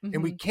us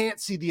and we can't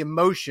see the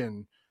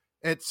emotion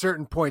at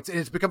certain points. And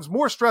it becomes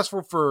more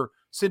stressful for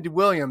Cindy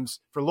Williams,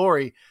 for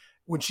Laurie.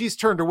 When she's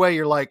turned away,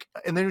 you're like,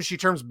 and then when she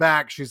turns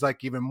back, she's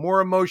like even more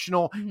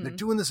emotional. They're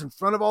doing this in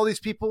front of all these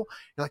people.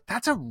 You're like,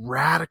 that's a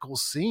radical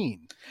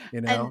scene,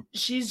 you know? And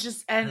she's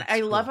just, and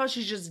I love how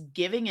she's just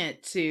giving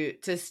it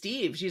to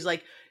Steve. She's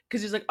like,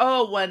 because he's like,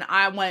 oh, when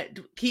I went,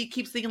 he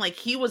keeps thinking like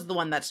he was the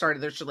one that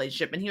started this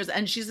relationship.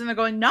 And she's in there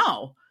going,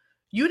 no,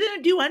 you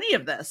didn't do any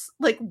of this.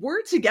 Like,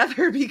 we're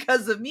together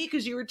because of me,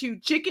 because you were too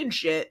chicken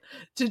shit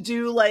to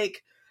do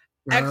like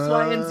X,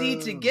 Y, and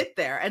Z to get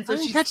there. And so I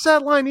didn't catch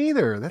that line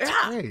either. That's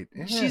great.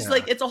 Yeah. She's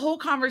like, it's a whole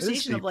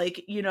conversation of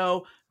like, you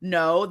know,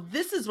 no,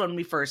 this is when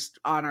we first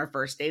on our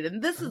first date,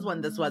 and this is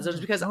when this was. It was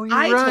because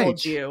I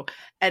told you,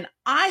 and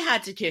I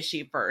had to kiss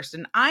you first,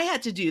 and I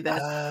had to do this.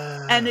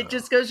 And it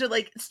just goes to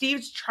like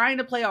Steve's trying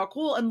to play all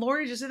cool, and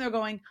Laurie's just in there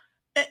going,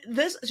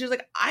 this. She's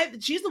like,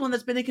 she's the one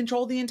that's been in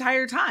control the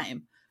entire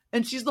time.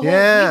 And she's the whole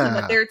reason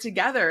that they're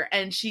together.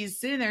 And she's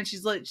sitting there and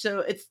she's like,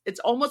 so it's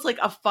almost like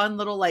a fun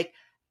little like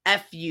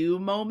FU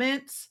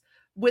moments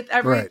with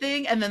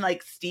everything. Right. And then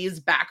like Steve's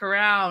back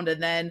around,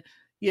 and then,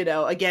 you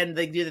know, again,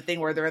 they do the thing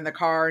where they're in the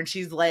car and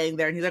she's laying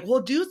there and he's like, well,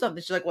 do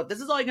something. She's like, well,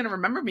 this is all you're going to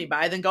remember me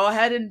by. Then go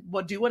ahead and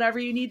do whatever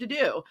you need to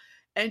do.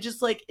 And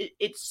just like,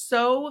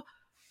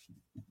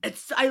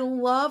 I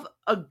love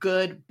a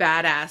good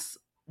badass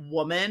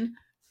woman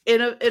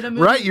in a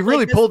movie. Right. You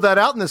really pulled that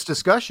out in this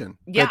discussion.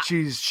 Yeah. That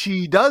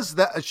she does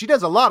that. She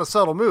does a lot of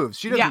subtle moves.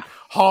 She doesn't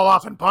haul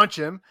off and punch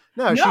him.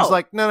 No, she's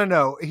like,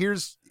 no.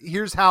 Here's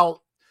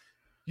how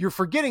you're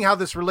forgetting how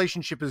this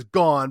relationship is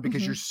gone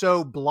because you're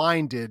so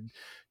blinded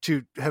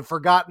to have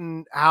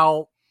forgotten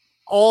how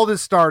all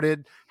this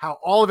started, how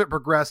all of it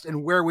progressed,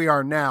 and where we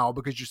are now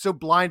because you're so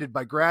blinded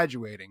by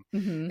graduating,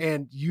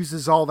 and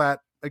uses all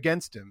that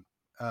against him.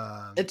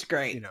 It's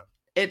great. You know,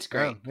 it's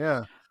great.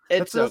 Yeah.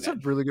 That's a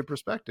really good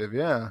perspective.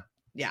 Yeah.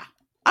 Yeah.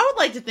 I would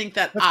like to think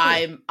that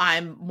I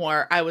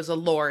was a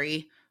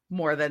Laurie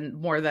more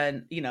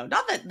than, you know,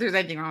 not that there's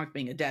anything wrong with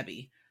being a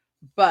Debbie,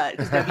 but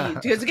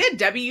because again,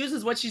 Debbie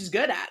uses what she's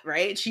good at,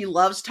 right? She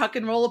loves tuck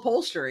and roll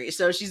upholstery.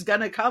 So she's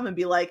going to come and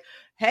be like,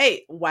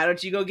 hey, why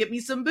don't you go get me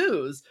some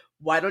booze?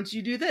 Why don't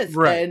you do this?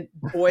 Right. And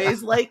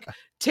boys like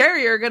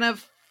Terry are going to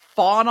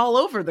fawn all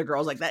over the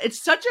girls like that.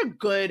 It's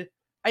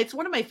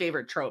one of my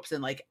favorite tropes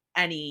in like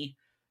any,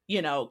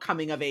 you know,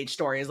 coming of age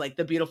story is like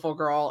the beautiful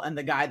girl and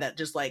the guy that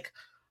just like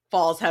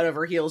falls head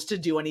over heels to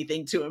do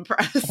anything to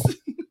impress.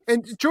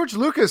 And George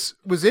Lucas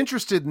was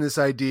interested in this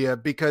idea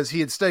because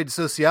he had studied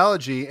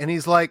sociology. And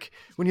he's like,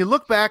 when you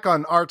look back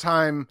on our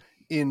time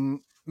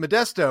in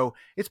Modesto,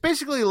 it's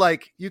basically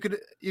like you could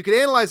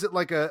analyze it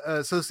like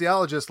a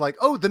sociologist, like,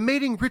 oh, the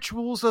mating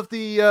rituals of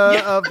the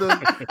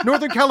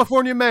Northern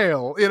California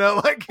male, you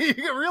know, like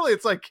really,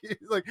 it's like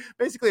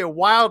basically a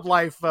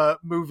wildlife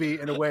movie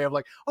in a way of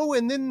like, oh,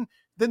 and then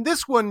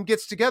this one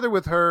gets together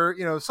with her,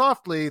 you know,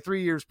 softly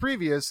 3 years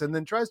previous, and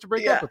then tries to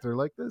break up with her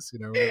like this, you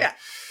know.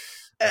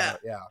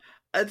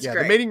 That's great.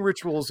 The mating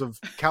rituals of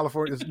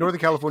Northern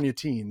California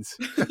teens.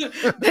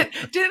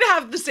 Didn't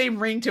have the same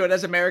ring to it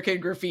as American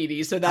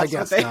Graffiti, so that's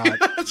what they not.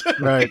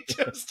 Right.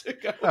 I'm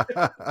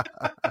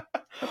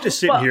just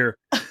sitting here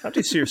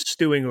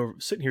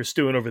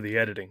stewing over the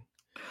editing.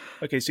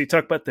 Okay, so you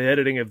talk about the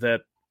editing of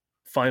that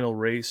final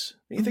race.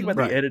 You think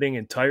about the editing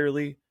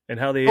entirely and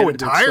how they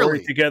edited the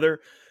story together.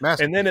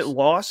 And then it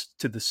lost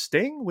to The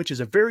Sting, which is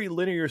a very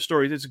linear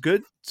story. It's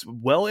good, it's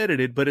well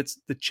edited, but it's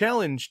the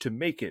challenge to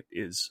make it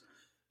is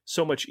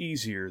so much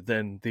easier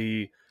than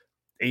the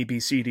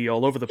ABCD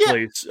all over the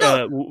place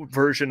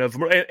version of,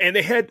 and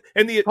they had,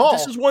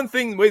 this is one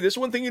thing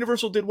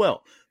Universal did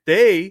well.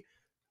 They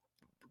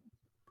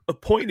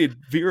appointed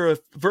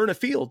Verna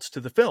Fields to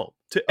the film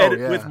to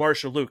edit with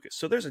Marsha Lucas.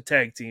 So there's a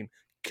tag team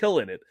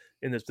killing it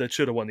in this that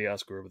should have won the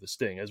Oscar over The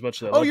Sting as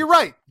much as you're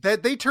right.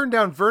 That they turned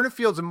down Verna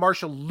Fields and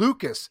Marsha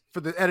Lucas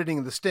for the editing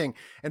of The Sting.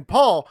 And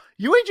Paul,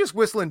 you ain't just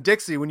whistling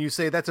Dixie when you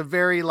say that's a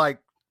very like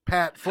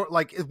pat for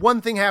like if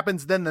one thing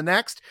happens then the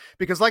next,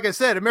 because like I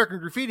said, American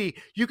Graffiti,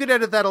 you could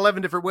edit that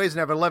 11 different ways and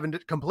have 11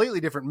 completely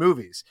different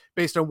movies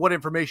based on what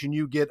information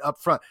you get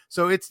up front.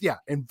 So it's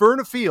and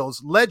Verna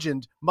Fields,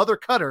 legend, Mother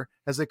Cutter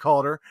as they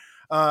called her,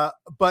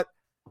 but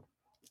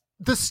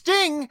The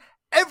Sting,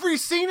 every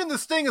scene in The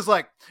Sting is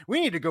like,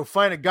 we need to go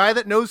find a guy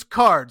that knows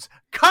cards.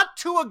 Cut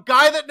to a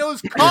guy that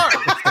knows cards.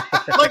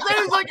 Like that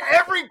is like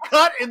every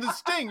cut in The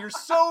Sting. You're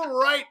so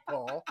right,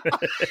 Paul.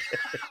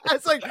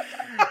 It's like,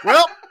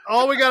 well,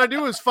 all we got to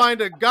do is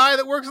find a guy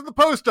that works at the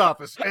post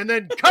office and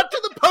then cut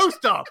to the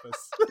post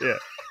office.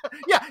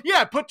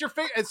 Yeah. Put your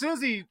finger, as soon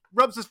as he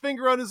rubs his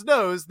finger on his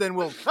nose, then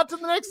we'll cut to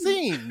the next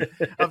scene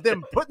of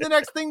them putting the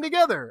next thing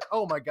together.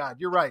 Oh my God,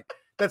 you're right.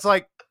 That's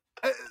like,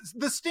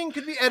 The Sting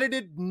could be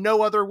edited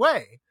no other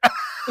way.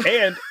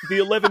 And the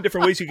 11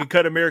 different ways you can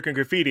cut American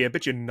Graffiti, I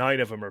bet you 9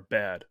 of them are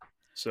bad.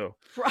 So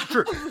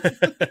True.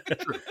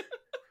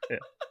 Yeah.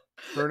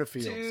 Verna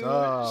Fields. Touche.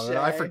 Oh,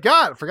 I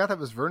forgot that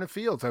was Verna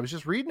Fields. I was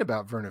just reading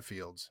about Verna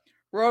Fields.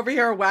 We're over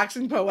here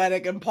waxing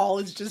poetic, and Paul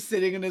is just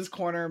sitting in his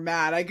corner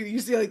mad. You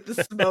see like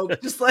the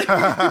smoke just like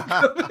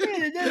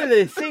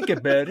think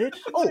about it.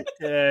 Oh, what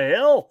the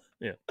hell?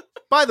 Yeah.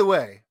 By the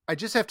way, I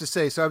just have to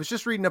say, so I was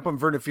just reading up on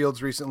Verna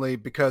Fields recently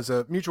because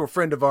a mutual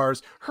friend of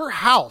ours, her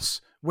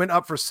house went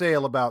up for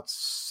sale about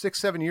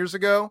 6-7 years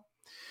ago.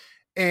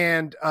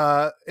 And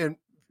I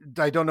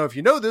don't know if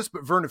you know this,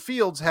 but Verna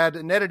Fields had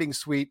an editing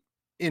suite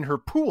in her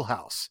pool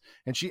house,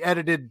 and she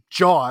edited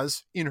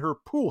Jaws in her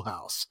pool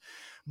house.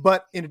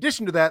 But in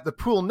addition to that, the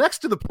pool next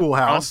to the pool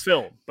house on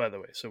film, by the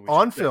way, so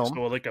on film,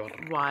 so like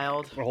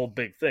wild, a whole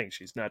big thing.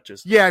 She's not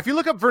just If you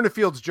look up Verna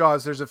Fields'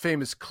 Jaws, there's a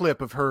famous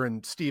clip of her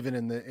and Steven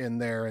in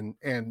there,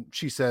 and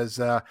she says,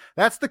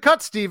 "That's the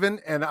cut, Steven."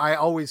 And I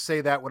always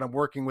say that when I'm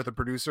working with a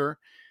producer,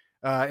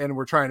 and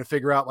we're trying to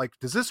figure out like,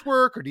 does this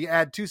work, or do you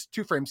add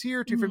two frames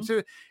here, 2 frames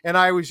here? And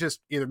I always just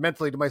either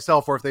mentally to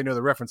myself, or if they know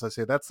the reference, I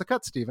say, "That's the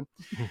cut, Steven."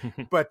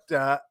 But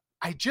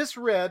I just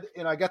read,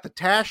 and I got the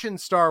Taschen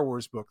Star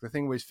Wars book. The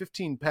thing weighs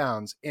 15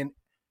 pounds. And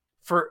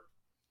I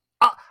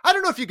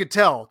don't know if you could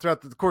tell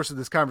throughout the course of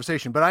this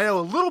conversation, but I know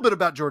a little bit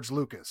about George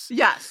Lucas.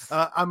 Yes.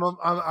 I'm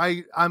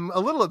a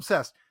little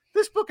obsessed.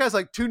 This book has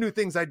like 2 new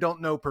things I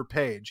don't know per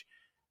page.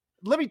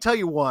 Let me tell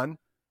you one.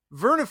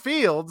 Verna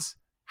Fields'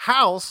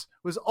 house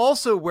was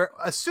also where,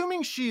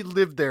 assuming she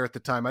lived there at the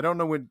time, I don't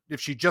know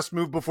if she just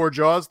moved before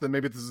Jaws, then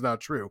maybe this is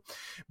not true,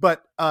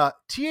 but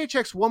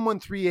THX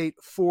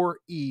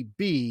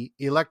 11384EB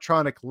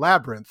Electronic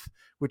Labyrinth,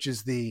 which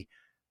is the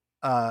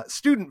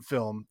student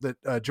film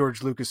that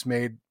George Lucas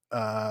made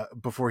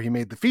before he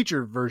made the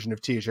feature version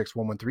of THX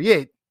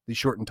 1138, the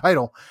shortened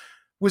title,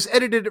 was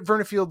edited at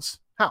Verna Fields'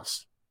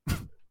 house.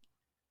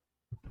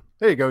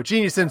 There you go,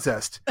 genius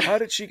incest. How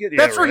did she get?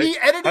 That's where he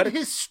edited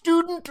his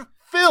student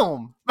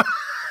film.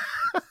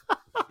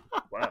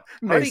 Wow.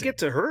 How did he get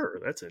to her?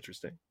 That's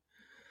interesting.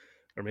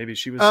 Or maybe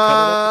she was coming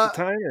up at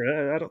the time,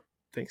 or I don't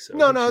think so.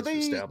 No,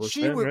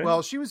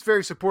 Right? She was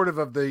very supportive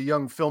of the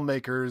young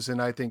filmmakers,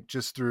 and I think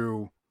just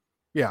through,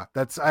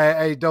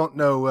 I don't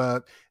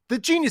know the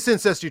genius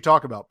incest you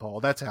talk about, Paul.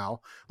 That's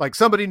how, like,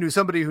 somebody knew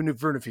who knew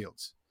Verna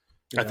Fields.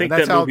 I think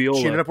that's that how moviola,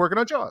 she ended up working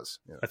on Jaws.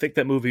 Yeah. I think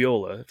that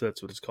moviola, if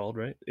that's what it's called,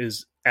 right,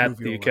 is at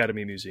the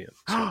Academy Museum.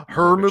 So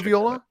her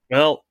moviola?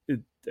 Well,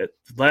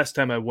 last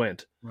time I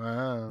went,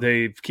 wow,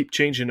 they keep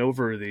changing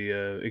over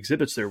the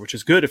exhibits there, which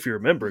is good if you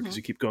remember, because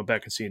you keep going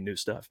back and seeing new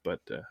stuff. But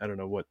I don't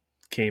know what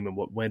came and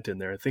what went in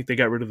there. I think they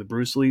got rid of the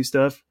Bruce Lee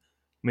stuff.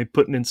 I mean,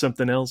 putting in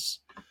something else.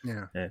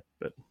 Yeah.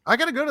 But I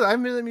got to go to that. I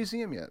haven't been to the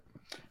museum yet.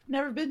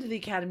 Never been to the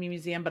Academy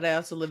Museum, but I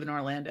also live in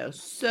Orlando.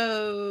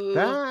 So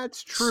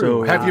that's true.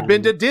 So, have you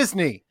been to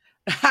Disney?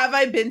 Have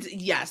I been to?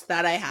 Yes,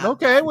 that I have.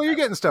 Okay, well, you're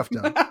getting stuff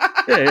done.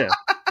 yeah.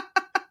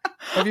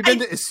 Have you been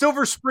to? Is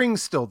Silver Spring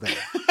still there?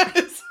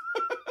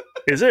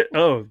 Is it?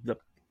 Oh,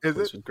 is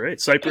this it was great.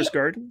 Cypress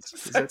Gardens?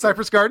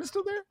 Cypress Gardens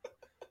still there?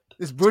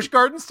 Is Busch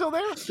Gardens still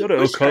there? Go to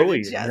Busch Ocoee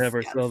Gardens, and yes, have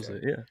ourselves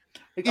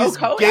Is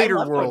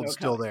Gator World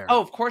still there?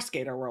 Oh, of course,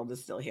 Gator World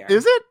is still here.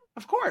 Is it?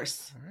 Of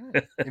course.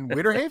 Right. In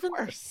Winter Haven? Of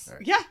course.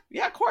 Right.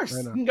 Yeah, of course.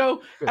 You can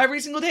go every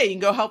single day. You can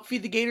go help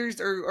feed the gators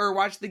or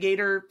watch the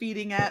gator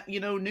feeding at,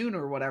 noon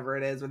or whatever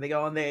it is when they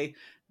go and they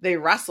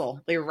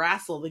wrestle. They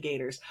wrestle the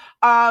gators.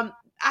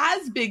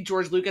 As big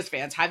George Lucas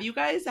fans, have you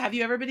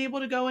ever been able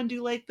to go and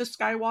do like the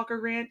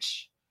Skywalker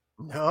Ranch?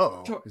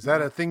 No. Is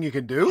that a thing you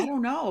can do? I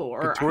don't know.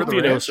 Or tour the if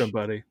you know ranch?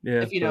 somebody.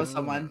 Yeah. If you know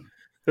someone.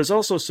 There's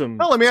also some.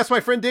 Well, let me ask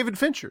my friend David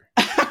Fincher.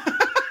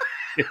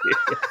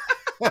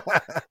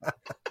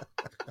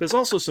 There's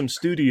also some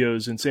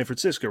studios in San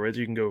Francisco, right?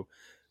 You can go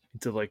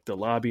into like the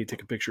lobby and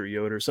take a picture of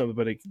Yoda or something,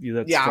 but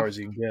that's as far as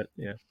you can get.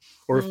 Yeah.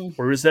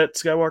 Or is that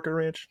Skywalker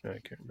Ranch? I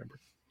can't remember.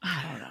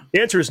 I don't know.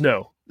 The answer is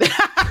no.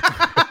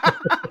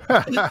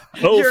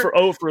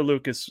 for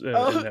Lucas. In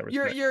that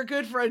respect. You're a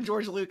good friend,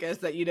 George Lucas,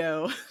 that you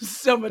know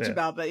so much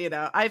about. But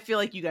I feel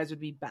like you guys would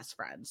be best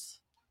friends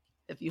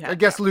if you had. I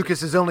guess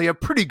Lucas is only a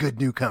pretty good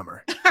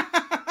newcomer.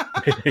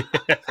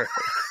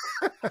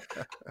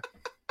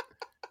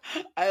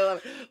 I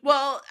love it.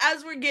 Well,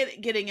 as we're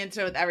getting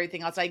into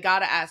everything else, I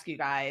gotta ask you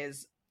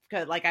guys,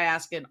 because like I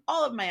ask in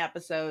all of my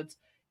episodes,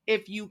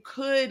 if you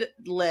could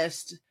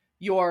list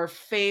your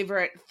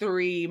favorite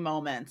 3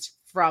 moments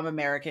from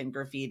American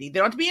Graffiti. They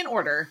don't have to be in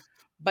order,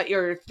 but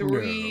your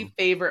 3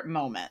 favorite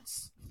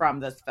moments from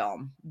this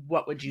film.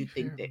 What would you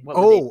think?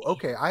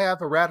 Okay. I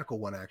have a radical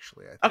one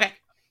actually. Okay.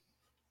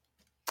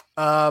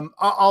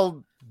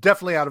 I'll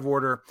definitely out of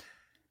order.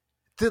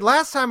 The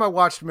last time I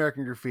watched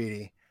American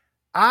Graffiti,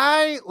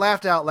 I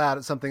laughed out loud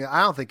at something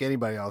I don't think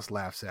anybody else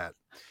laughs at.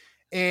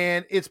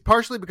 And it's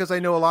partially because I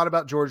know a lot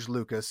about George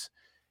Lucas.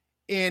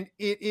 And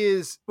it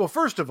is, well,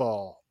 first of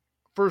all,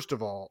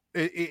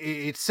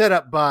 it's set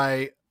up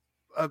by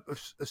a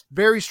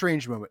very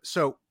strange moment.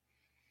 So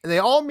they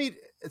all meet.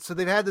 So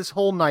they've had this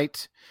whole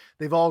night.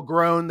 They've all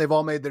grown. They've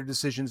all made their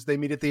decisions. They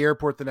meet at the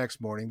airport the next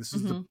morning. This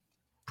is the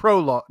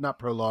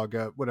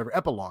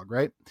epilogue,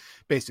 right?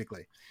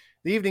 Basically.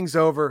 The evening's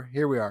over.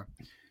 Here we are.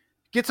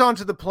 Gets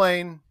onto the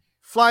plane,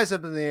 flies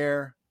up in the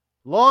air.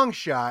 Longer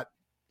shot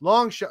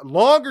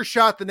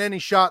than any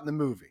shot in the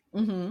movie.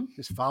 Mm-hmm.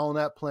 Just following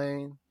that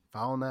plane.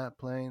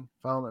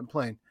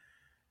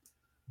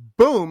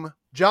 Boom.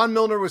 John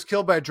Milner was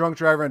killed by a drunk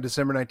driver on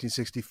December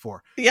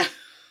 1964. Yeah.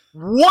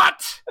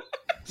 What?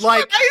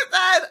 Like,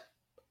 I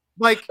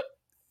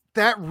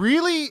that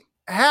really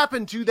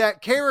happened to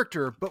that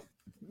character, but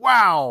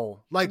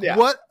wow. Like,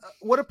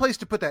 what a place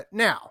to put that.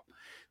 Now,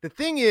 the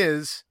thing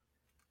is,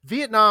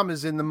 Vietnam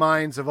is in the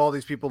minds of all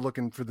these people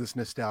looking for this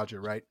nostalgia,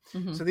 right?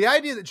 Mm-hmm. So the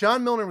idea that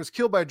John Milner was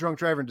killed by a drunk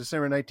driver in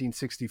December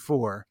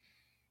 1964,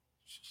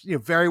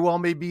 very well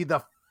may be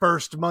the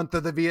first month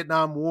of the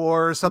Vietnam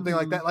War or something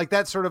like that. Like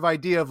that sort of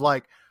idea of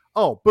like,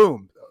 oh,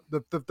 boom,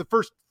 the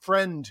first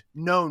friend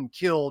known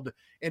killed,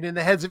 and in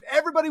the heads of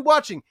everybody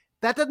watching,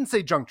 that doesn't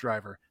say drunk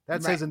driver.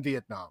 That says in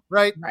Vietnam,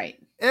 right? Right.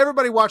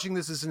 Everybody watching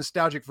this is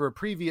nostalgic for a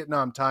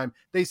pre-Vietnam time.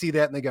 They see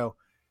that and they go,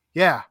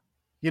 yeah,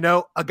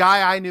 a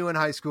guy I knew in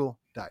high school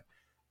died.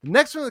 The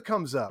next one that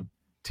comes up,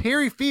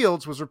 Terry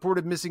Fields was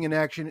reported missing in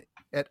action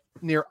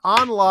near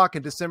An Loc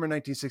in December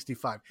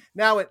 1965.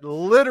 Now it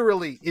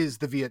literally is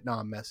the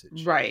Vietnam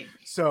message. Right.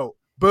 So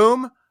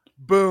boom,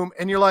 boom.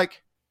 And you're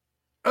like,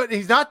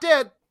 he's not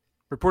dead.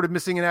 Reported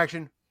missing in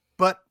action,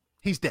 but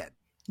he's dead.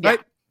 Right?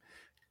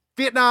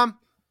 Vietnam,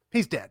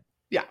 he's dead.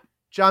 Yeah.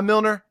 John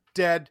Milner,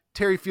 dead.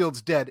 Terry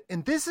Fields, dead.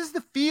 And this is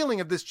the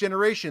feeling of this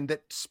generation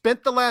that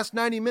spent the last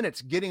 90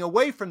 minutes getting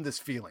away from this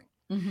feeling.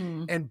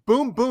 Mm-hmm. And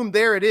boom, boom,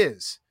 there it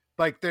is.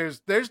 Like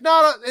there's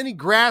not any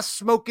grass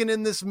smoking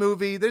in this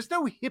movie. There's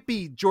no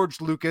hippie George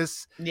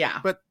Lucas.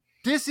 Yeah. But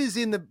this is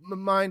in the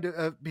mind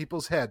of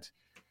people's heads.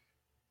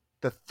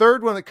 The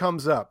third one that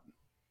comes up,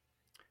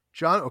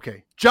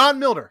 John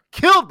Milner,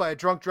 killed by a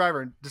drunk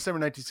driver in December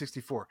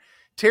 1964.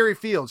 Terry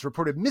Fields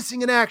reported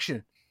missing in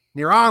action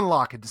near An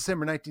Loc in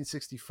December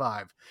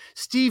 1965.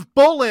 Steve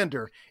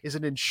Bolander is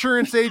an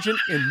insurance agent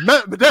in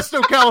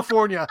Modesto,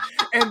 California.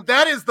 And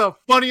that is the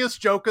funniest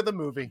joke of the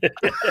movie.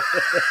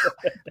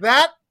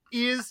 That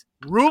is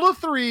rule of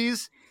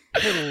threes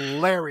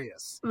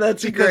hilarious.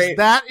 That's because great.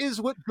 That is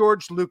what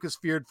George Lucas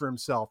feared for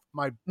himself.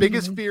 My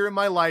biggest fear in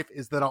my life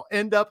is that I'll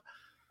end up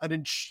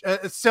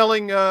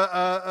selling,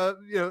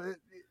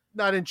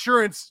 not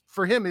insurance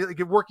for him, like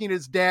working at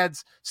his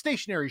dad's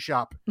stationery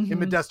shop in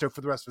Modesto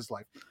for the rest of his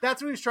life.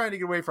 That's what he was trying to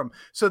get away from.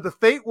 So the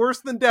fate worse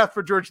than death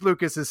for George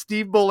Lucas is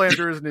Steve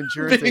Bolander as an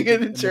insurance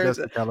agent in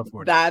Modesto,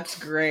 California. That's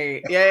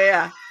great.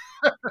 Yeah.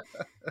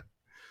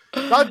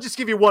 I'll just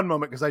give you one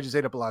moment because I just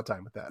ate up a lot of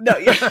time with that. No,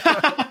 yeah.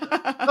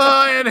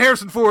 And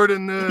Harrison Ford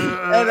in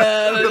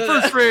the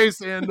first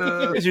race, and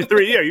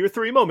your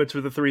three moments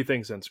were the three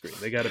things on screen.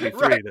 They got to be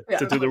three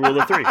to do the rule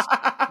of threes.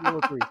 Rule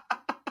of three.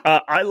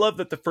 I love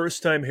that the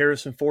first time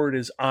Harrison Ford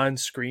is on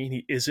screen,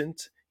 he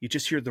isn't. You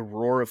just hear the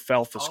roar of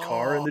Falfa's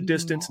car in the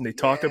distance, and they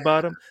talk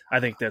about him.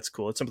 I think that's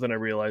cool. It's something I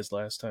realized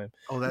last time.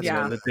 Oh, that's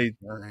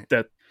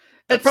that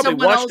I probably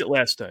watched it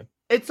last time.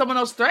 It's someone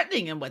else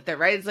threatening him with it,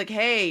 right? It's like,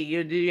 hey,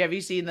 have you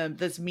seen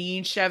this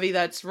mean Chevy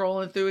that's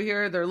rolling through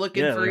here? They're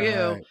looking for you.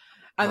 Right.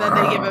 And then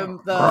they give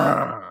him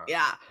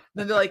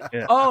Then they're like,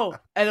 oh,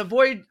 and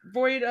avoid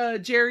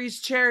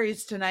Jerry's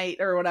Cherries tonight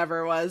or whatever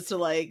it was. So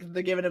like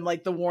they're giving him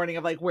like the warning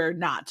of like where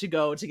not to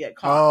go to get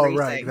caught. Oh,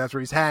 right. That's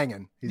where he's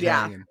hanging. He's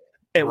hanging.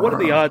 And what are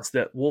the odds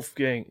that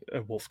Wolfman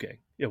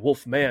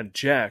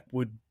Jack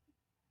would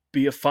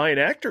be a fine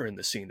actor in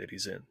the scene that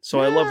he's in? So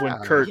I love when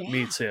Kurt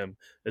meets him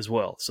as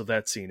well. So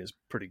that scene is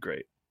pretty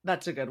great.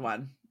 That's a good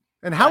one.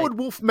 And how would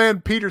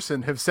Wolfman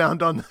Peterson have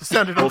sounded on the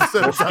set of Das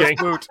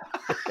Boot?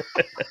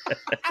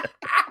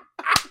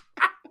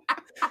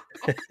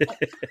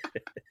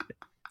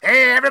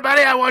 Hey,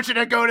 everybody! I want you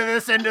to go to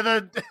this end of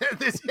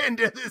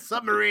the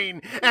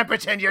submarine and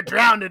pretend you're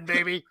drowning,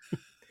 baby.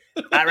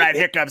 All right,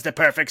 here comes the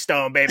perfect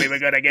storm, baby. We're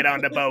gonna get on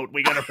the boat.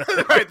 We're gonna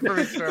right.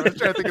 Perfect storm. I was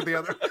trying to think of the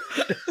other.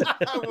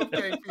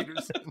 Wolfgang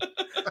Peterson.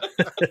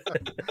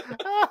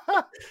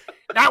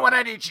 Not what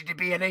I need you to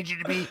be. I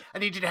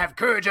need you to have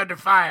courage under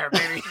fire,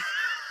 baby.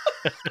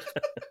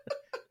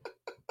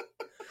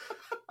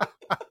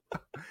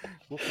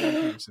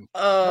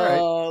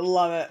 Oh,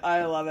 love it.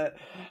 I love it.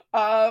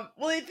 Well,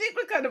 I think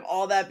with kind of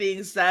all that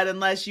being said,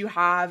 unless you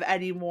have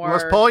any more.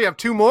 Unless, Paul, you have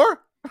two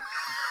more?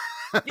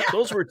 Yeah.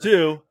 Those were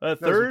two. A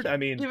third? I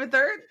mean. You have a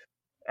third?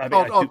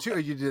 Two.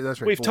 You did.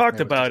 That's right. We've talked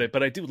about it,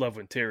 but I do love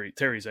when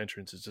Terry's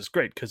entrance is just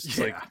great because it's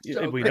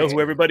we know who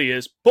everybody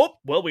is. Boop.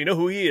 Well, we know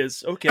who he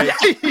is. Okay.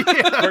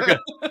 We're good.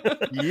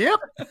 Yep.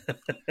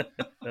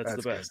 That's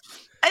the best.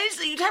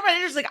 You talk about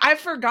it, just like I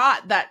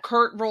forgot that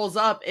Kurt rolls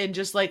up in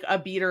just like a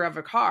beater of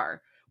a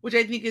car, which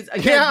I think is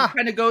again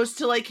kind of goes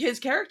to like his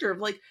character of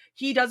like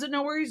he doesn't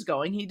know where he's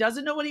going, he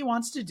doesn't know what he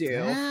wants to do.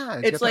 Yeah,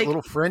 it's like that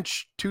little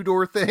French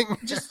 2-door thing,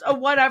 just a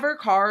whatever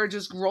car,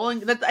 just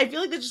rolling. That I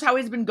feel like that's just how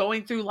he's been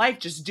going through life,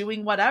 just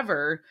doing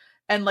whatever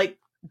and like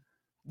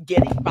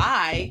getting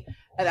by.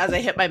 And as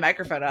I hit my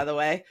microphone out of the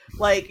way,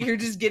 like you're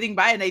just getting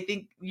by. And I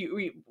think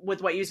you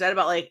with what you said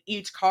about like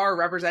each car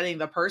representing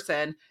the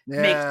person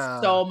makes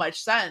so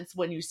much sense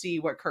when you see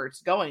what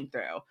Kurt's going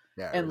through.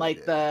 Yeah, I and really like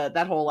did.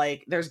 that whole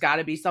like there's got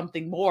to be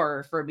something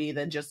more for me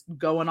than just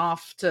going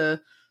off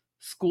to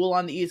school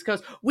on the East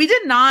Coast. We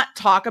did not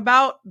talk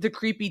about the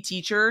creepy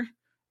teacher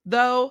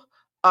though.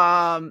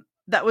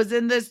 That was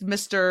in this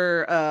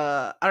Mr.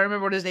 I don't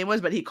remember what his name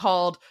was, but he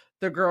called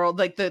the girl,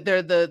 like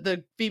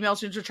the female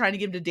students were trying to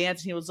get him to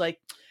dance, and he was like,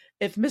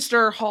 if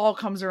Mr. Hall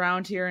comes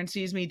around here and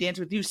sees me dance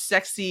with you,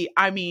 sexy,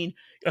 I mean,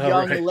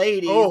 young right.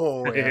 ladies.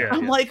 Oh, yeah.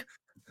 I'm like,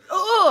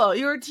 oh,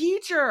 you're a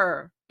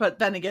teacher. But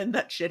then again,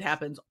 that shit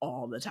happens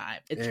all the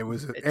time.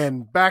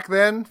 And back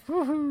then,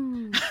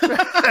 Even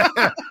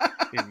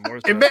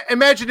more so.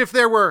 imagine if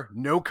there were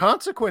no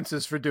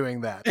consequences for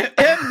doing that.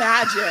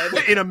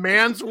 Imagine. In a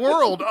man's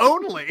world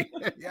only.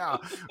 Yeah.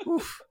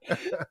 Oof.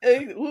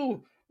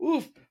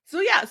 Oof.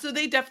 So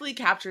they definitely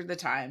captured the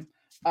time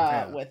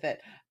with it.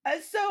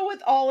 So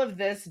with all of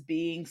this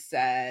being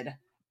said,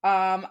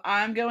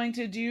 I'm going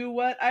to do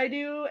what I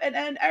do and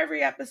end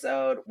every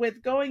episode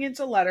with going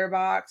into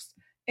Letterboxd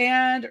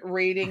and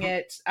rating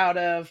it out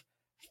of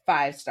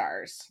 5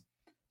 stars.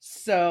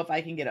 So if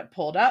I can get it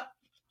pulled up,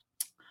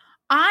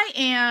 I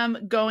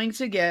am going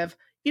to give,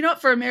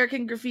 for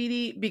American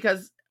Graffiti,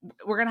 because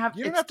we're going to have...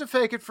 You don't have to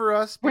fake it for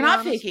us. We're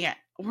not faking it.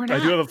 We're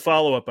not. I do have a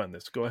follow-up on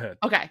this. Go ahead.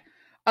 Okay.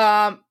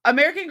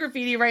 American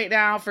Graffiti right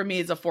now for me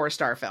is a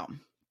 4-star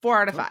film.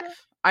 4 out of 5. Okay.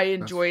 I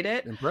enjoyed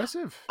it.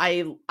 Impressive.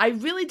 I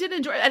really did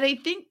enjoy it. And I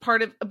think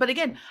but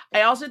again,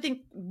 I also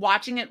think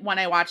watching it when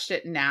I watched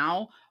it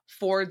now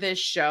for this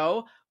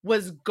show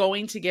was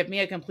going to give me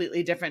a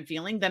completely different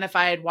feeling than if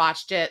I had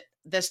watched it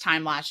this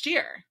time last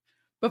year.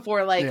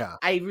 Before,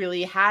 I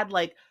really had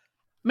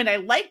I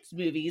liked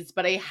movies,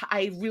 but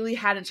I really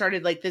hadn't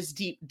started this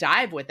deep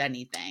dive with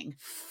anything.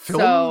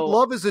 Film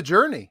love is a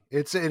journey.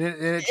 It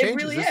changes. It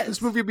really is.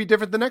 This movie will be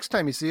different the next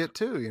time you see it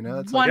too.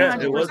 It's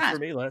 100%. It was for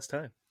me last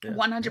time.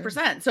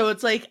 100%. So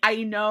it's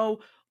I know,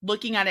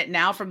 looking at it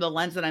now from the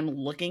lens that I'm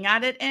looking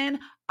at it in,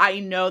 I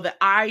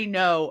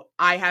know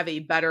I have a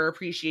better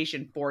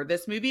appreciation for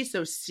this movie.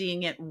 So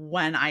seeing it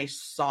when I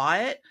saw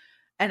it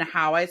and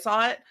how I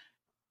saw it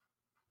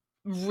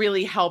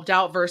really helped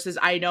out, versus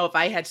I know if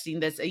I had seen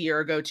this a year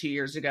ago, 2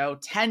 years ago,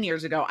 10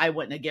 years ago, I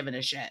wouldn't have given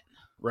a shit.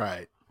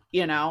 Right.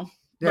 Yeah.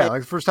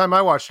 Like the first time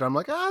I watched it, I'm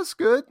like, it's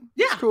good.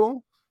 Yeah. It's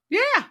cool. Yeah.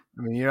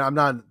 I mean, I'm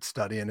not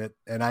studying it,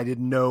 and I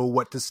didn't know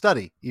what to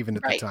study even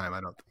at the time.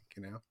 I don't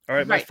think, All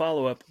right. My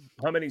follow-up.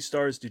 How many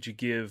stars did you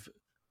give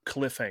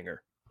Cliffhanger?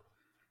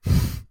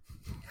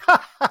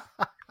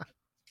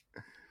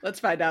 Let's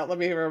find out. Let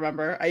me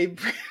remember.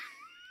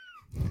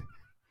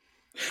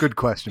 Good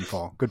question,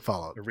 Paul. Good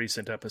follow-up. A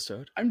recent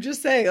episode. I'm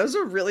just saying, that was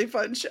a really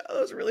fun show.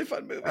 That was a really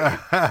fun movie.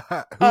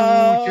 Who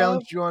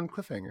challenged you on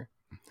Cliffhanger?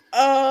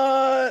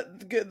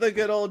 The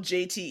good old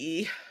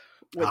JTE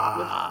with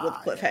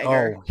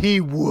Cliffhanger. Oh,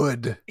 he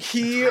would.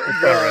 He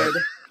would.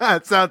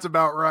 That sounds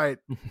about right.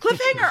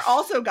 Cliffhanger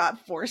also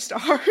got 4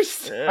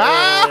 stars.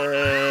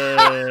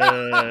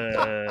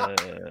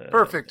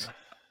 Perfect.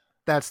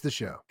 That's the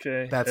show.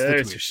 Okay. That's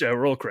There's your show.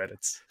 Roll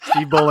credits.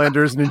 Steve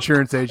Bolander is an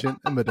insurance agent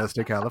in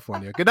Modesto,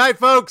 California. Good night,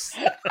 folks.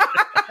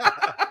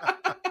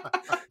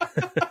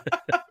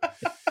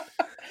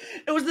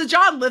 It was the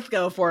John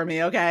Lithgow for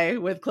me, okay,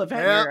 with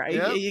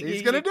Cliffhanger.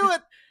 He's going to do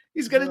it.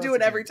 He's going to do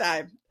it every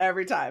time.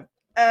 Every time.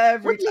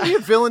 Wasn't he a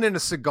villain in a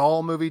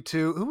Seagal movie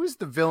too? Who was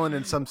the villain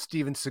in some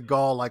Steven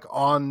Seagal,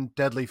 on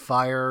Deadly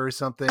Fire or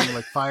something,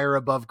 like Fire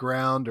Above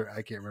Ground, or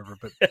I can't remember,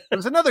 but there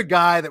was another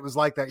guy that was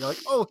like that. You're like,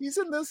 oh, he's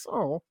in this.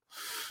 Oh,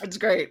 it's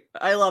great.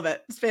 I love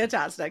it. It's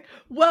fantastic.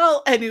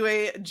 Well,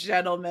 anyway,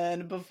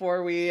 gentlemen,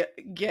 before we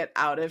get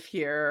out of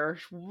here,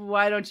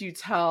 why don't you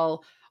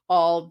tell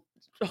all,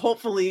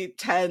 hopefully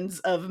tens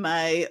of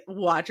my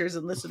watchers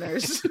and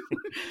listeners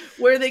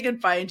where they can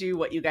find you,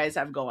 what you guys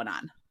have going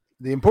on.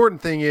 The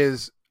important thing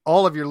is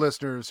all of your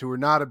listeners who are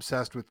not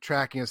obsessed with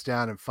tracking us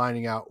down and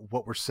finding out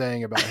what we're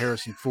saying about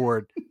Harrison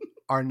Ford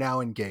are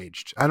now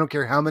engaged. I don't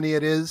care how many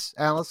it is,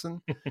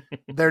 Allison.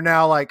 They're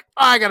now like,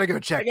 I got to go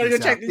check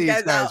these out.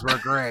 These guys were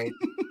great.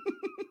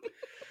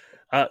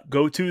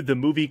 Go to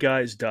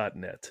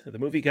themovieguys.net.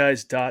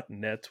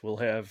 Themovieguys.net will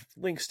have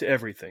links to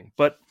everything.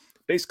 But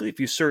basically, if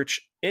you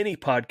search any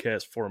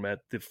podcast format,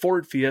 the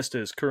Ford Fiesta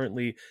is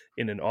currently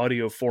in an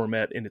audio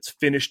format in its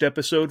finished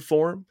episode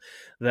form.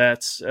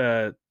 That's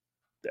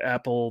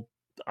Apple,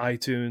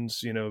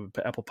 iTunes,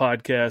 Apple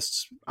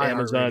Podcasts,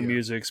 Amazon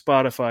Music,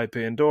 Spotify,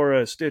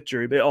 Pandora,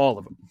 Stitcher, all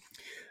of them.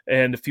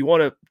 And if you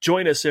want to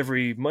join us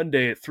every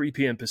Monday at 3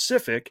 p.m.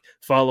 Pacific,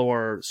 follow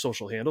our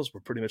social handles.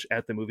 We're pretty much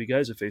at The Movie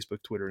Guys at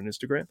Facebook, Twitter, and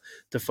Instagram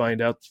to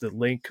find out the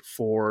link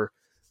for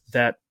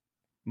that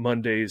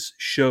Monday's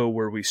show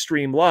where we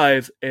stream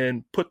live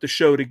and put the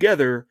show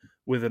together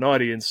with an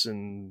audience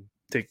and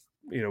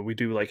we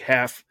do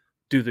half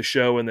do the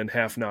show and then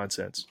half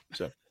nonsense.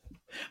 So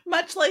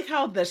much like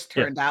how this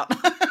turned out.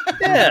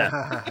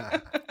 Yeah.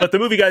 But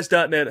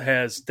themovieguys.net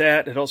has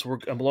that. And also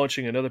I'm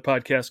launching another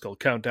podcast called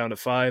Countdown to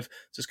 5.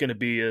 It's just going to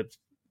be a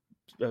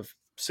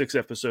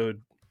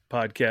 6-episode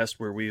podcast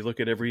where we look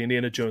at every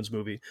Indiana Jones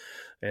movie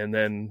and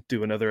then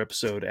do another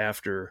episode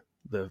after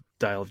the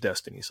Dial of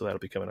Destiny, so that'll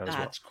be coming out as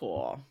well. That's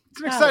cool.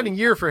 It's an exciting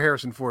year for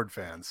Harrison Ford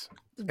fans.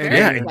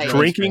 And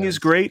Drinking is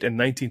great, and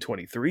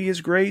 1923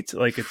 is great.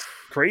 Like, it's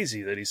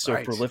crazy that he's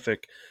so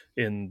prolific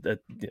at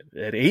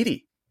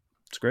 80.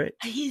 It's great.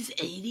 He's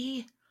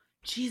 80.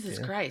 Jesus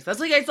Christ. That's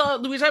like, I saw,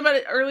 we were talking about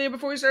it earlier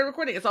before we started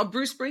recording. I saw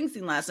Bruce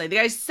Springsteen last night. The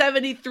guy's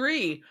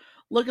 73,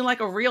 looking like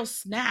a real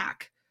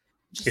snack.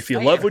 If you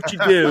love what you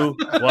do,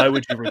 why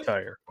would you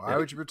retire? Why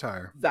would you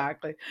retire?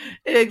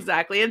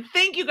 Exactly. And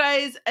thank you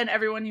guys and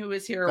everyone who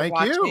is here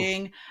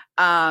watching.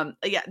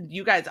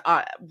 You guys,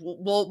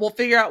 we'll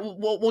figure out,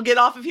 we'll get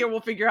off of here.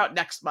 We'll figure out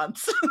next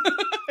month's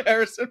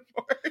Harrison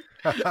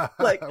Ford.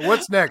 Like,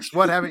 what's next?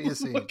 What haven't you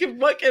seen?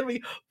 What can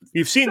we?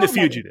 You've seen The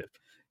Fugitive.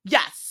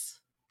 Yes.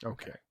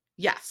 Okay.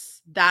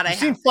 Yes. That I've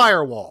seen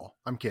Firewall.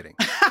 I'm kidding.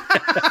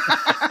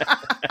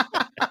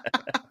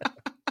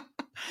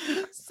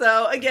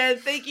 So again,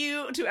 thank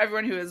you to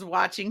everyone who is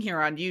watching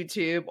here on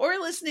YouTube or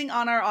listening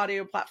on our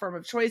audio platform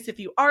of choice. If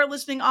you are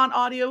listening on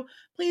audio,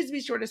 please be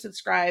sure to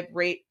subscribe,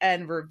 rate,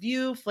 and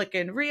review Flick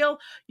and Reel.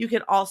 You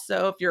can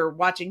also, if you're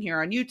watching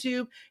here on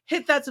YouTube,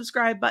 hit that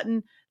subscribe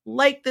button,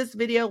 like this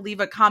video, leave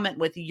a comment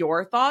with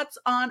your thoughts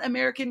on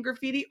American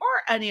Graffiti or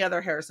any other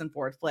Harrison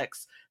Ford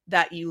flicks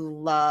that you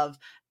love,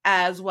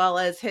 as well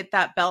as hit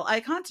that bell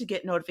icon to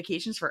get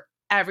notifications for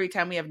every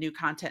time we have new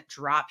content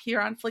drop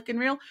here on Flick and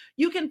Reel.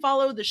 You can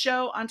follow the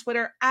show on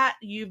Twitter at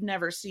You've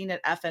Never Seen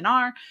It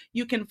FNR.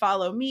 You can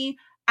follow me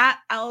at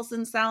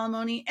Allison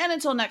Salamoni. And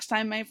until next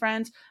time, my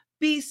friends,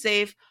 be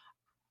safe.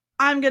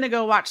 I'm going to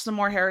go watch some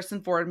more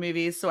Harrison Ford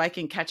movies so I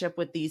can catch up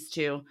with these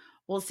two.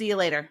 We'll see you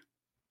later.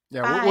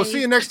 Yeah, we'll see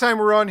you next time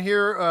we're on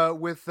here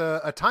with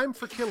A Time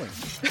for Killing.